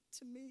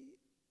to me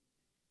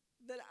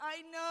that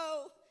I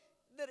know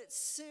that it's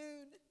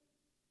soon.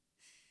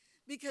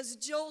 Because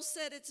Joel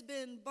said it's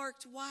been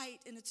barked white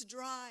and it's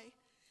dry.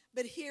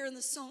 But here in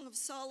the Song of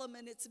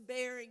Solomon, it's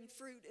bearing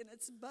fruit and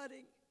it's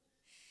budding.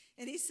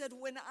 And he said,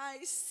 when I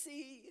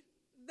see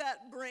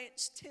that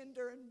branch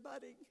tender and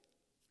budding,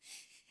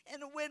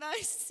 and when I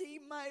see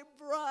my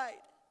bride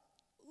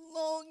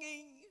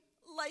longing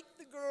like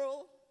the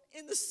girl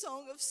in the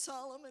Song of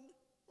Solomon,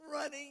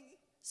 running,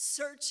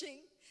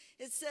 searching,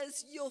 it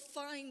says, you'll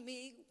find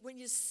me when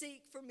you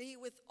seek for me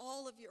with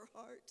all of your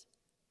heart.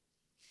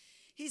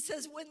 He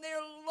says, when they're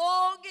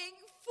longing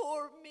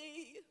for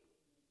me,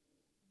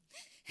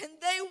 and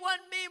they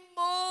want me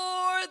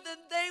more than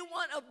they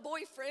want a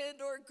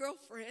boyfriend or a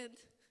girlfriend,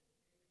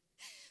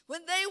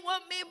 when they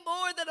want me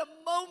more than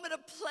a moment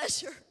of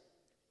pleasure,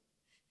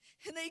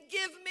 and they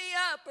give me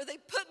up or they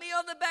put me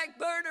on the back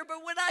burner,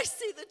 but when I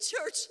see the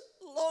church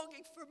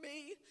longing for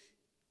me,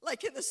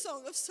 like in the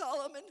Song of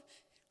Solomon,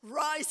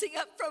 rising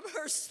up from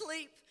her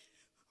sleep,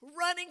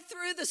 running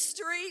through the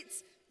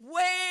streets,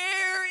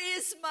 where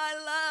is my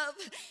love?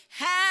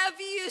 Have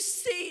you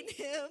seen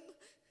him?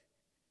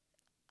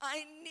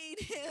 I need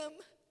him.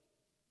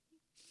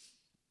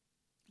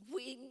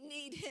 We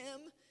need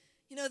him.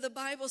 The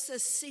Bible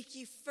says, seek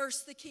ye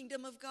first the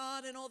kingdom of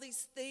God, and all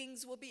these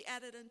things will be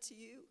added unto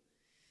you.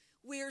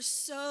 We are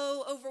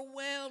so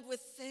overwhelmed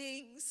with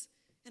things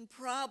and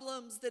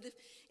problems that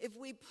if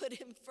we put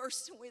him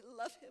first and we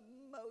love him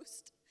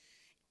most,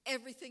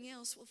 everything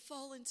else will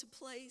fall into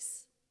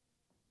place.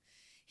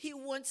 He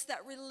wants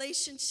that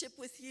relationship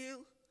with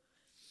you.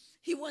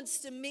 He wants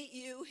to meet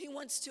you. He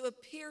wants to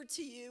appear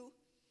to you.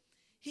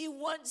 He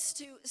wants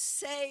to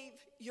save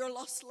your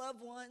lost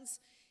loved ones.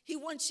 He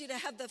wants you to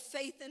have the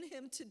faith in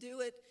him to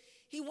do it.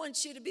 He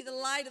wants you to be the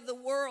light of the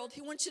world.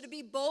 He wants you to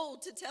be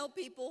bold to tell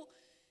people,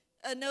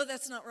 no,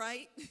 that's not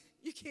right.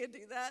 You can't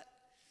do that.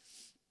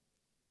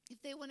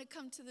 If they want to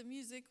come to the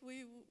music,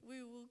 we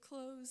will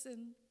close.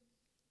 And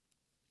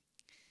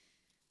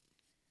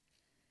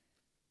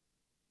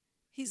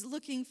he's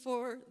looking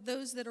for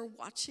those that are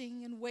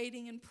watching and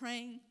waiting and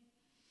praying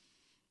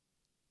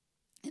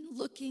and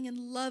looking and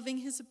loving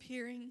his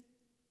appearing.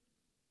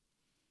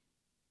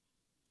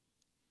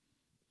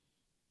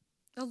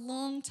 A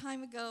long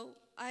time ago,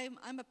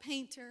 I'm a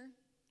painter.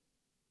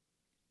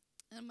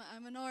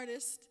 I'm an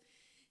artist,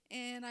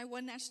 and I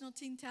won National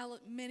Teen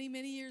Talent many,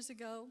 many years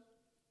ago.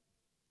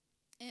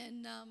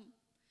 And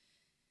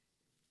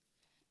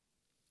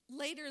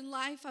later in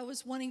life, I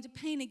was wanting to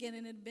paint again,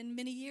 and it had been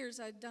many years.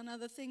 I'd done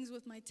other things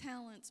with my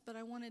talents, but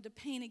I wanted to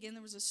paint again.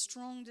 There was a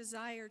strong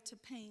desire to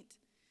paint.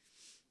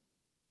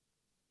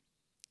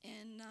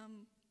 And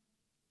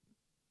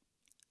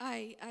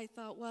I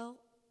thought, well,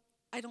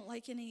 I don't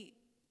like any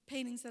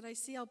paintings that I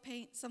see. I'll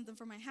paint something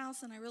for my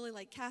house, and I really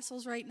like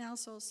castles right now,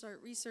 so I'll start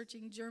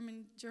researching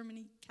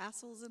Germany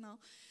castles, and I'll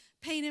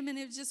paint them. And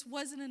it just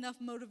wasn't enough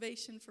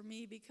motivation for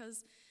me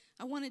because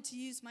I wanted to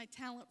use my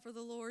talent for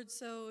the Lord.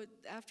 So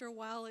after a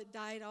while, it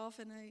died off,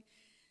 and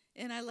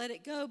I let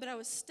it go. But I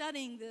was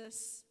studying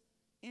this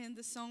in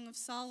the Song of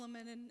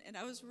Solomon, and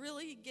I was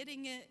really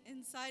getting it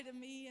inside of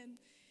me and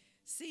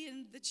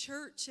seeing the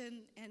church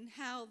and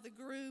how the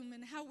groom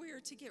and how we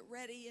are to get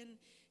ready and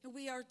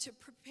we are to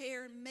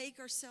prepare and make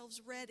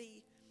ourselves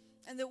ready,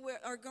 and that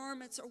our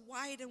garments are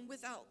white and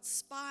without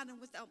spot and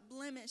without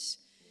blemish.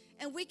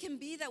 And we can't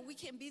be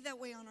that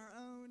way on our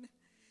own.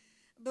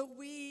 But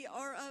we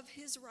are of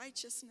his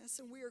righteousness,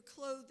 and we are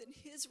clothed in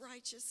his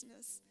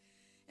righteousness.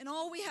 And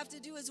all we have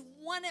to do is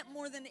want it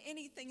more than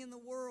anything in the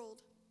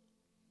world.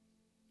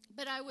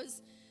 But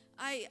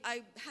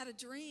I had a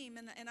dream,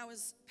 and I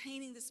was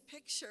painting this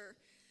picture,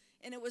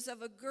 and it was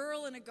of a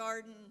girl in a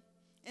garden,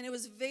 and it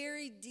was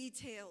very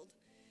detailed.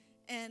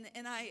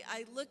 And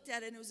I looked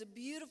at it, and it was a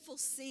beautiful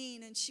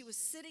scene, and she was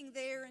sitting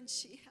there, and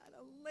she had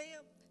a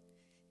lamp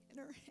in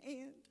her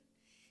hand,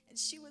 and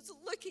she was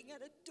looking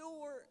at a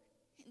door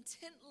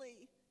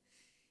intently.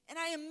 And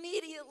I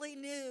immediately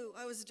knew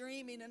I was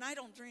dreaming, and I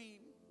don't dream,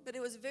 but it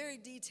was very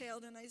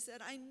detailed, and I said,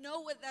 I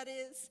know what that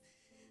is.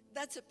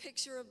 That's a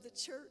picture of the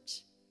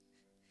church.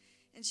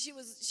 And she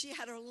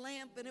had her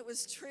lamp, and it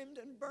was trimmed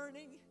and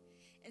burning,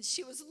 and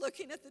she was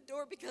looking at the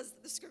door because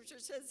the scripture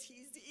says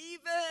he's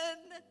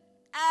even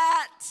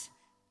at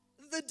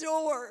the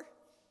door.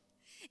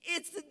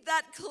 It's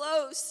that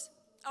close.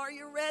 Are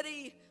you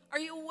ready? Are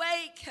you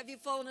awake? Have you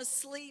fallen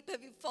asleep?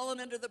 Have you fallen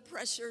under the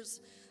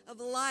pressures of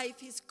life?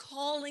 He's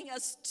calling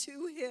us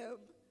to him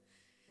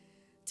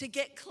to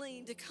get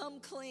clean, to come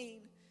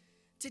clean,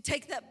 to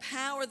take that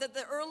power that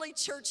the early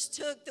church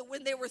took, that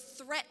when they were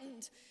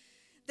threatened,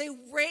 They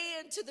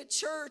ran to the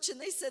church and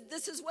they said,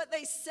 this is what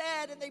they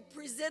said. And they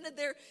presented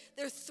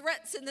their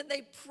threats, and then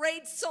they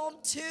prayed Psalm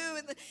 2.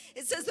 And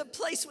it says the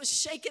place was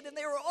shaken, and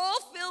they were all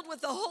filled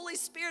with the Holy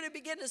Spirit and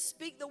began to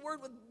speak the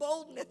word with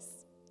boldness.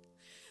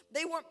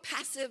 They weren't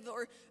passive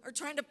or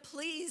trying to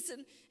please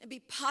and be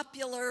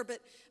popular,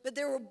 but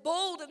they were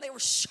bold and they were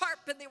sharp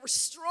and they were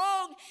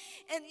strong.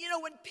 And you know,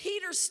 when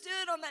Peter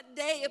stood on that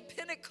day of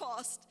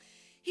Pentecost,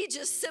 he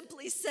just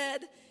simply said,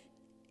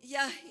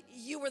 yeah,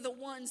 you were the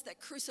ones that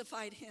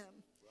crucified him.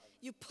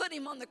 You put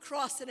him on the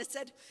cross, and it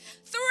said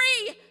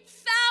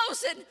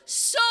 3,000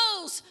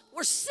 souls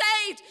were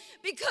saved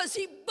because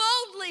he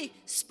boldly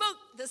spoke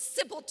the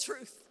simple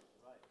truth.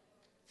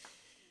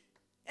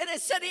 And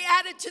it said he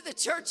added to the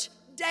church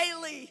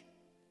daily.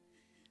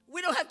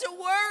 We don't have to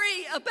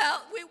worry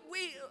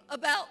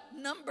about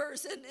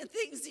numbers and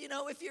things, you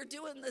know, if you're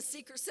doing the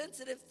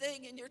seeker-sensitive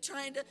thing and you're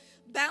trying to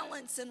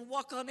balance and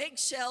walk on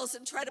eggshells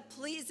and try to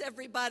please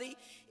everybody.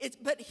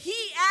 But he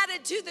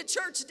added to the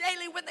church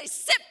daily when they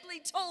simply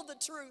told the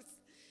truth.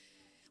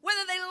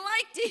 Whether they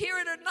liked to hear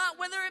it or not,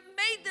 whether it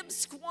made them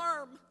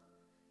squirm.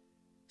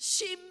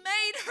 She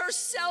made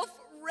herself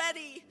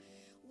ready.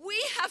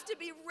 We have to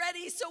be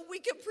ready so we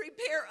can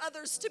prepare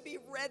others to be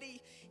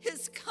ready.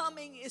 His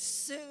coming is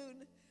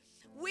soon.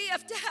 We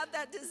have to have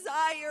that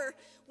desire.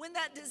 When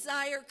that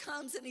desire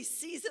comes and he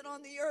sees it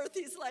on the earth,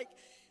 he's like,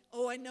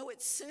 oh, I know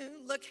it's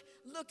soon. Look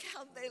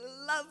how they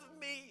love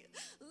me.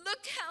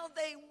 Look how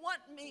they want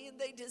me and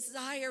they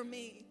desire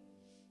me.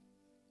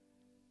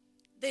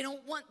 They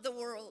don't want the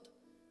world.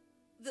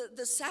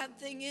 The sad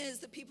thing is,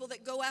 the people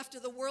that go after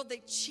the world,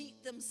 they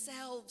cheat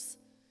themselves.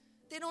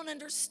 They don't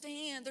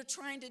understand. They're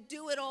trying to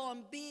do it all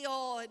and be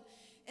all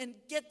and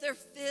get their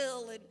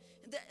fill. And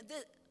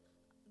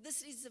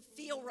this needs to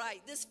feel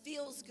right. This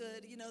feels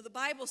good. You know, the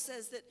Bible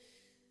says that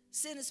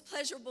sin is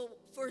pleasurable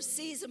for a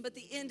season, but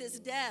the end is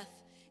death.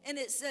 And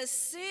it says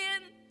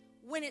sin,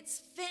 when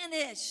it's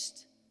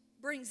finished,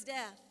 brings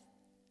death.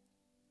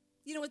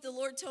 You know what the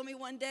Lord told me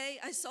one day?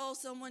 I saw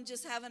someone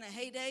just having a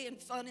heyday and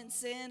fun in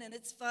sin, and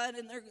it's fun,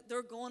 and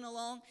they're going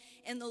along.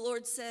 And the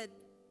Lord said,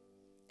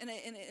 and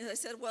I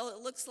said, well, it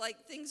looks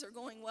like things are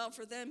going well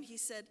for them. He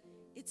said,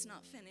 it's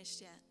not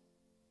finished yet.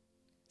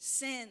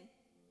 Sin,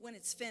 when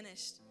it's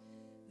finished.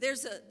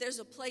 There's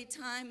a play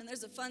time, and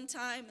there's a fun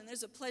time, and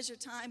there's a pleasure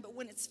time, but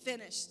when it's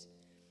finished,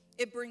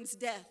 it brings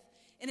death.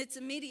 And it's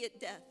immediate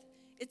death.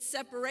 It's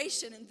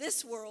separation in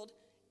this world.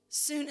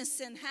 Soon as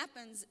sin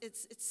happens,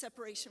 it's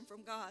separation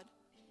from God.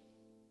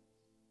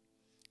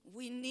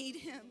 We need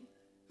him,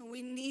 and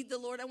we need the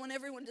Lord. I want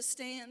everyone to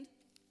stand.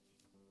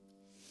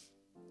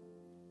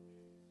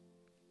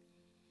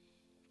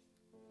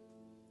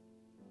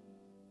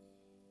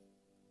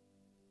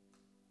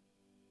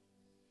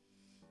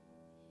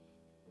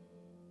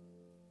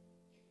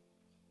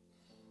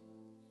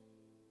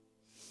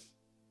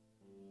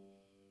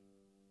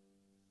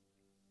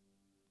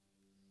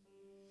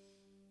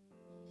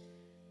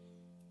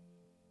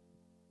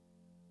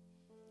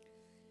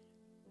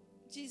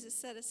 Jesus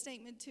said a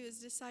statement to his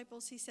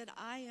disciples. He said,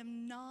 I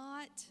am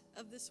not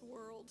of this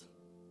world.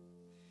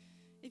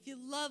 If you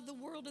love the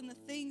world and the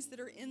things that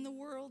are in the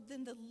world,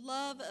 then the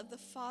love of the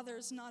Father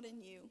is not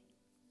in you.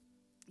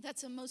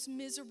 That's a most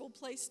miserable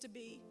place to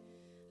be.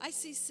 I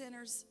see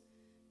sinners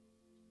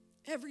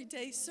every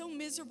day so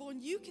miserable,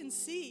 and you can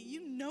see,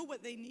 you know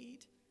what they need,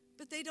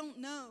 but they don't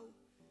know.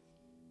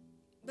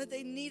 But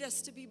they need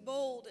us to be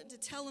bold and to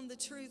tell them the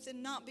truth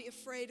and not be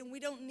afraid. And we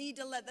don't need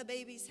to let the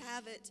babies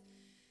have it,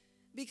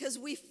 because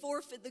we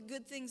forfeit the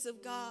good things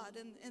of God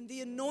and the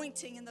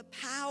anointing and the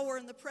power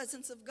and the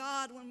presence of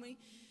God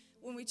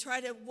when we try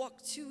to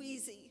walk too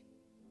easy.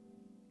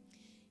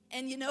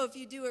 And you know, if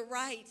you do it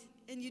right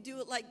and you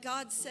do it like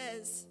God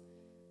says,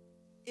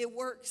 it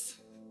works.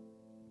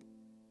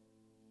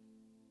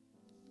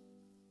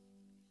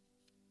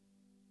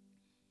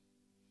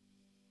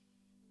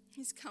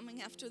 He's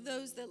coming after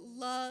those that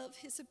love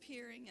his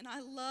appearing, and I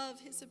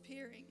love his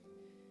appearing.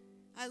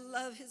 I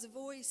love his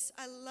voice.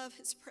 I love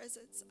his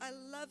presence. I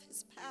love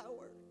his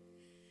power.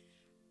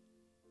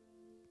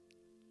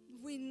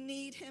 We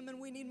need him, and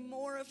we need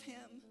more of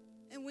him.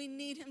 And we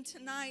need him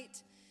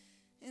tonight.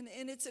 And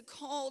it's a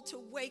call to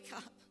wake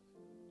up.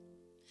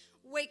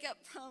 Wake up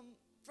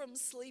from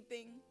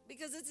sleeping.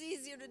 Because it's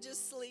easier to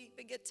just sleep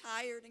and get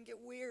tired and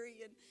get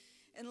weary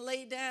and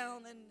lay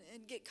down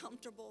and get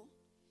comfortable.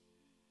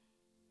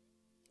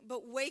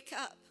 But wake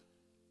up.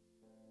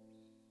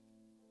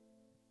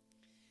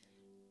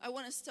 I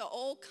want us to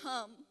all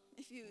come,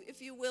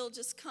 if you will,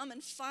 just come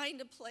and find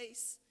a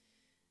place.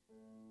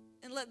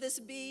 And let this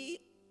be,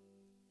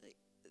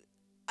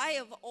 I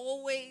have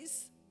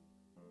always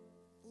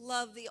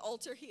loved the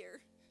altar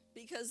here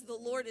because the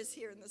Lord is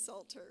here in this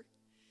altar.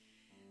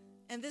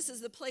 And this is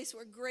the place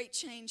where great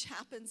change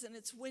happens, and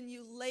it's when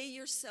you lay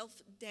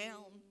yourself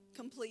down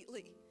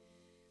completely.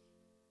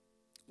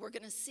 We're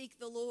going to seek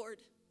the Lord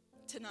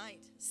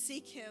tonight.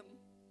 Seek him.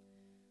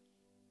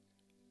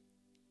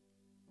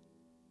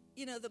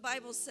 You know, the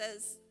Bible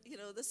says, you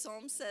know, the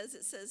Psalm says,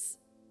 it says,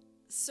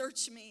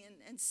 search me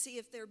and see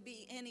if there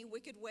be any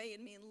wicked way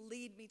in me and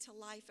lead me to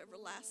life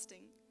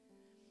everlasting.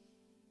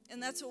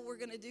 And that's what we're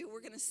going to do.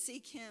 We're going to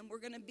seek him. We're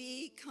going to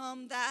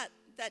become that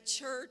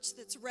church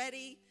that's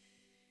ready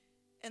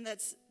and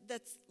that's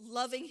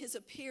loving his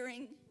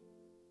appearing,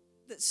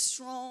 that's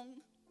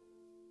strong.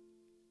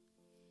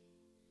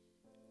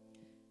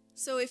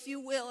 So if you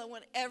will, I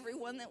want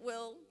everyone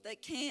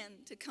that can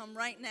to come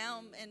right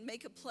now and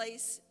make a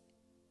place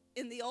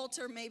in the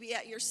altar, maybe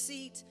at your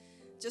seat.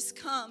 Just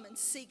come and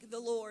seek the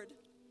Lord.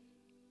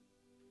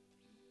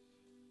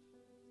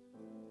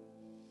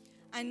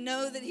 I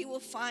know that he will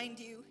find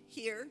you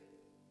here.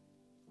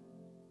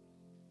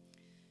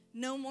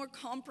 No more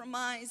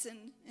compromise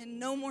and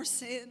no more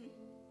sin.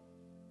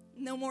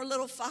 No more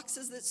little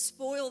foxes that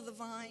spoil the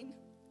vine,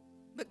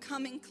 but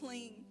coming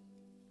clean.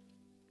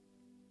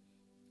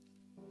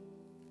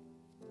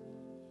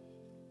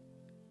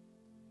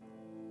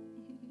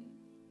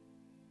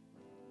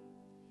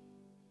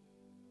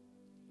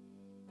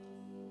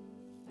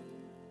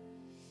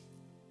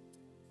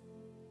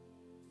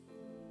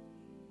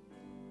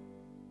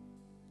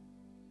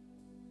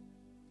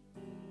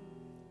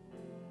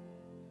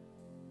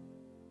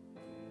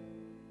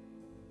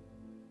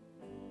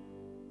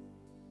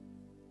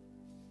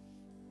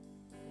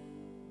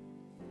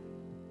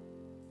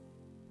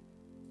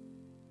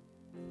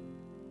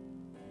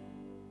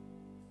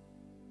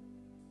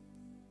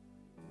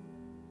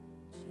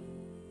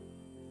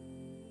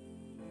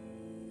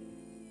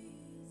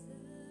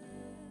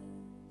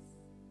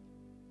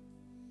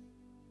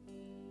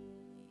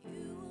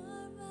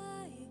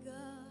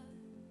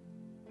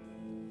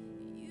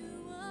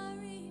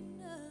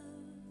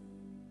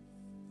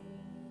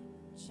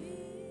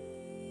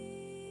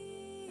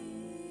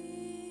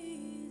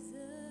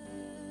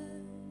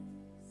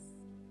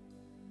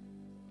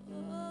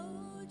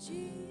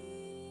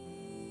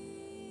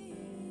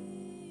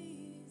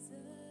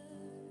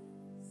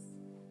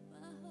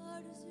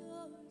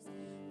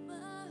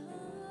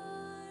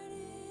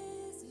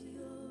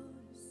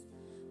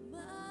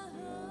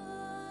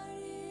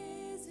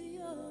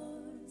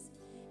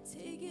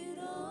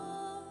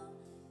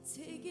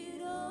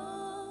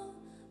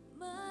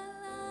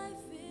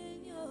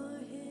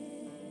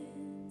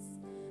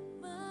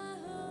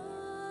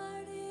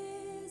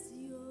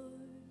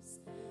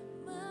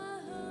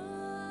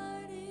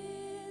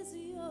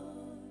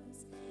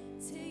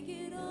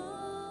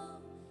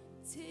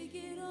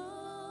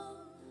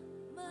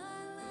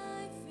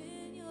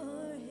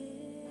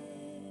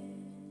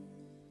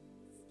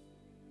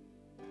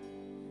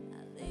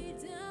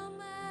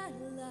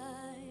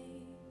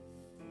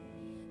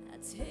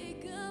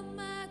 Take up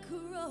my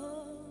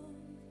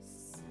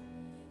cross,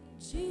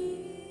 Jesus.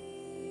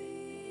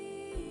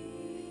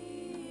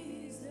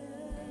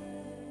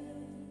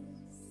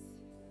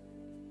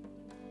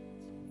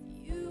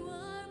 You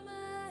are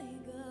my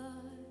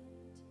God,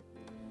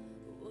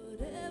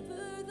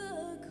 whatever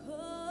the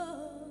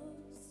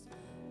cost.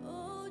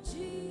 Oh,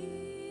 Jesus.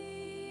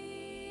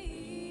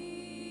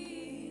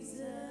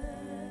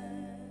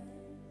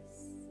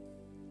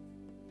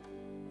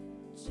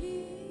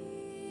 Jesus.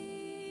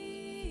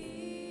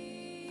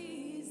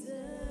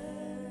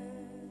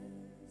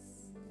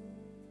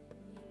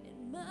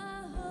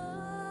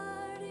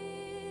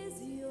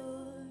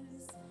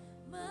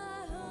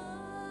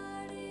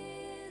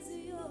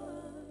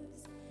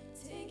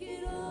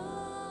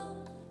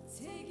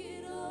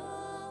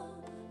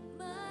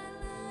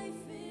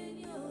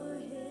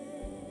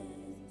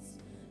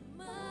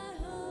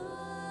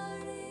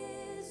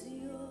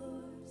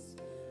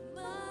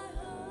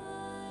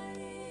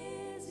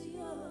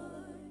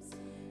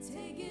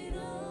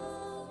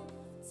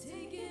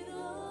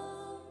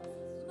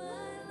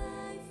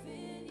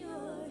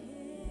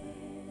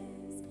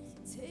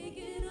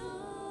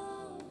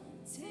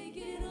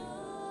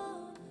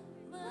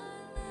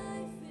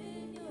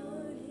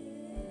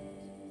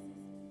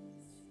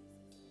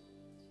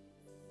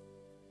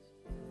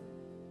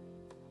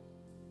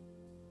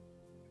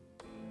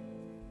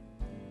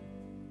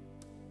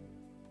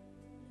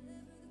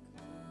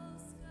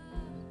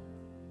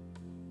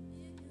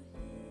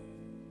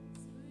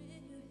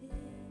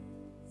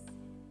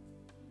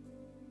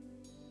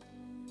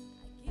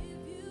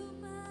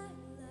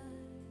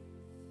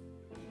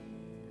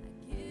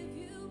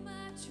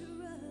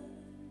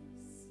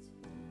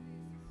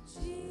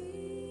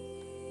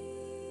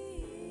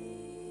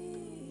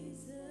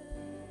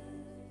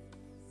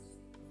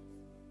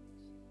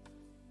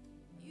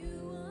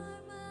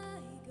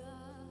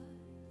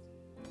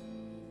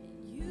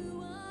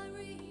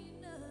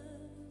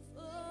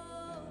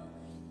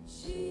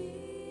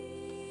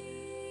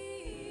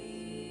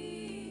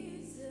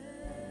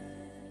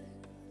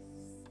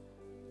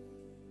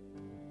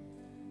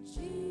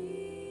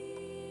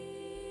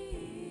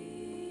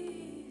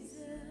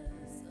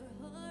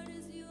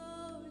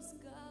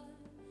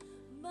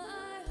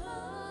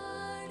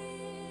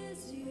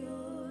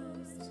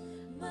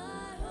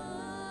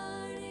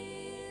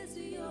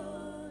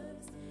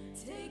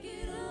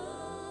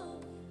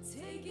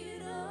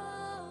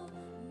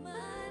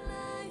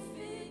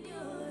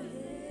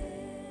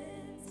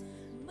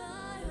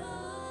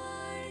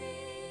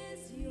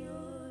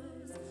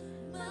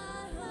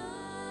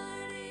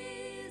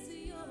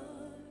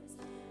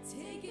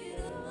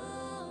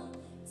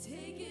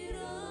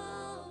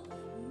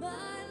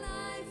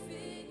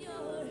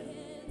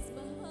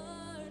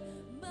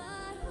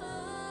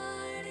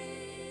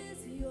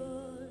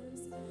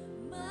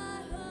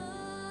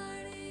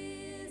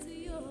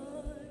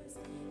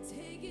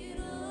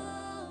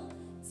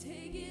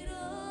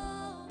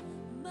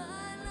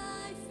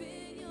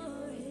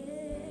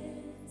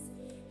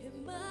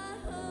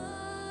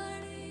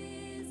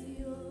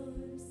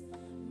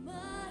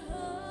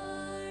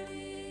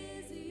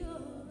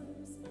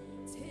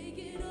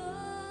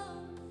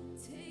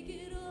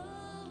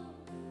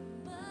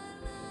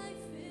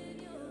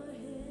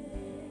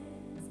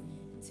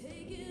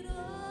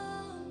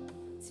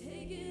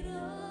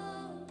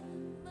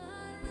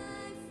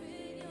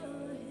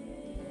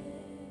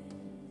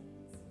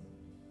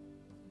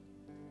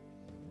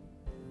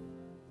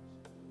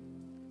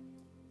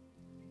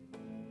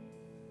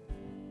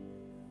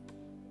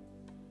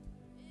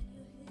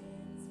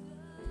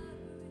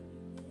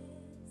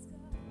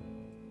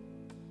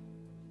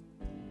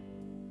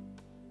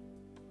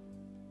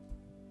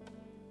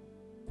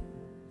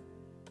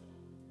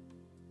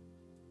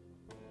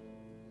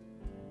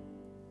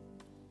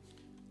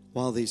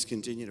 While these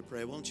continue to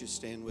pray, won't you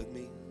stand with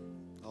me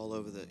all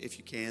over if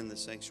you can, the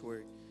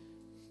sanctuary.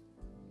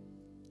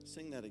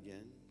 Sing that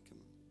again. Come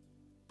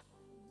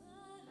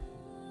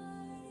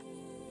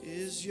on.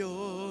 Is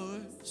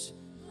yours,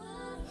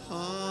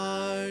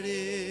 heart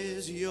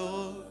is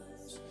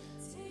yours.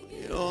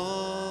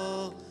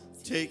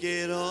 Take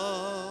it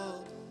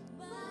all,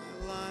 my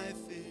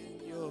life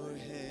in your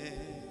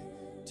hand.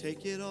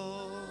 Take it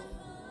all,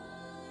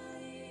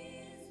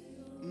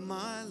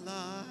 my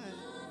life.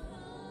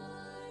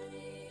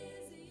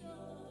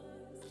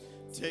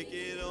 Take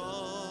it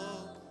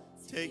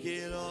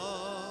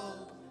all,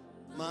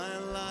 my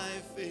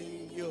life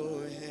in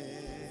your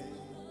hands.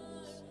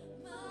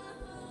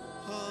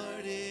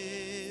 Heart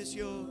is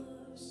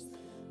yours,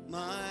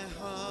 my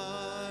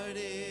heart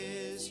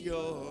is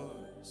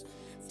yours.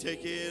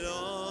 Take it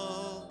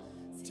all,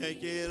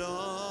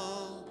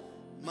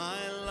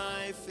 my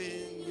life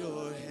in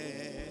your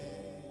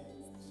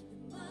hands.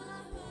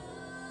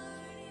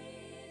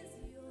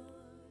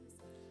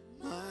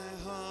 My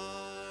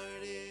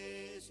heart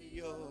is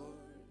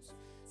yours.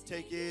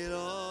 Take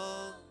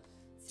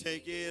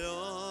it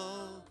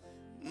all,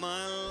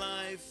 my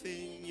life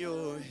in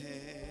your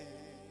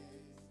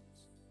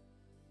hands.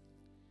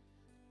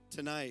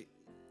 Tonight,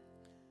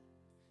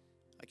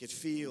 I could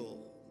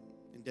feel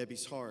in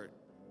Debbie's heart,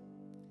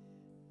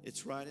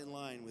 it's right in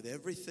line with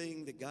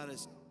everything that God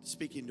is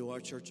speaking to our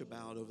church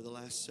about over the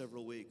last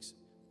several weeks.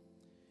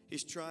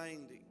 He's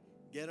trying to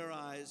get our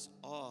eyes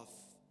off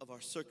of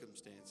our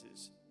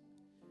circumstances.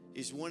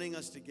 He's wanting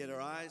us to get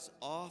our eyes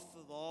off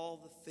of all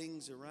the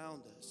things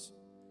around us.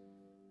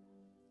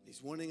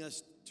 He's wanting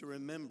us to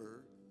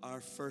remember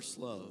our first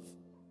love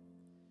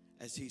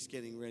as He's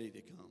getting ready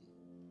to come.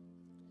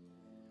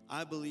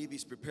 I believe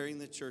He's preparing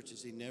the church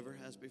as He never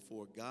has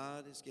before.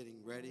 God is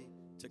getting ready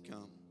to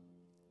come.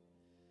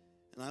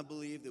 And I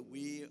believe that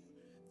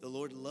the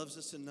Lord loves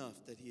us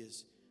enough that He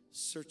is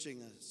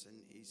searching us and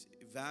He's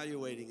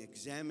evaluating,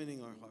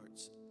 examining our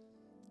hearts.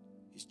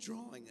 He's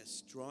drawing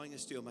us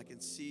to Him. I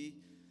can see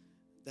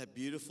that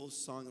beautiful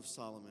Song of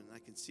Solomon. I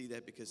can see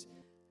that because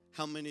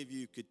how many of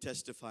you could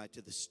testify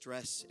to the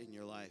stress in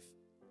your life?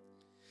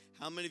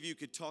 How many of you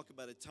could talk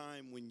about a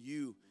time when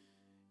you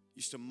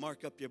used to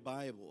mark up your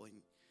Bible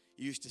and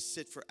you used to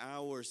sit for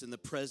hours in the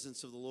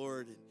presence of the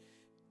Lord and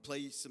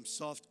play some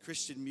soft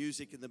Christian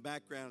music in the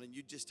background, and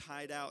you just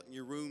hide out in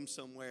your room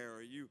somewhere,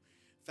 or you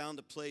found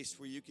a place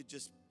where you could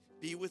just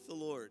be with the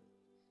Lord?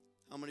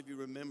 How many of you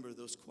remember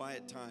those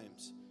quiet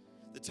times?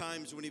 The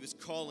times when He was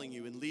calling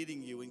you and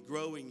leading you and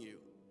growing you.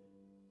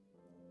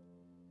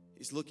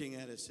 He's looking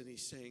at us and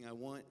He's saying, I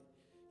want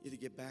you to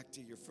get back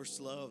to your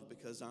first love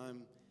because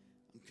I'm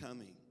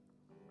coming.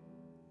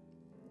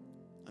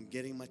 I'm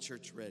getting my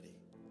church ready.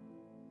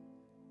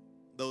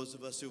 Those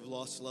of us who've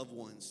lost loved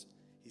ones,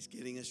 He's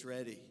getting us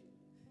ready.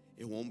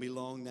 It won't be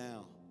long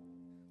now.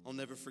 I'll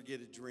never forget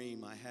a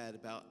dream I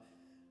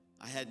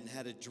hadn't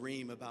had a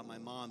dream about my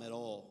mom at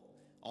all.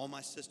 All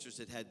my sisters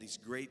had had these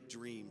great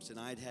dreams, and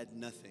I'd had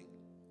nothing.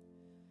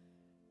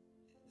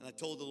 And I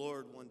told the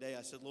Lord one day,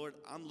 I said, Lord,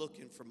 I'm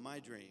looking for my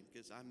dream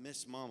because I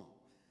miss Mama.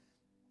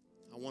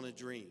 I want a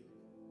dream.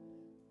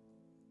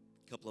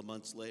 A couple of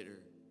months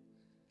later,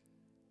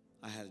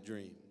 I had a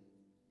dream.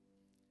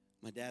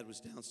 My dad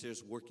was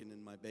downstairs working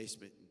in my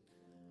basement.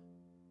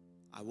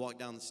 I walked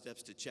down the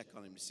steps to check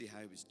on him to see how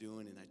he was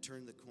doing, and I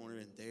turned the corner,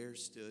 and there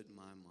stood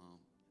my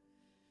mom.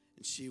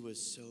 And she was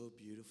so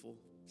beautiful.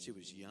 She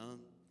was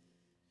young.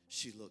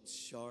 She looked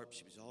sharp.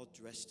 She was all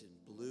dressed in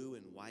blue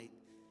and white.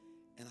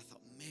 And I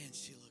thought, man,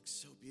 she looks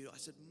so beautiful. I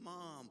said,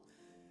 Mom.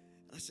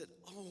 And I said,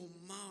 oh,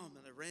 Mom.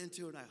 And I ran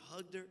to her, and I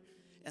hugged her,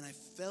 and I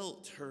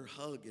felt her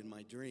hug in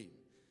my dream.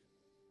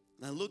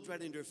 And I looked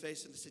right into her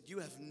face, and I said, you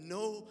have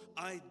no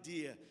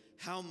idea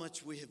how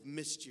much we have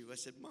missed you. I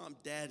said, Mom,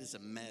 Dad is a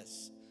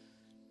mess.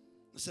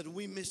 I said,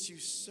 we miss you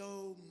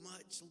so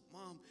much,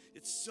 Mom.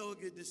 It's so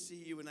good to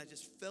see you. And I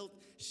just felt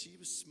she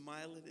was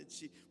smiling, and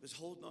she was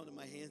holding on to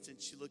my hands, and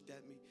she looked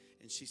at me,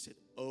 and she said,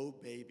 oh,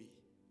 baby.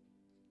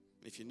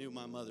 And if you knew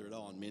my mother at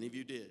all, and many of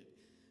you did,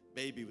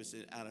 baby was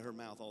out of her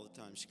mouth all the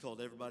time. She called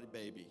everybody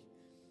baby.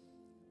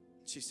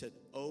 She said,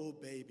 oh,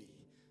 baby.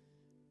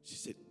 She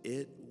said,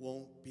 it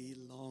won't be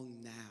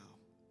long now.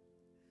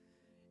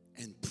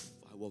 And poof,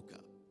 I woke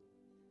up.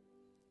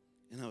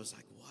 And I was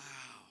like,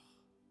 wow.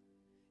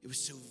 It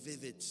was so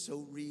vivid,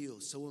 so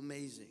real, so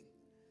amazing.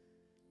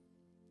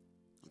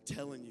 I'm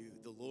telling you,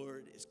 the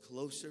Lord is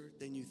closer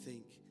than you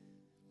think.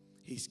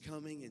 He's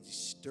coming and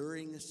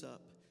stirring us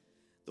up.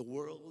 The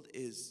world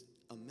is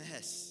a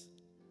mess,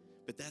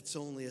 but that's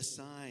only a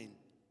sign.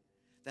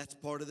 That's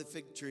part of the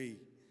fig tree.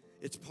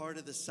 It's part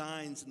of the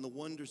signs and the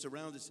wonders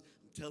around us.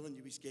 I'm telling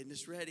you, He's getting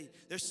us ready.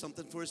 There's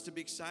something for us to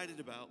be excited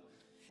about.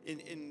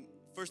 In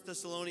 1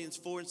 Thessalonians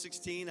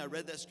 4:16, I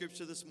read that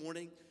scripture this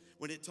morning.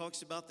 When it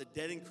talks about the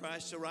dead in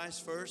Christ shall rise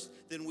first,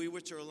 then we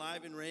which are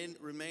alive and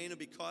remain will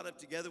be caught up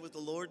together with the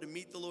Lord to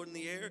meet the Lord in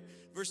the air.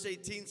 Verse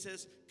 18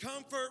 says,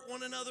 comfort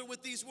one another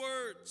with these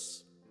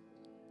words.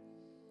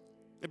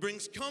 It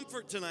brings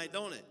comfort tonight,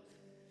 don't it?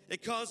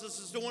 It causes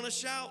us to want to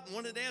shout and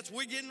want to dance.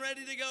 We're getting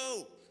ready to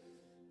go.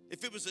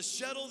 If it was a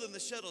shuttle, then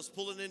the shuttle's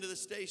pulling into the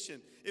station.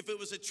 If it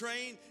was a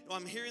train,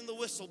 I'm hearing the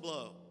whistle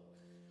blow.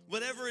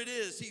 Whatever it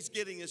is, he's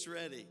getting us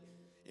ready.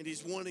 And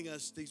he's wanting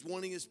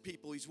his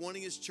people, he's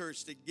wanting his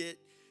church to get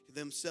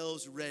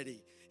themselves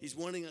ready. He's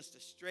wanting us to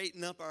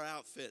straighten up our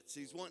outfits.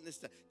 He's wanting us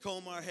to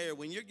comb our hair.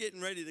 When you're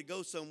getting ready to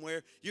go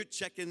somewhere, you're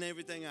checking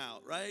everything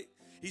out, right?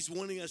 He's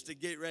wanting us to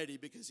get ready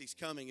because he's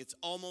coming. It's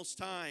almost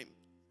time.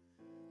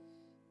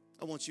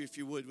 I want you, if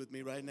you would, with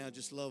me right now,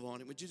 just love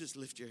on him. Would you just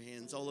lift your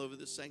hands all over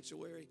the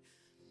sanctuary?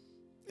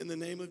 In the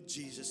name of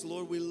Jesus,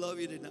 Lord, we love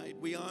you tonight.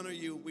 We honor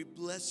you. We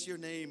bless your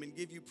name and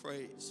give you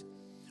praise.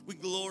 We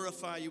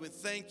glorify you and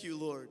thank you,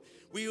 Lord.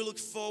 We look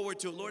forward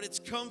to it. Lord, it's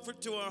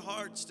comfort to our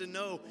hearts to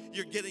know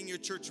you're getting your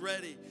church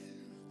ready.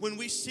 When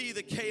we see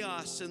the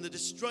chaos and the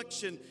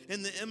destruction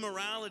and the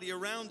immorality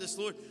around us,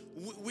 Lord,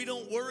 we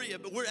don't worry,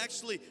 but we're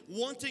actually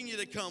wanting you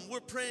to come. We're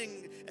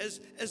praying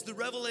as the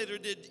Revelator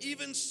did,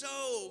 even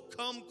so,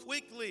 come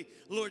quickly,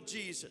 Lord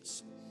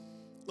Jesus.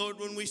 Lord,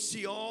 when we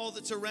see all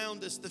that's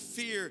around us, the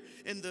fear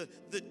and the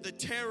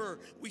terror,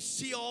 we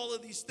see all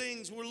of these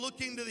things. We're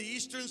looking to the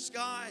eastern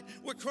sky.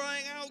 We're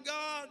crying out,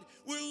 God,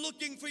 we're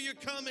looking for your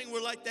coming.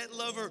 We're like that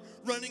lover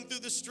running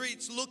through the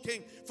streets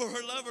looking for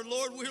her lover.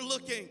 Lord, we're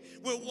looking,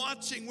 we're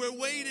watching, we're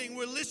waiting,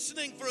 we're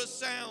listening for a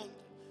sound.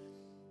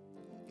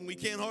 And we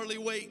can't hardly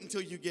wait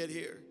until you get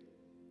here.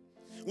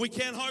 We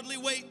can't hardly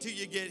wait till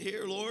you get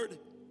here, Lord.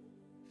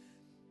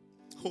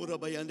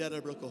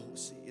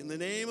 In the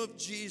name of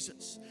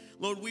Jesus,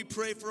 Lord, we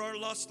pray for our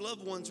lost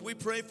loved ones. We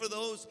pray for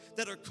those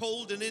that are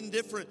cold and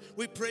indifferent.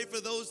 We pray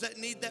for those that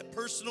need that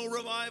personal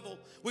revival.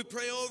 We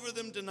pray over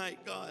them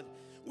tonight, God.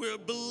 We're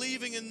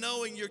believing and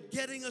knowing you're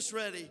getting us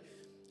ready.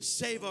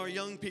 Save our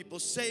young people.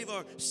 Save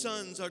our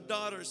sons, our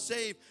daughters.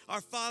 Save our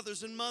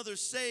fathers and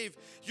mothers. Save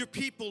your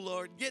people,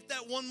 Lord. Get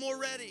that one more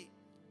ready.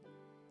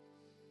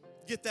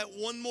 Get that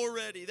one more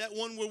ready, that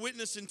one we're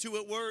witnessing to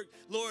at work.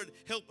 Lord,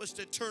 help us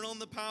to turn on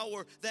the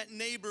power. That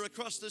neighbor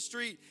across the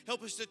street,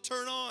 help us to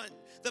turn on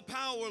the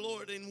power,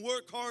 Lord, and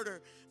work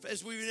harder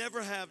as we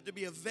never have to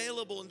be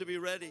available and to be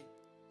ready.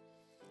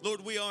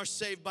 Lord, we are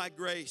saved by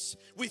grace.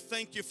 We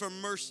thank you for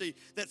mercy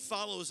that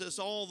follows us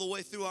all the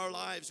way through our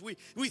lives. We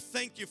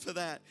thank you for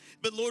that.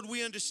 But Lord,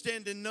 we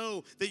understand and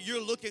know that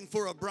you're looking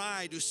for a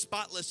bride who's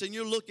spotless, and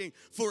you're looking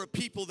for a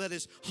people that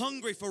is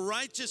hungry for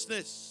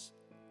righteousness.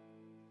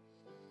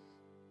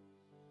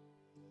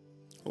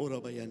 We're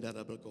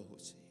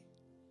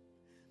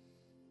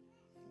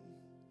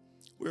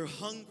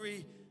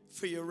hungry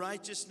for your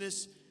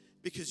righteousness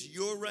because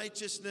your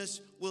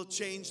righteousness will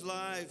change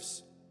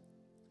lives.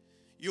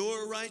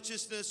 Your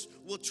righteousness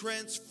will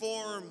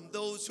transform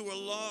those who are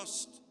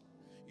lost.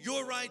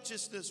 Your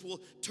righteousness will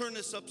turn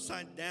us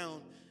upside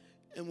down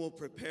and will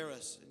prepare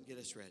us and get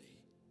us ready.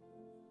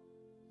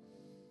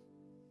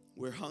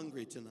 We're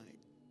hungry tonight.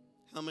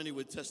 How many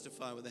would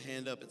testify with a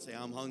hand up and say,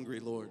 I'm hungry,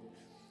 Lord.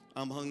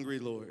 I'm hungry,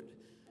 Lord.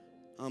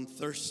 I'm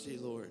thirsty,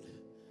 Lord.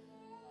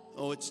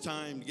 Oh, it's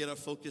time to get our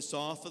focus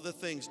off of the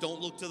things.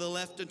 Don't look to the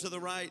left and to the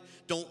right.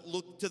 Don't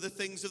look to the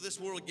things of this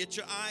world. Get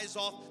your eyes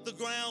off the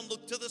ground.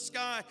 Look to the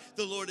sky.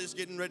 The Lord is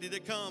getting ready to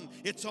come.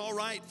 It's all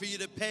right for you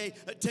to pay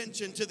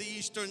attention to the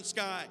eastern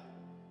sky.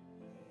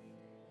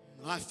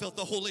 I felt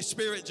the Holy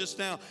Spirit just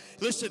now.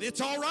 Listen,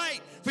 it's all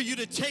right for you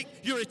to take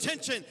your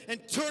attention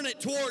and turn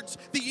it towards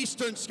the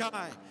eastern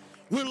sky.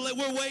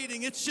 We're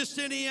waiting. It's just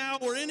any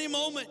hour, any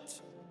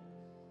moment.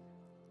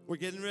 We're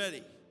getting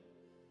ready.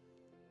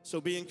 So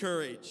be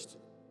encouraged.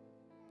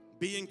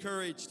 Be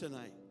encouraged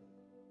tonight.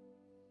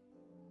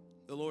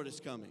 The Lord is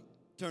coming.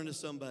 Turn to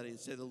somebody and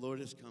say, the Lord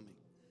is coming.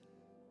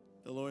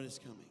 The Lord is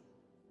coming.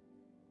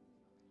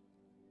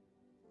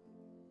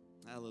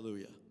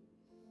 Hallelujah.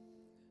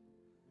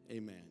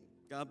 Amen.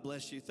 God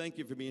bless you. Thank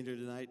you for being here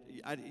tonight.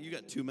 You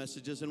got two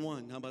messages in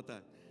one. How about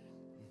that?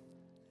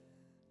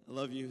 I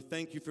love you.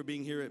 Thank you for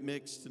being here at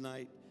Mix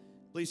tonight.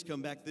 Please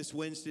come back this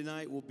Wednesday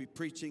night. We'll be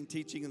preaching,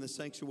 teaching in the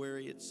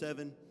sanctuary at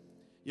 7.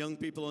 Young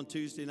people on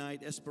Tuesday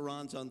night,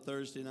 Esperanza on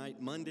Thursday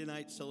night, Monday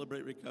night,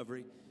 Celebrate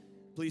Recovery.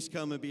 Please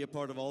come and be a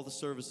part of all the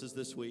services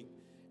this week,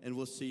 and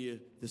we'll see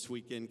you this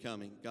weekend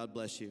coming. God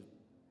bless you.